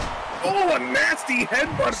 Oh, a nasty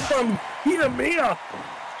headbutt from Kiyomiya.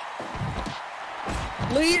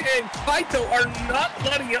 Lee and Kaito are not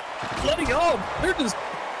letting up. They're just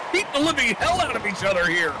beating the living hell out of each other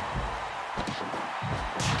here.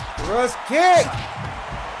 Thrust kick.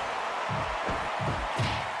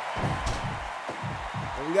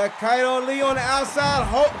 And we got Kaito and Lee on the outside.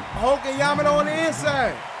 Hulk and Yamato on the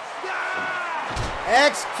inside.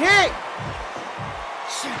 X kick.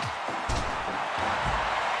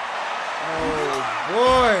 Oh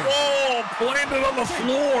boy. Oh, landed on the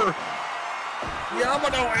floor.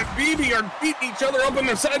 Yamato and BB are beating each other up on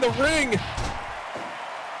the side of the ring.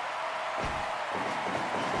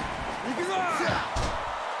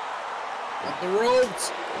 Up the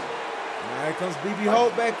ropes. Now here comes BB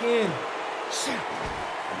Hope back in.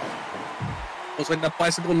 Looks like the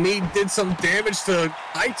bicycle knee did some damage to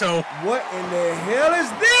Kaito. What in the hell is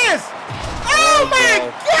this? Oh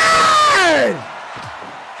my God!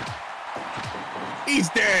 He's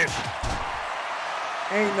dead.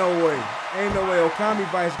 Ain't no way. Ain't no way Okami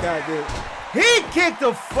Vice got this. He kicked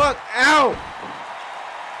the fuck out.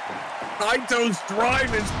 Kaito's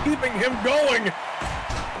drive is keeping him going.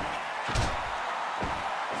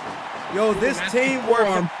 Yo, this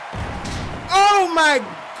teamwork. Oh my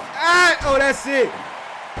God. Oh, that's it.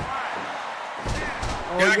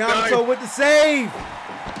 Oh, Yamato with the save.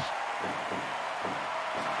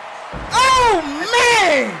 Oh,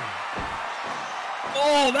 man.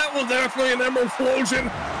 Oh, that was definitely an emerald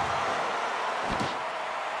explosion.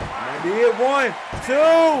 Maybe it 1, 2,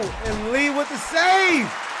 and Lee with the save.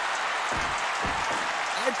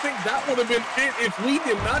 I think that would have been it if Lee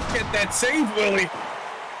did not get that save, Willie.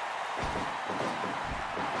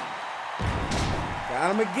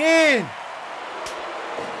 Got him again.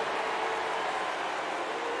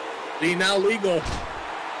 Lee now legal.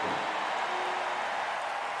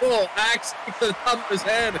 Oh, axe to the top of his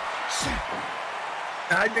head.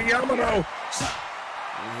 Tag to Yamato.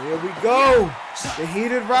 And here we go. The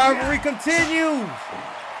heated rivalry continues.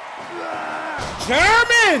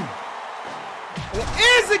 German!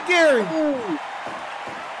 Enziguri!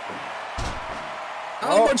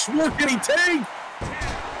 How much more can he take?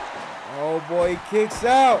 Oh boy, he kicks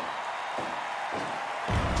out.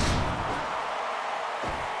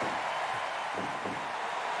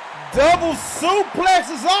 Double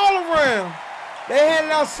suplexes all around. They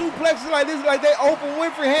handing out suplexes like this, like they Oprah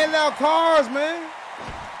Winfrey handing out cars, man.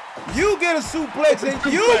 You get a suplex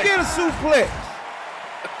and you get a suplex.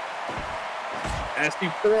 Nasty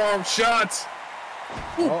forearm shots.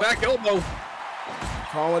 Ooh, back elbow.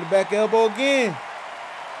 Call with the back elbow again.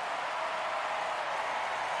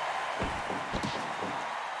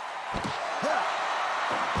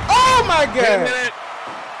 Oh my God! Wait a minute.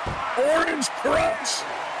 Orange Crush.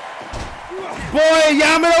 Boy,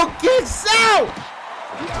 Yamato kicks out.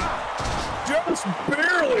 Just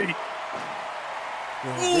barely.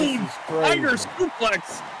 Ooh, tiger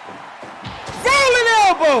suplex. Rolling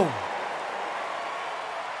elbow.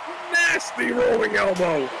 Nasty rolling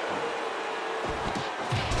elbow.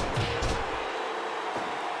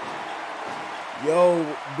 Yo,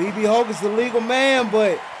 BB Hogan's the legal man,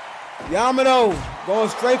 but Yamato going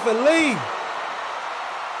straight for Lee.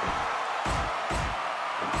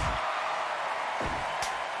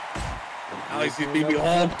 Now you see BB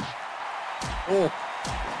Hulk. Oh,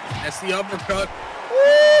 that's the uppercut.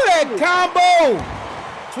 Ooh, that combo.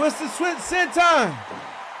 Twisted switch senton.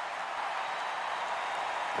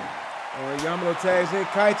 Yamato tags in,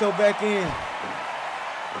 Kaito back in.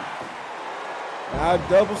 Now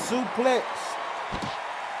double suplex.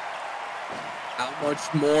 How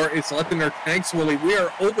much more is left in their tanks, Willie? We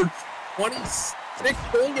are over 26,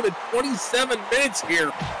 going into 27 minutes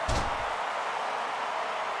here.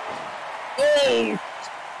 Oh,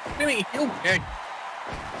 spinning heel kick.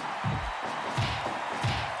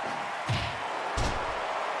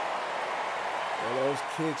 Oh, those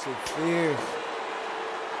kicks are fierce.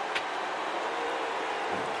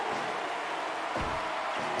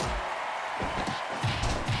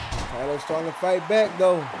 Kaito's starting to fight back,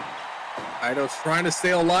 though. Kaito's trying to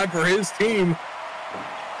stay alive for his team.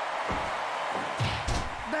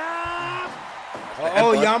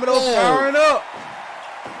 Oh, Yamato's powering up.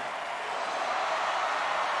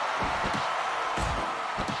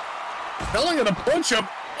 Telling him to punch him.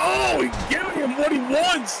 Oh, he's giving him what he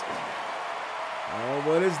wants. Oh,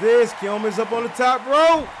 what is this? Kiyomiya's up on the top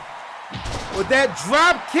rope with that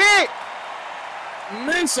drop kick.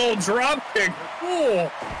 Missile drop kick. Cool.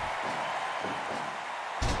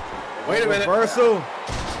 Wait a minute. Reversal.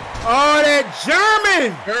 Oh, that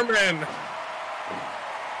German.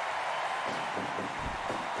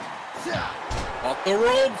 Off the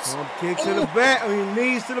ropes. Pump kick to the back. I mean,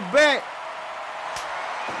 knees to the back.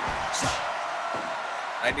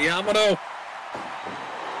 And YAMATO.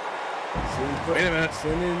 Wait a minute.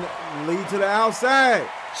 Sending lead to the outside.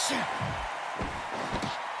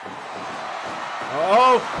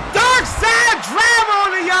 Uh-oh. Dark side driver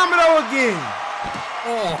on the YAMATO again.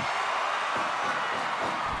 Oh.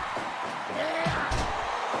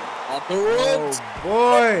 Off the ropes. Oh,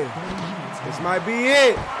 boy. This might be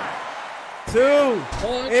it. 2.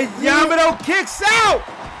 And YAMATO kicks out.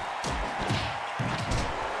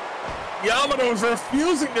 YAMATO is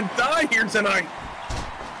refusing to die here tonight.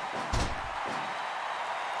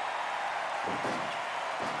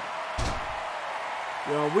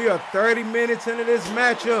 Yo, we are 30 minutes into this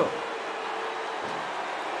matchup.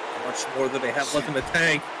 How much more do they have left in the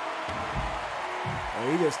tank?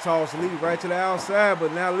 And he just tossed Lee right to the outside,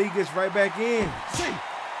 but now Lee gets right back in.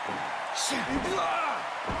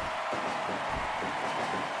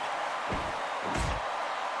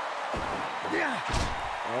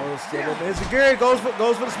 Oh, still up insecurity. Goes for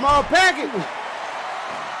the small package.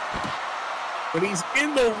 But he's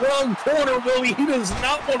in the wrong corner, Willie. He does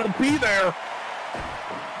not want to be there.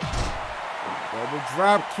 Double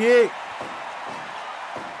drop kick.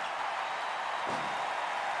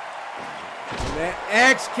 And that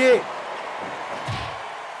axe kick.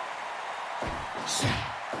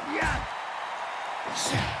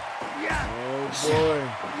 Oh boy.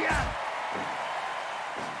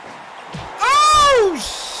 Oh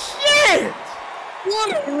shit! What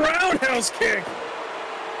a roundhouse kick.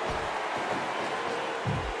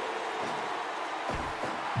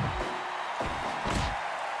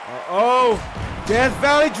 Uh-oh. Death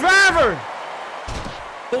Valley driver.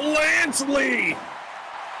 Lance Lee.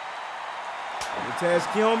 He has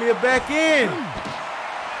Kiyomiya back in.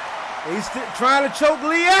 He's trying to choke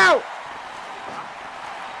Lee out.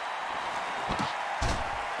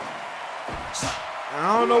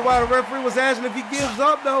 I don't know why the referee was asking if he gives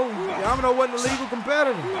up, though. YAMATO wasn't a legal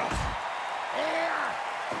competitor.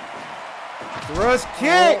 Thrust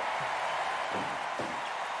kick.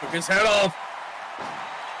 Took his head off.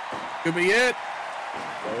 Could be it.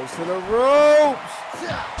 Goes to the ropes.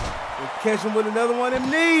 We'll catch him with another one of them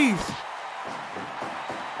knees.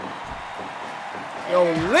 Yo,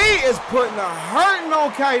 Lee is putting a hurting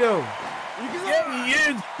on Kaito. Yeah, he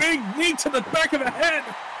is. Big knee to the back of the head.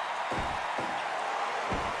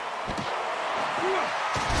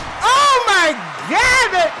 Oh my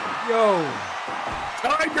God! Yo.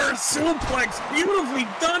 Tiger suplex. Beautifully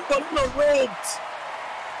done, but on the ropes.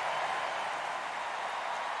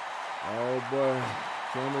 Oh boy.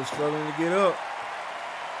 Kiyomiya's struggling to get up.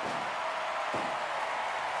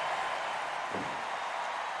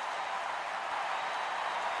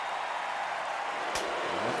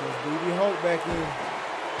 BB Hulk back in.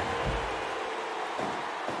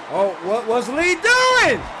 Oh, what's Lee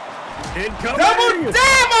doing? Incoming. Double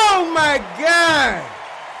dam! Oh my God!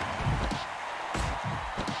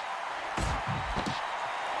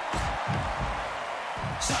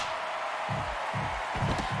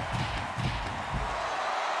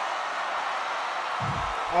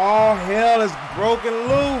 All hell is broken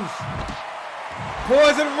loose.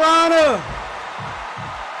 Poison Rana.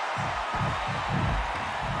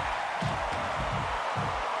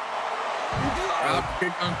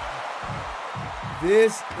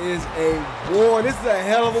 This is a war. This is a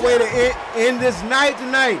hell of a way to end this night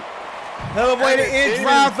tonight. Hell of a way to end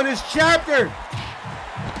drive for this chapter.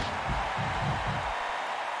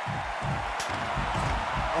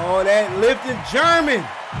 Oh, that lifting German.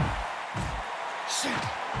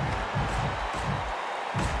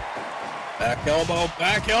 Back elbow,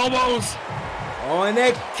 back elbows. Oh, and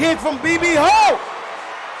that kick from BB Hulk.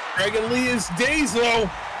 Dragon Lee is dazed though.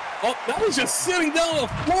 Oh, that was just sitting down on the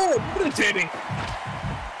floor, meditating.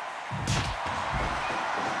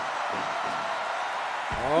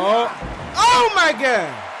 Oh my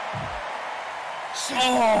God.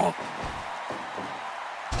 Oh.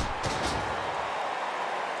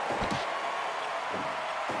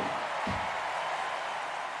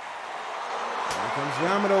 Here comes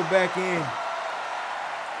YAMATO back in.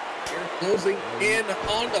 They're closing in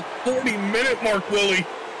on the 40-minute mark, Willie.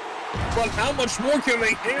 But how much more can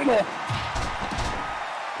they handle?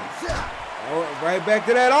 Oh, right back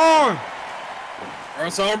to that arm.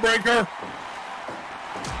 Cross arm breaker.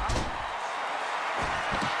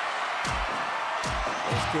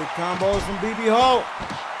 Let's kick combos from BB Hulk.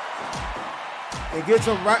 And gets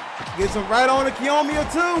him right on the Kiyomiya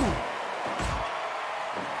too.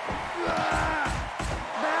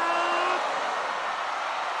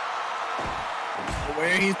 The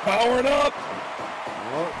way he's powered up.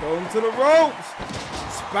 Oh, going to the ropes.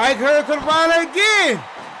 Spike Hurricane Rana again.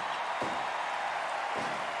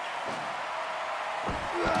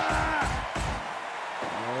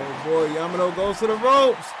 Oh boy, Yamato goes to the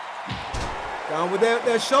ropes. Down with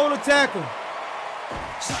that shoulder tackle.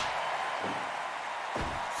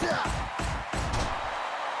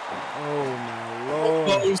 Oh my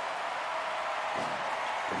Lord.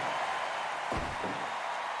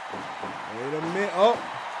 Wait a minute. Oh.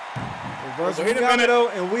 Reversal from Yamato.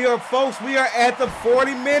 And we are, folks, we are at the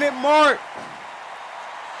 40-minute mark.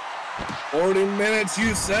 40 minutes,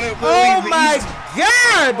 you said it. Oh my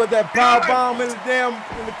God! But that power bomb in the damn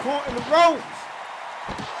in the ropes.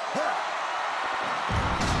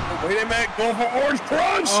 Wait a minute, go for Orange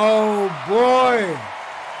Crunch. Oh boy!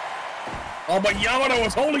 Oh, but Yamato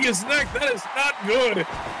was holding his neck. That is not good.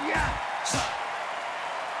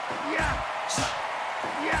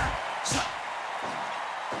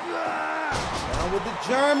 Down with the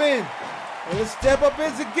German. And the step up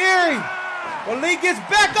into Gary. But Lee gets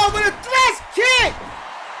back up with a thrust kick.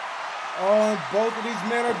 Oh, and both of these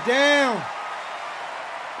men are down.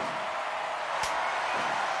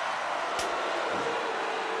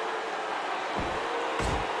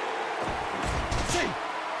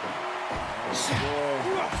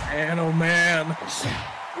 Man, oh man. So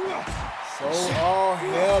all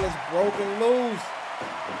hell is broken loose.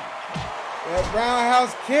 That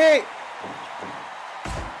roundhouse kick.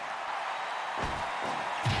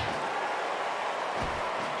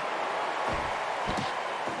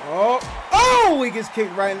 Oh, he gets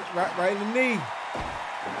kicked right in the knee.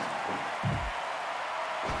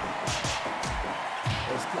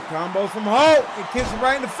 There's combos from Hulk. It kicks him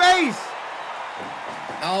right in the face.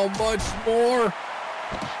 How much more?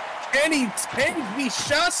 Can he take these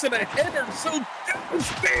shots to the head are so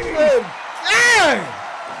devastating? Good God.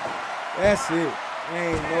 That's it.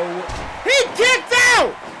 Ain't no way. He kicked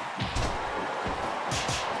out.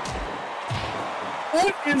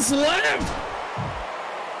 What is left?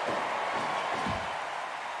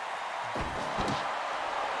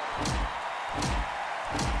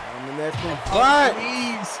 I'm in that fight.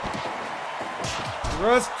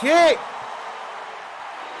 Rush kick.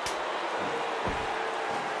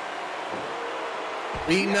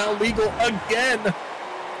 Lee now legal again.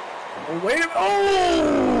 Oh, wait a minute.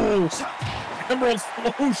 Oh! Emerald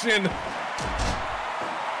Explosion.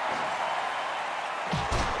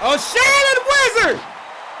 Oh, Shining Wizard.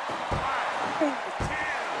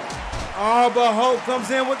 Oh, but Hulk comes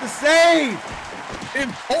in with the save. If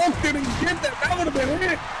Hulk didn't get that, that would have been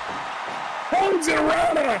it. Holds it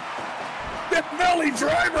around her. That belly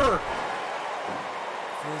driver.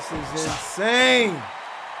 This is insane.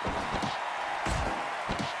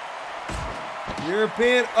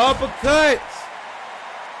 European uppercuts.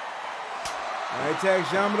 Right,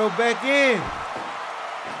 tags Yamato back in.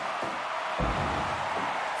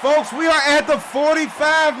 Folks, we are at the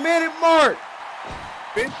 45-minute mark.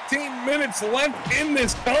 15 minutes left in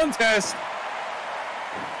this contest.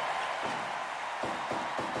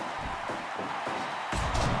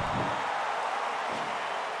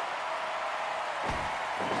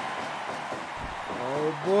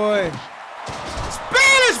 Oh boy.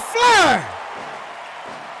 Spanish fly!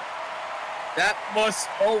 That must,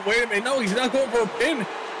 oh wait a minute, no, he's not going for a pin.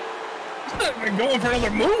 He's not even going for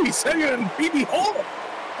another move, he's setting it in BB Hall.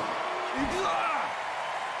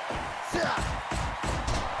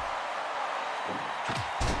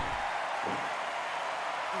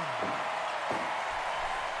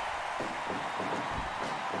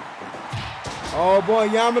 Oh boy,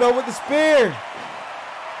 Yamato with the spear.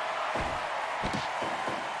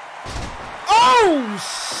 Oh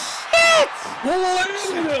shit!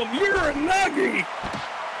 Landed him, you're a nuggie.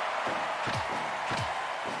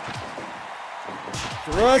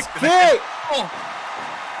 Thrust kick. Oh,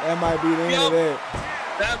 That might be the end of that.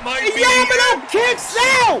 that might And be Yamato kicks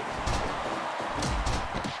out.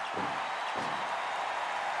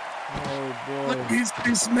 Oh What boy. is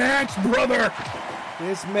this match, brother?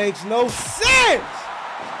 This makes no sense.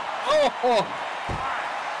 Oh,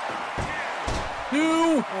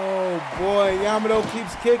 two. Oh boy, Yamato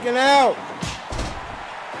keeps kicking out.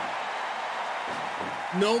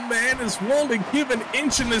 No man is willing to give an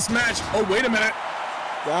inch in this match. Oh, wait a minute.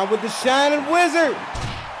 Down with the Shining Wizard.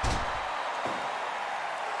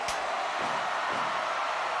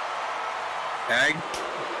 Tag.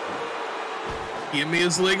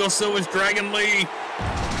 Kiyomiya's legal, so is Dragon Lee.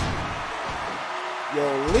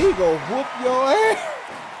 Yo, Lee go whoop your ass.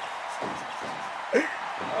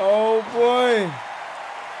 Oh boy.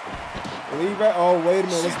 Lee right. Oh, wait a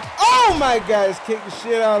minute. Oh my God, it's kicked the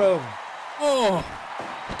shit out of him. Oh,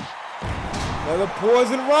 Another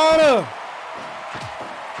poison Rana.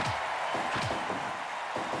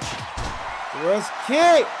 Thrust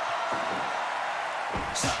kick.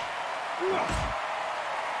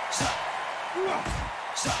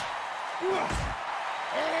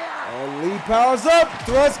 Oh, Lee powers up.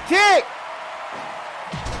 Thrust kick.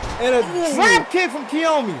 And a drop kick from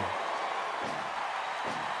Kiyomiya.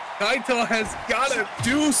 Kaito has got to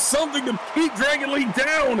do something to keep Dragon Lee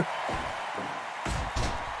down.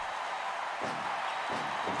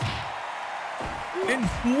 And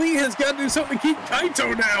Lee has got to do something to keep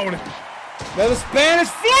Kaito down. Another Spanish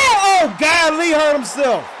fly. Oh, God, Lee hurt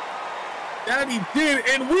himself. That he did,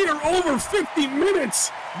 and we are over 50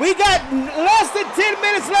 minutes. We got less than 10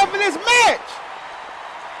 minutes left in this match.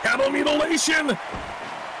 Cattle mutilation.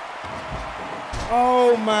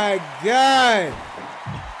 Oh, my God.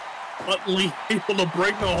 But Lee able to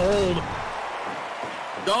break the hold.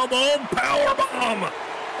 Double power bomb.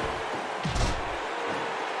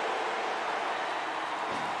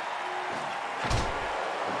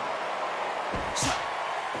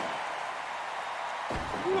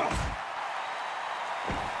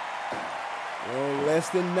 Oh, less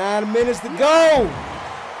than 9 minutes to go.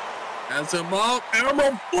 That's a Mount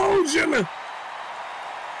Emerald Fusion.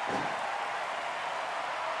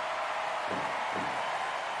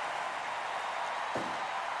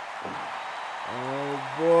 Oh,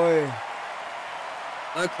 boy.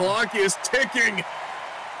 The clock is ticking.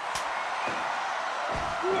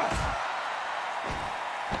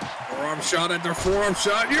 Forearm shot after forearm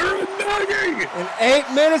shot. You're nagging. And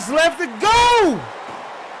 8 minutes left to go.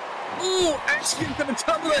 Oh, action to the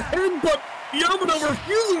top of the head, but Yamato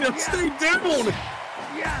refusing to stay down.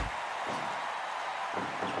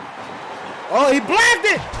 Oh, he blocked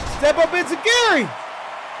it. Step up into Gary.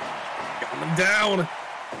 Got him down.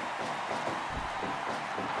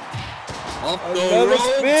 Off the Another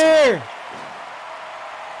ropes. spear.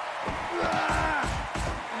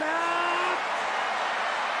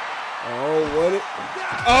 Oh, what it?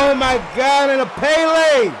 Oh, my God, and a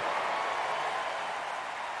Pele.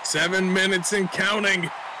 7 minutes and counting.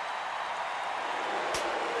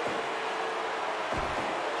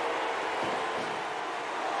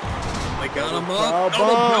 They got him up.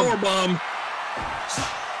 Double power bomb.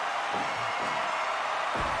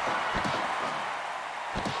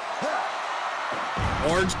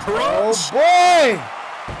 Orange crunch. Oh, boy.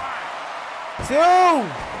 2.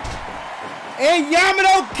 And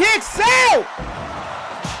Yamato kicks out.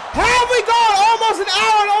 How have we gone almost an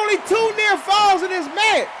hour and only 2 near falls in this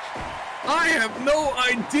match? I have no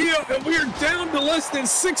idea, and we are down to less than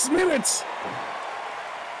 6 minutes.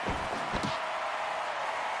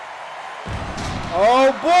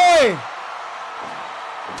 Oh, boy.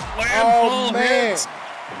 Landfall man. hits.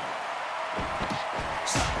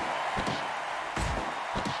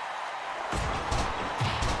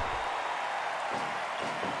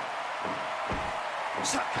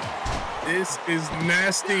 This is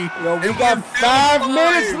nasty. Yo, we And got we're 5 down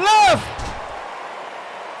minutes 5. left.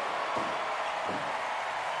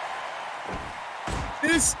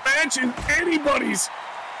 This match is anybody's.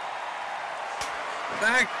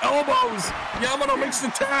 Back elbows. Yamato makes the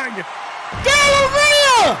tag.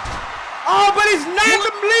 Galleria! Oh, but he's not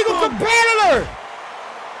the legal competitor.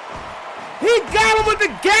 He got him with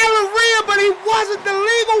the Galleria, but he wasn't the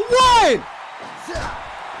legal one.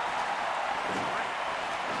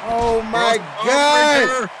 Oh my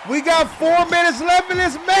God. We got 4 minutes left in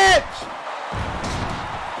this match.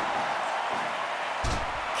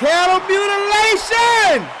 Cattle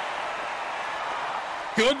mutilation.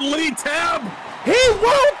 Good lead tab. He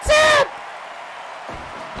won't tap.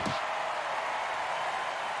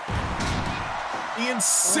 The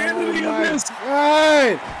insanity of this.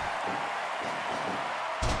 God.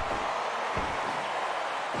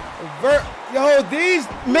 Yo, these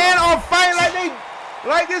men are fighting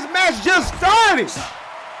like this match just started.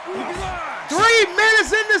 3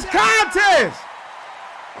 minutes in this contest.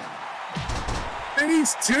 And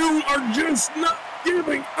these two are just not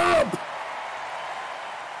giving up.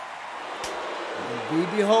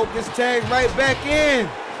 BB Hope gets tagged right back in.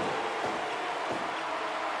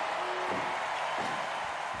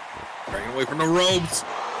 Breaking away from the ropes.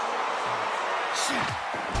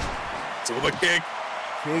 Silva kick.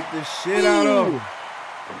 Kick the shit out of him.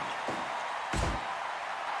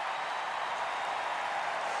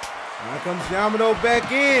 Now comes Yamato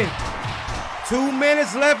back in. 2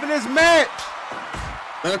 minutes left in this match.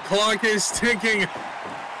 The clock is ticking.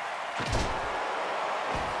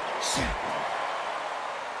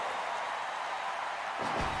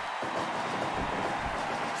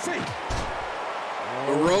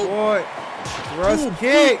 The rope. Boy. Thrust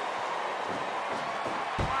kick.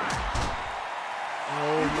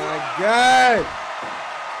 Oh my God.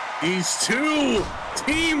 These two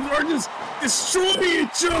teams are just destroy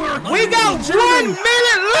each other. We got 1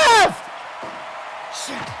 minute left.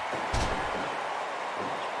 Shit.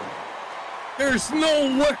 There's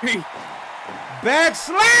no way.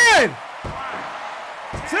 Backslide.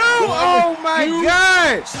 2. Oh my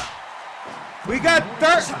God. We got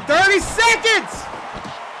 30 seconds.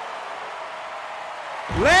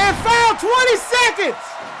 Land foul, 20 seconds.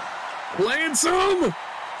 Land some.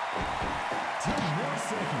 10 more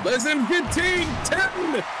seconds. Less than 15.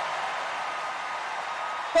 10.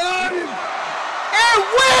 5. And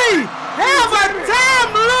we have a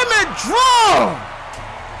time limit draw.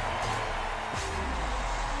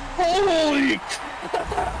 Holy.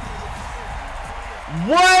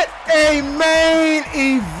 What a main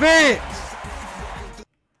event.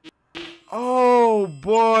 Oh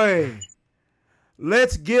boy.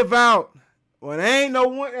 Let's give out. Well, ain't no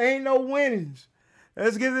winnings.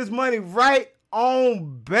 Let's give this money right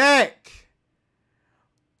on back.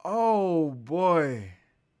 Oh boy.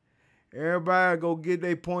 Everybody go get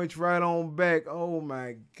their points right on back. Oh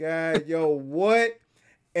my God. Yo, what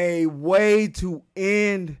a way to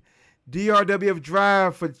end DRWF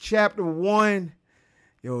Drive for Chapter 1.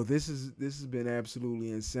 Yo, this has been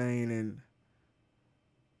absolutely insane. And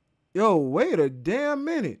yo, wait a damn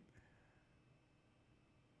minute.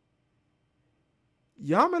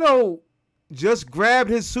 Yamato just grabbed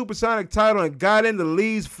his supersonic title and got into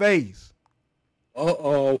Lee's face.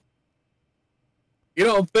 Uh-oh. You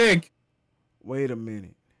don't think? Wait a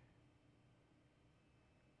minute.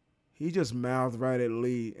 He just mouthed right at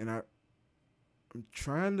Lee, and I'm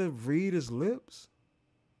trying to read his lips.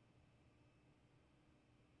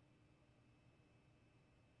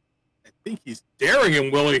 I think he's daring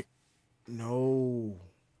him, Willie. No.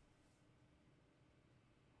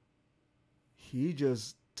 He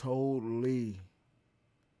just told Lee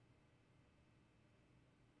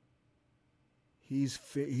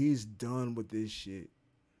he's done with this shit.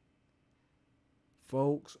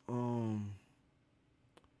 Folks,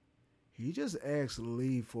 he just asked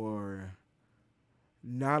Lee for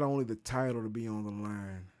not only the title to be on the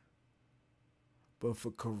line, but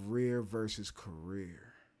for career versus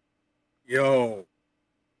career. Yo.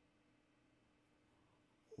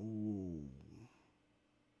 Ooh.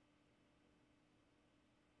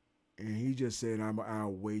 And he just said,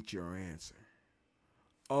 I'll wait your answer.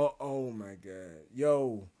 Oh my God.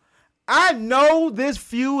 Yo, I know this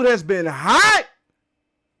feud has been hot,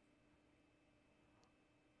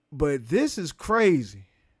 but this is crazy.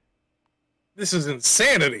 This is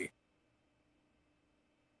insanity.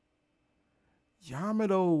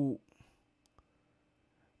 Yamato.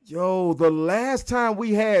 Yo, the last time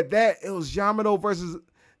we had that, it was Yamato versus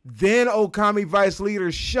then Okami Vice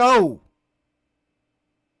Leader show.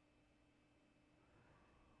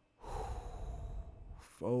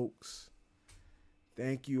 Folks,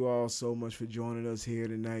 thank you all so much for joining us here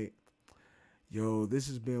tonight. Yo, this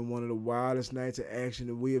has been one of the wildest nights of action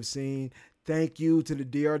that we have seen. Thank you to the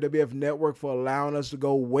DRWF Network for allowing us to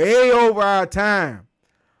go way over our time.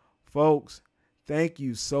 Folks, thank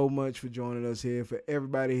you so much for joining us here. For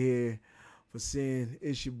everybody here for seeing,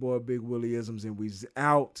 it's your boy Big Willie-isms, and we's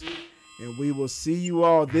out. And we will see you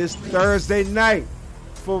all this Thursday night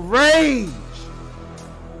for Rage.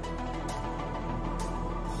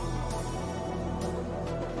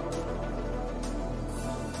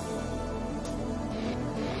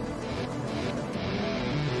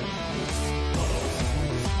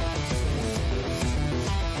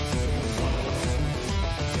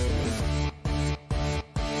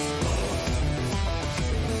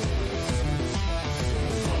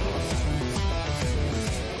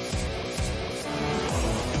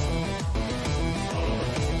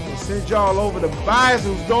 Send y'all over to Bias,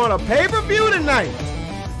 who's doing a pay-per-view tonight.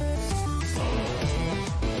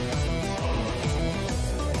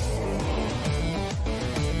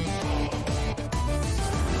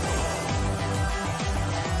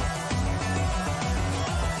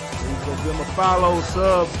 Go give him a follow,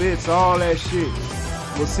 sub, bits, all that shit.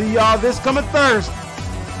 We'll see y'all this coming Thursday.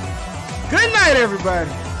 Good night, everybody.